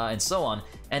Masa and so on.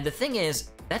 And the thing is,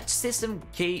 that system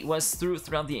was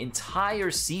throughout the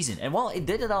entire season, and while it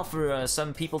did allow for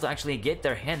some people to actually get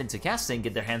their hand into casting,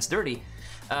 get their hands dirty,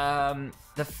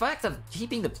 the fact of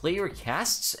keeping the player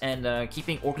casts and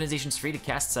keeping organizations free to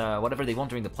cast whatever they want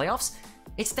during the playoffs,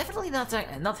 it's definitely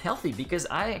not healthy, because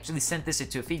I actually sent this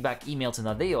into a feedback email to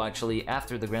Nadeo actually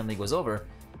after the Grand League was over.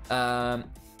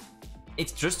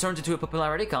 It just turned into a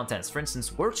popularity contest. For instance,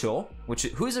 Virtual,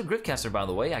 who is a Gridcaster by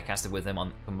the way, I casted with him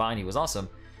on Combine, he was awesome,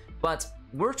 but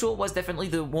Virtual was definitely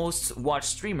the most watched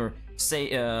streamer,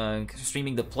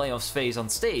 streaming the playoffs phase on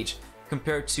stage,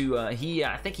 compared to, I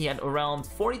think he had around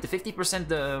 40 to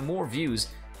 50% more views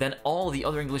than all the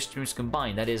other English streamers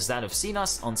combined. That is that of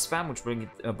Sinas on Spam, which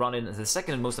brought in the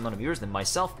second most amount of viewers, then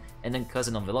myself, and then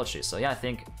Cousin on Veloce. So yeah, I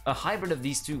think a hybrid of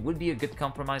these two would be a good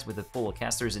compromise, with the pool of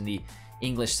casters in the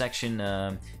English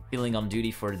section feeling on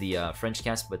duty for the French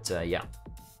cast, but yeah.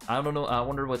 I don't know, I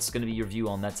wonder what's going to be your view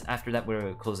on that. After that,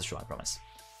 we'll close the show, I promise.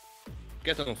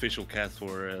 Get an official cast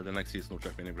for the next season of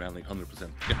Trackmania Grand League,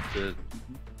 100%.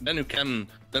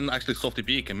 Then actually Softy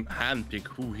B can handpick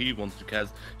who he wants to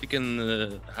cast. He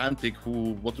can handpick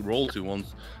what roles he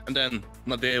wants, and then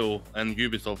Nadeo and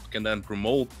Ubisoft can then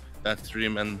promote that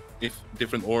stream. And if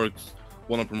different orgs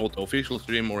want to promote the official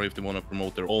stream, or if they want to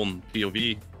promote their own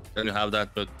POV, then you have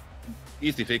that. But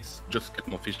easy fix, just get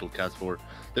an official cast for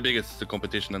the biggest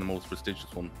competition and the most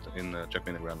prestigious one in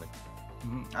Trackmania Grand League.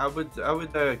 I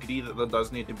would agree that there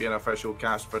does need to be an official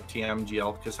cast for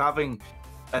TMGL, because having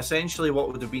essentially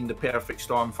what would have been the perfect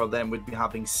storm for them would be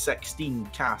having 16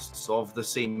 casts of the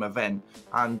same event.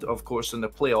 And of course in the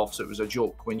playoffs it was a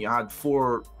joke when you had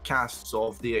 4 casts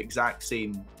of the exact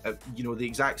same the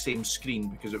exact same screen,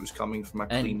 because it was coming from a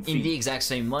clean feed. In the exact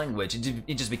same language,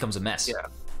 it just becomes a mess.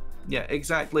 Yeah,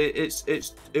 exactly.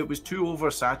 It was too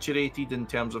oversaturated in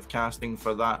terms of casting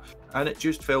for that, and it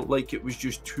just felt like it was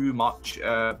just too much.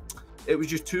 It was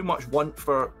just too much want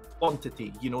for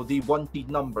quantity. They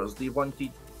wanted numbers. They wanted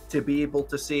to be able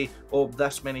to say, oh,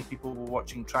 this many people were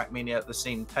watching Trackmania at the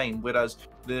same time, whereas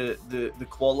the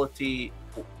quality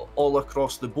all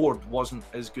across the board wasn't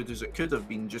as good as it could have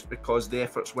been, just because the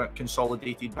efforts weren't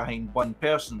consolidated behind one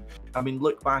person. I mean,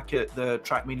 look back at the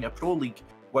Trackmania Pro League.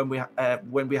 When we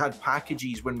had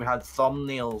packages, when we had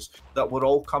thumbnails that were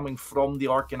all coming from the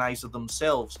organizer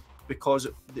themselves, because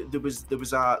there was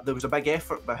a big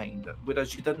effort behind it.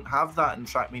 Whereas you didn't have that in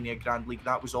Trackmania Grand League.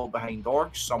 That was all behind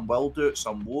orgs. Some will do it,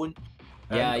 some won't.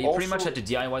 Yeah, you pretty much had to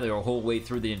DIY the whole way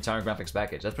through the entire graphics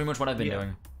package. That's pretty much what I've been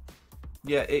doing.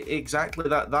 Yeah, exactly.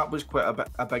 That was quite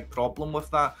a big problem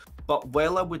with that. But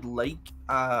while I would like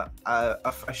a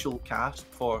official cast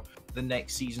for the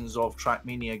next seasons of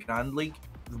Trackmania Grand League,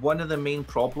 one of the main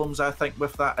problems I think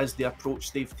with that is the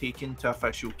approach they've taken to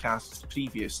official casts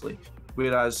previously.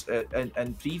 Whereas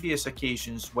in previous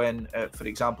occasions, when, for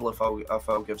example, if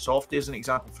I'll give Softy as an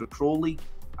example, through Pro League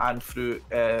and through,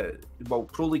 well,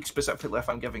 Pro League specifically, if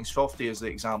I'm giving Softy as the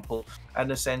example, in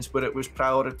the sense where it was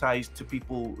prioritised to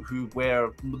people who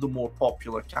were the more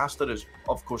popular casters,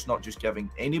 of course not just giving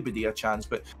anybody a chance,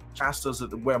 but casters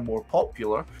that were more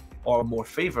popular or more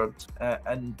favoured,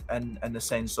 in the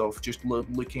sense of just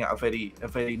looking at a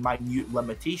very minute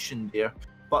limitation there.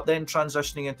 But then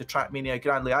transitioning into Trackmania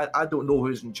Grand League, I don't know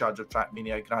who's in charge of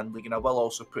Trackmania Grand League, and I will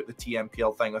also put the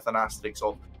TMPL thing with an asterisk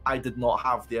of, I did not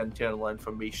have the internal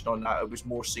information on that. It was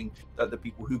more seeing that the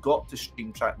people who got to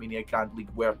stream Trackmania Grand League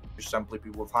were just simply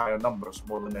people with higher numbers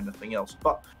more than anything else.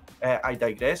 But I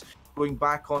digress. Going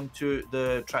back onto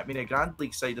the Trackmania Grand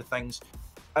League side of things,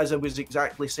 as I was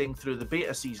exactly saying through the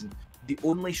beta season, the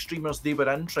only streamers they were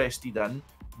interested in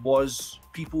was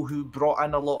people who brought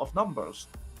in a lot of numbers.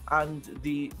 And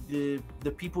the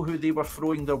people who they were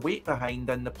throwing their weight behind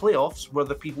in the playoffs were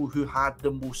the people who had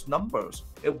the most numbers.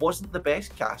 It wasn't the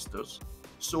best casters.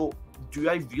 So do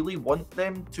I really want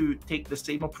them to take the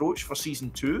same approach for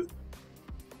Season 2?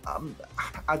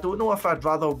 I don't know if I'd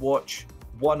rather watch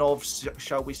one of,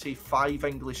 shall we say, 5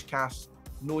 English casts,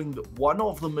 knowing that one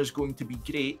of them is going to be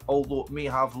great, although it may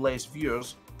have less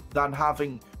viewers, than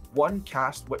having one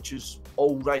cast which is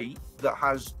all right that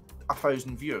has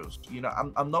 1,000 viewers. You know,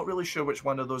 I'm not really sure which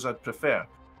one of those I'd prefer.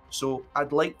 So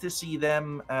I'd like to see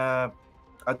them.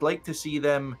 I'd like to see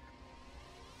them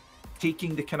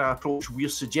taking the kind of approach we're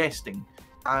suggesting,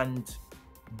 and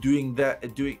taking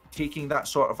that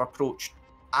sort of approach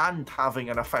and having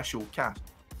an official cast.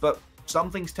 But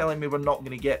something's telling me we're not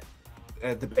going to get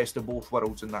the best of both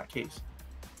worlds in that case.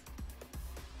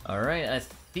 All right, I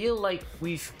feel like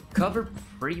we've covered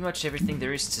pretty much everything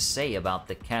there is to say about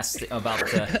the cast, about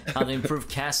how to improve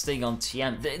casting on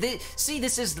TM. See,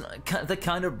 this is the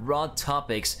kind of broad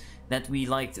topics that we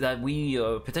like, that we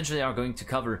potentially are going to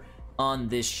cover on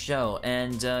this show.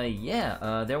 And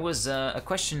yeah, there was a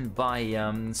question by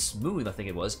Smooth, I think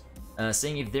it was,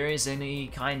 saying if there is any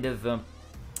kind of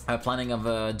planning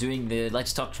of doing the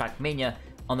Let's Talk Trackmania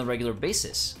on a regular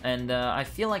basis. And I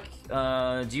feel like,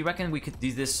 do you reckon we could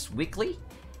do this weekly?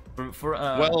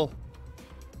 Well,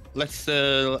 let's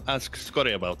ask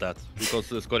Scottie about that, because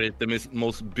Scottie is the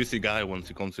most busy guy once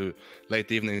it comes to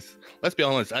late evenings. Let's be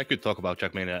honest, I could talk about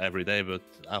Trackmania every day, but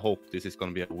I hope this is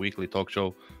going to be a weekly talk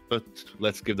show. But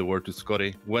let's give the word to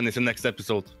Scottie. When is the next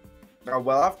episode?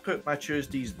 Well, I've put my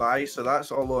Tuesdays by, so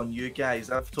that's all on you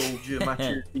guys. I've told you my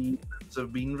Tuesdays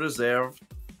have been reserved.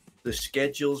 The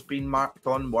schedule's been marked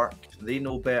on work. They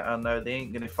know better now. They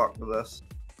ain't gonna fuck with us.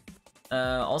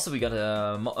 Also, we got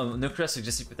Nukra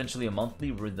suggested potentially a monthly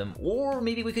rhythm, or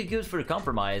maybe we could go for a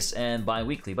compromise and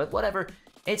bi-weekly, but whatever.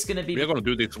 It's gonna be... We're gonna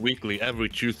do this weekly, every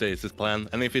Tuesday is this plan,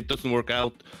 and if it doesn't work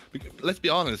out, let's be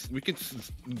honest, we could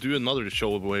do another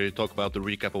show where we talk about the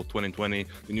recap of 2020,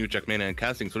 the new Trackmania and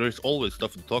casting, so there's always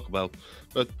stuff to talk about.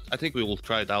 But I think we will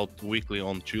try it out weekly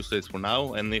on Tuesdays for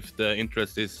now, and if the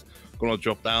interest is gonna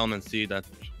drop down and see that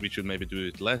we should maybe do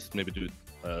it less, maybe do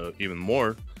it even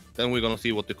more, then we're gonna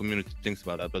see what the community thinks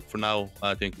about that. But for now,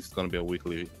 I think it's gonna be a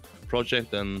weekly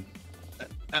project, and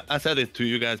I said it to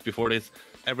you guys before this,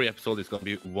 every episode is gonna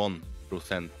be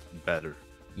 1% better.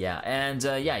 Yeah, and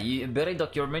yeah,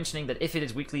 Beredok, you're mentioning that if it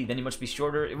is weekly, then it must be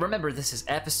shorter. Remember, this is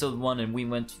episode 1, and we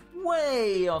went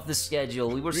way off the schedule.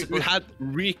 We had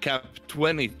recap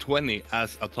 2020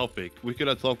 as a topic. We could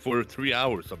have talked for 3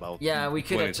 hours about we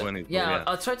could 2020. Yeah,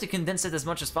 I'll try to condense it as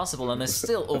much as possible, and I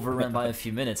still overran by a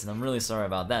few minutes, and I'm really sorry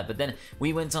about that. But then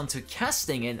we went on to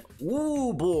casting, and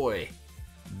ooh boy,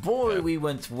 we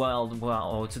went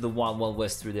to the wild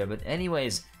west through there. But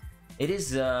anyways, it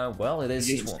is well, it is.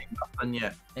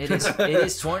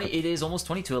 It is almost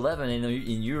 20 to 11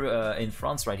 in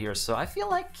France right here. So I feel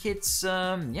like it's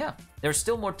yeah, there's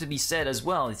still more to be said as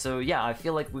well. So yeah, I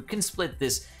feel like we can split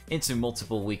this into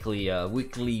multiple weekly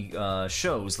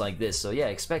shows like this. So yeah,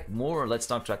 expect more Let's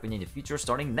Talk Trackmania in the future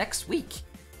starting next week.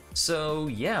 So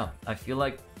yeah, I feel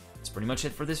like that's pretty much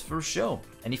it for this first show.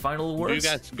 Any final words? Do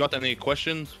you guys got any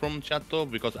questions from chat though?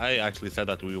 Because I actually said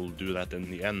that we will do that in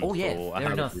the end. Oh yeah, so I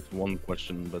have at least one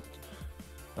question, but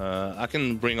I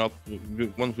can bring up,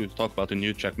 once we've talked about the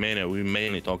new Trackmania, we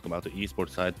mainly talked about the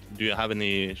esports side. Do you have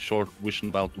any short vision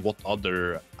about what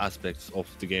other aspects of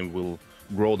the game will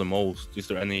grow the most? Is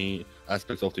there any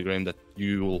aspects of the game that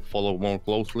you will follow more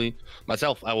closely?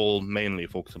 Myself, I will mainly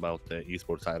focus about the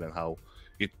esports side and how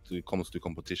it comes to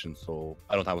competition, so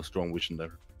I don't have a strong vision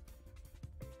there.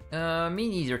 Me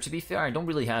neither. To be fair, I don't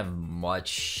really have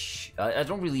much. I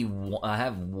don't really. I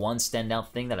have one standout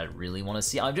thing that I really want to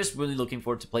see. I'm just really looking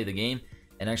forward to play the game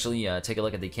and actually take a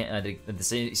look at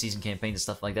the season campaign and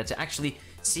stuff like that to actually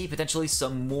see potentially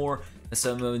some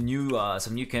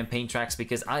new campaign tracks.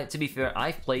 Because to be fair,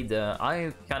 I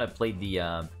kind of played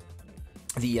the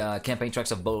campaign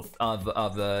tracks of both of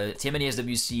TMNE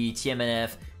SWC,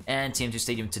 TMNF, and TM2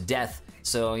 Stadium to death.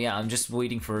 So yeah, I'm just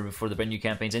waiting for the brand new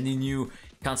campaigns and the new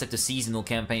concept of seasonal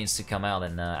campaigns to come out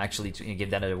and actually to give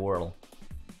that a whirl.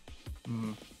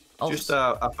 Just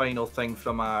a final thing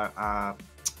from a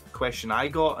question I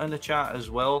got in the chat as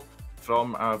well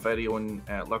from our very own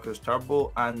Lucas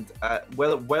Turbo, and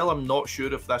while I'm not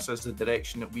sure if this is the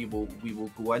direction that we will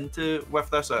go into with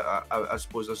this, I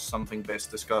suppose this is something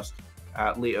best discussed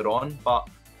later on, but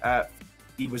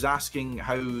he was asking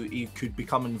how he could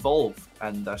become involved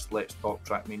in this Let's Talk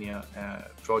Trackmania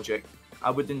project. I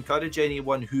would encourage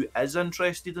anyone who is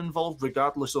interested involved,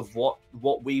 regardless of what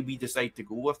way we decide to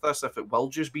go with this, if it will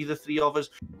just be the three of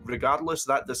us, regardless,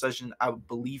 that decision I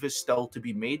believe is still to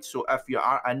be made. So if you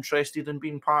are interested in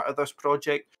being part of this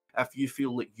project, if you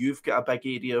feel like you've got a big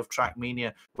area of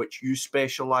Trackmania which you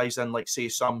specialise in, like say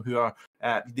some who are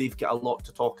they've got a lot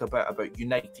to talk about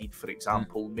United, for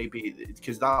example, maybe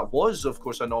because that was of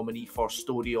course a nominee for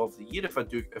Story of the Year, if I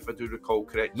do recall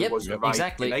correctly. Yep, was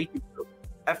exactly. United.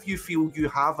 If you feel you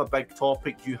have a big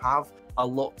topic, you have a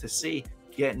lot to say,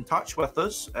 get in touch with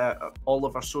us. All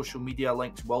of our social media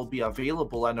links will be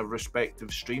available in our respective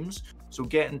streams. So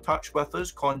get in touch with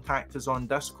us, contact us on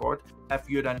Discord if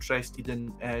you're interested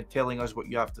in telling us what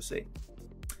you have to say.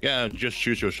 Yeah, just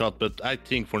shoot your shot, but I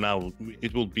think for now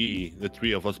it will be the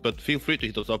three of us, but feel free to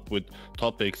hit us up with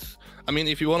topics. I mean,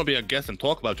 if you want to be a guest and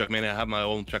talk about Trackmania, I have my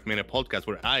own Trackmania podcast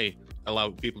where I allow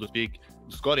people to speak.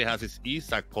 Scottie has his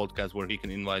ESAC podcast where he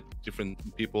can invite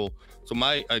different people. So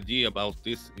my idea about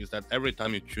this is that every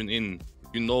time you tune in,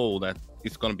 you know that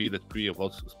it's going to be the three of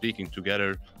us speaking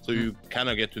together. So you kind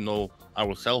of get to know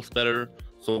ourselves better.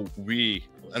 So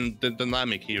and the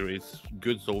dynamic here is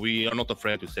good. So we are not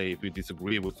afraid to say if we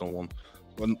disagree with someone.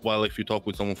 While if you talk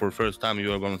with someone for the first time,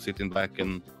 you are going to sit in back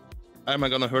and, am I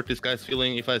going to hurt this guy's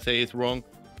feeling if I say it's wrong?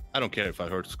 I don't care if I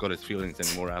hurt Scottie's feelings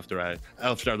anymore after I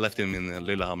left him in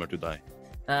Lillehammer to die.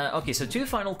 Okay, so two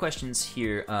final questions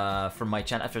here from my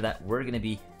chat. After that, we're going to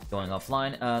be going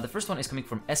offline. The first one is coming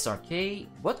from SRK.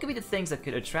 What could be the things that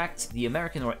could attract the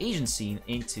American or Asian scene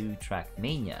into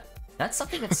Trackmania? That's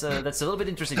something that's a little bit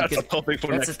interesting. That's a topic for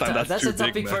next time. That's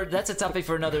a topic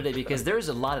for another day, because there's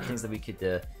a lot of things that we could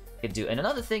do. And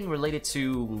another thing related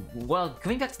to, well,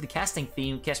 coming back to the casting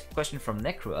theme, question from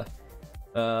Necra.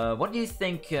 What do you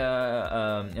think?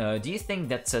 Do you think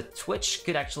that Twitch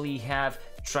could actually have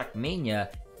Trackmania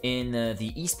in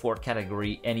the esport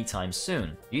category anytime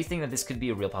soon? Do you think that this could be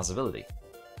a real possibility?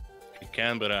 It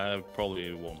can, but I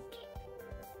probably won't.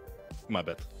 My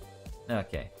bet.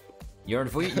 Okay.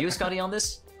 You, Scottie, on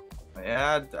this?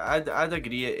 Yeah, I'd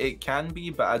agree. It can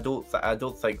be, but I don't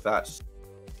think it's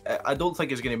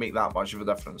going to make that much of a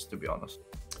difference, to be honest.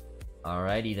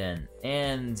 Alrighty then.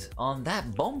 And on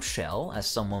that bombshell, as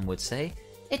someone would say,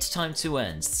 it's time to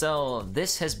end. So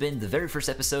this has been the very first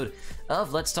episode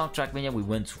of Let's Talk Trackmania. We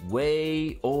went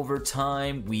way over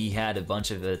time. We had a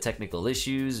bunch of technical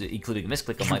issues, including a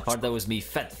misclick on my part. That was me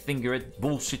fat fingered,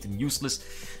 bullshit and useless.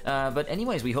 But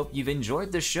anyways, we hope you've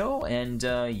enjoyed the show, and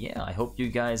yeah, I hope you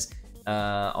guys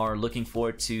are looking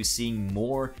forward to seeing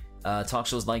more talk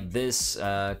shows like this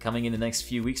coming in the next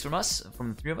few weeks from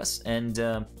the three of us.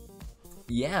 And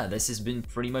yeah, this has been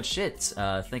pretty much it.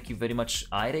 Thank you very much,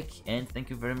 Eirik, and thank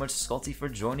you very much, Scottie, for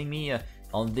joining me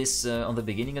on this on the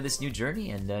beginning of this new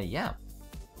journey. And yeah.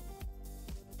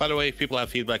 By the way, if people have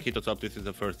feedback, hit us up. This is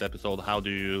the first episode. How do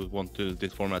you want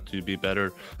this format to be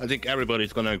better? I think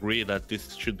everybody's going to agree that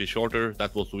this should be shorter.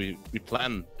 That was we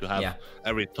planned to have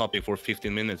every topic for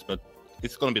 15 minutes, but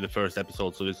it's going to be the first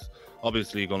episode, so it's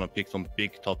obviously going to pick some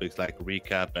big topics like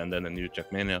recap and then a new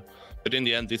Trackmania. But in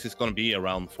the end, this is going to be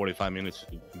around 45 minutes,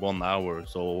 1 hour.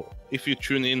 So if you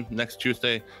tune in next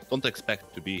Tuesday, don't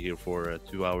expect to be here for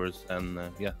 2 hours. And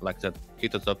yeah, like that,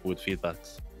 hit us up with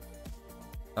feedbacks.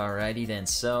 Alrighty then.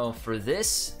 So for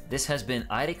this has been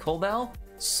Eirik Holdal,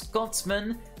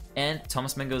 Scotsman, and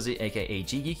Thomas Mengozi, aka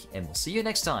GGeek, and we'll see you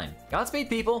next time. Godspeed,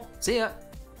 people. See ya.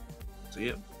 See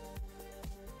ya.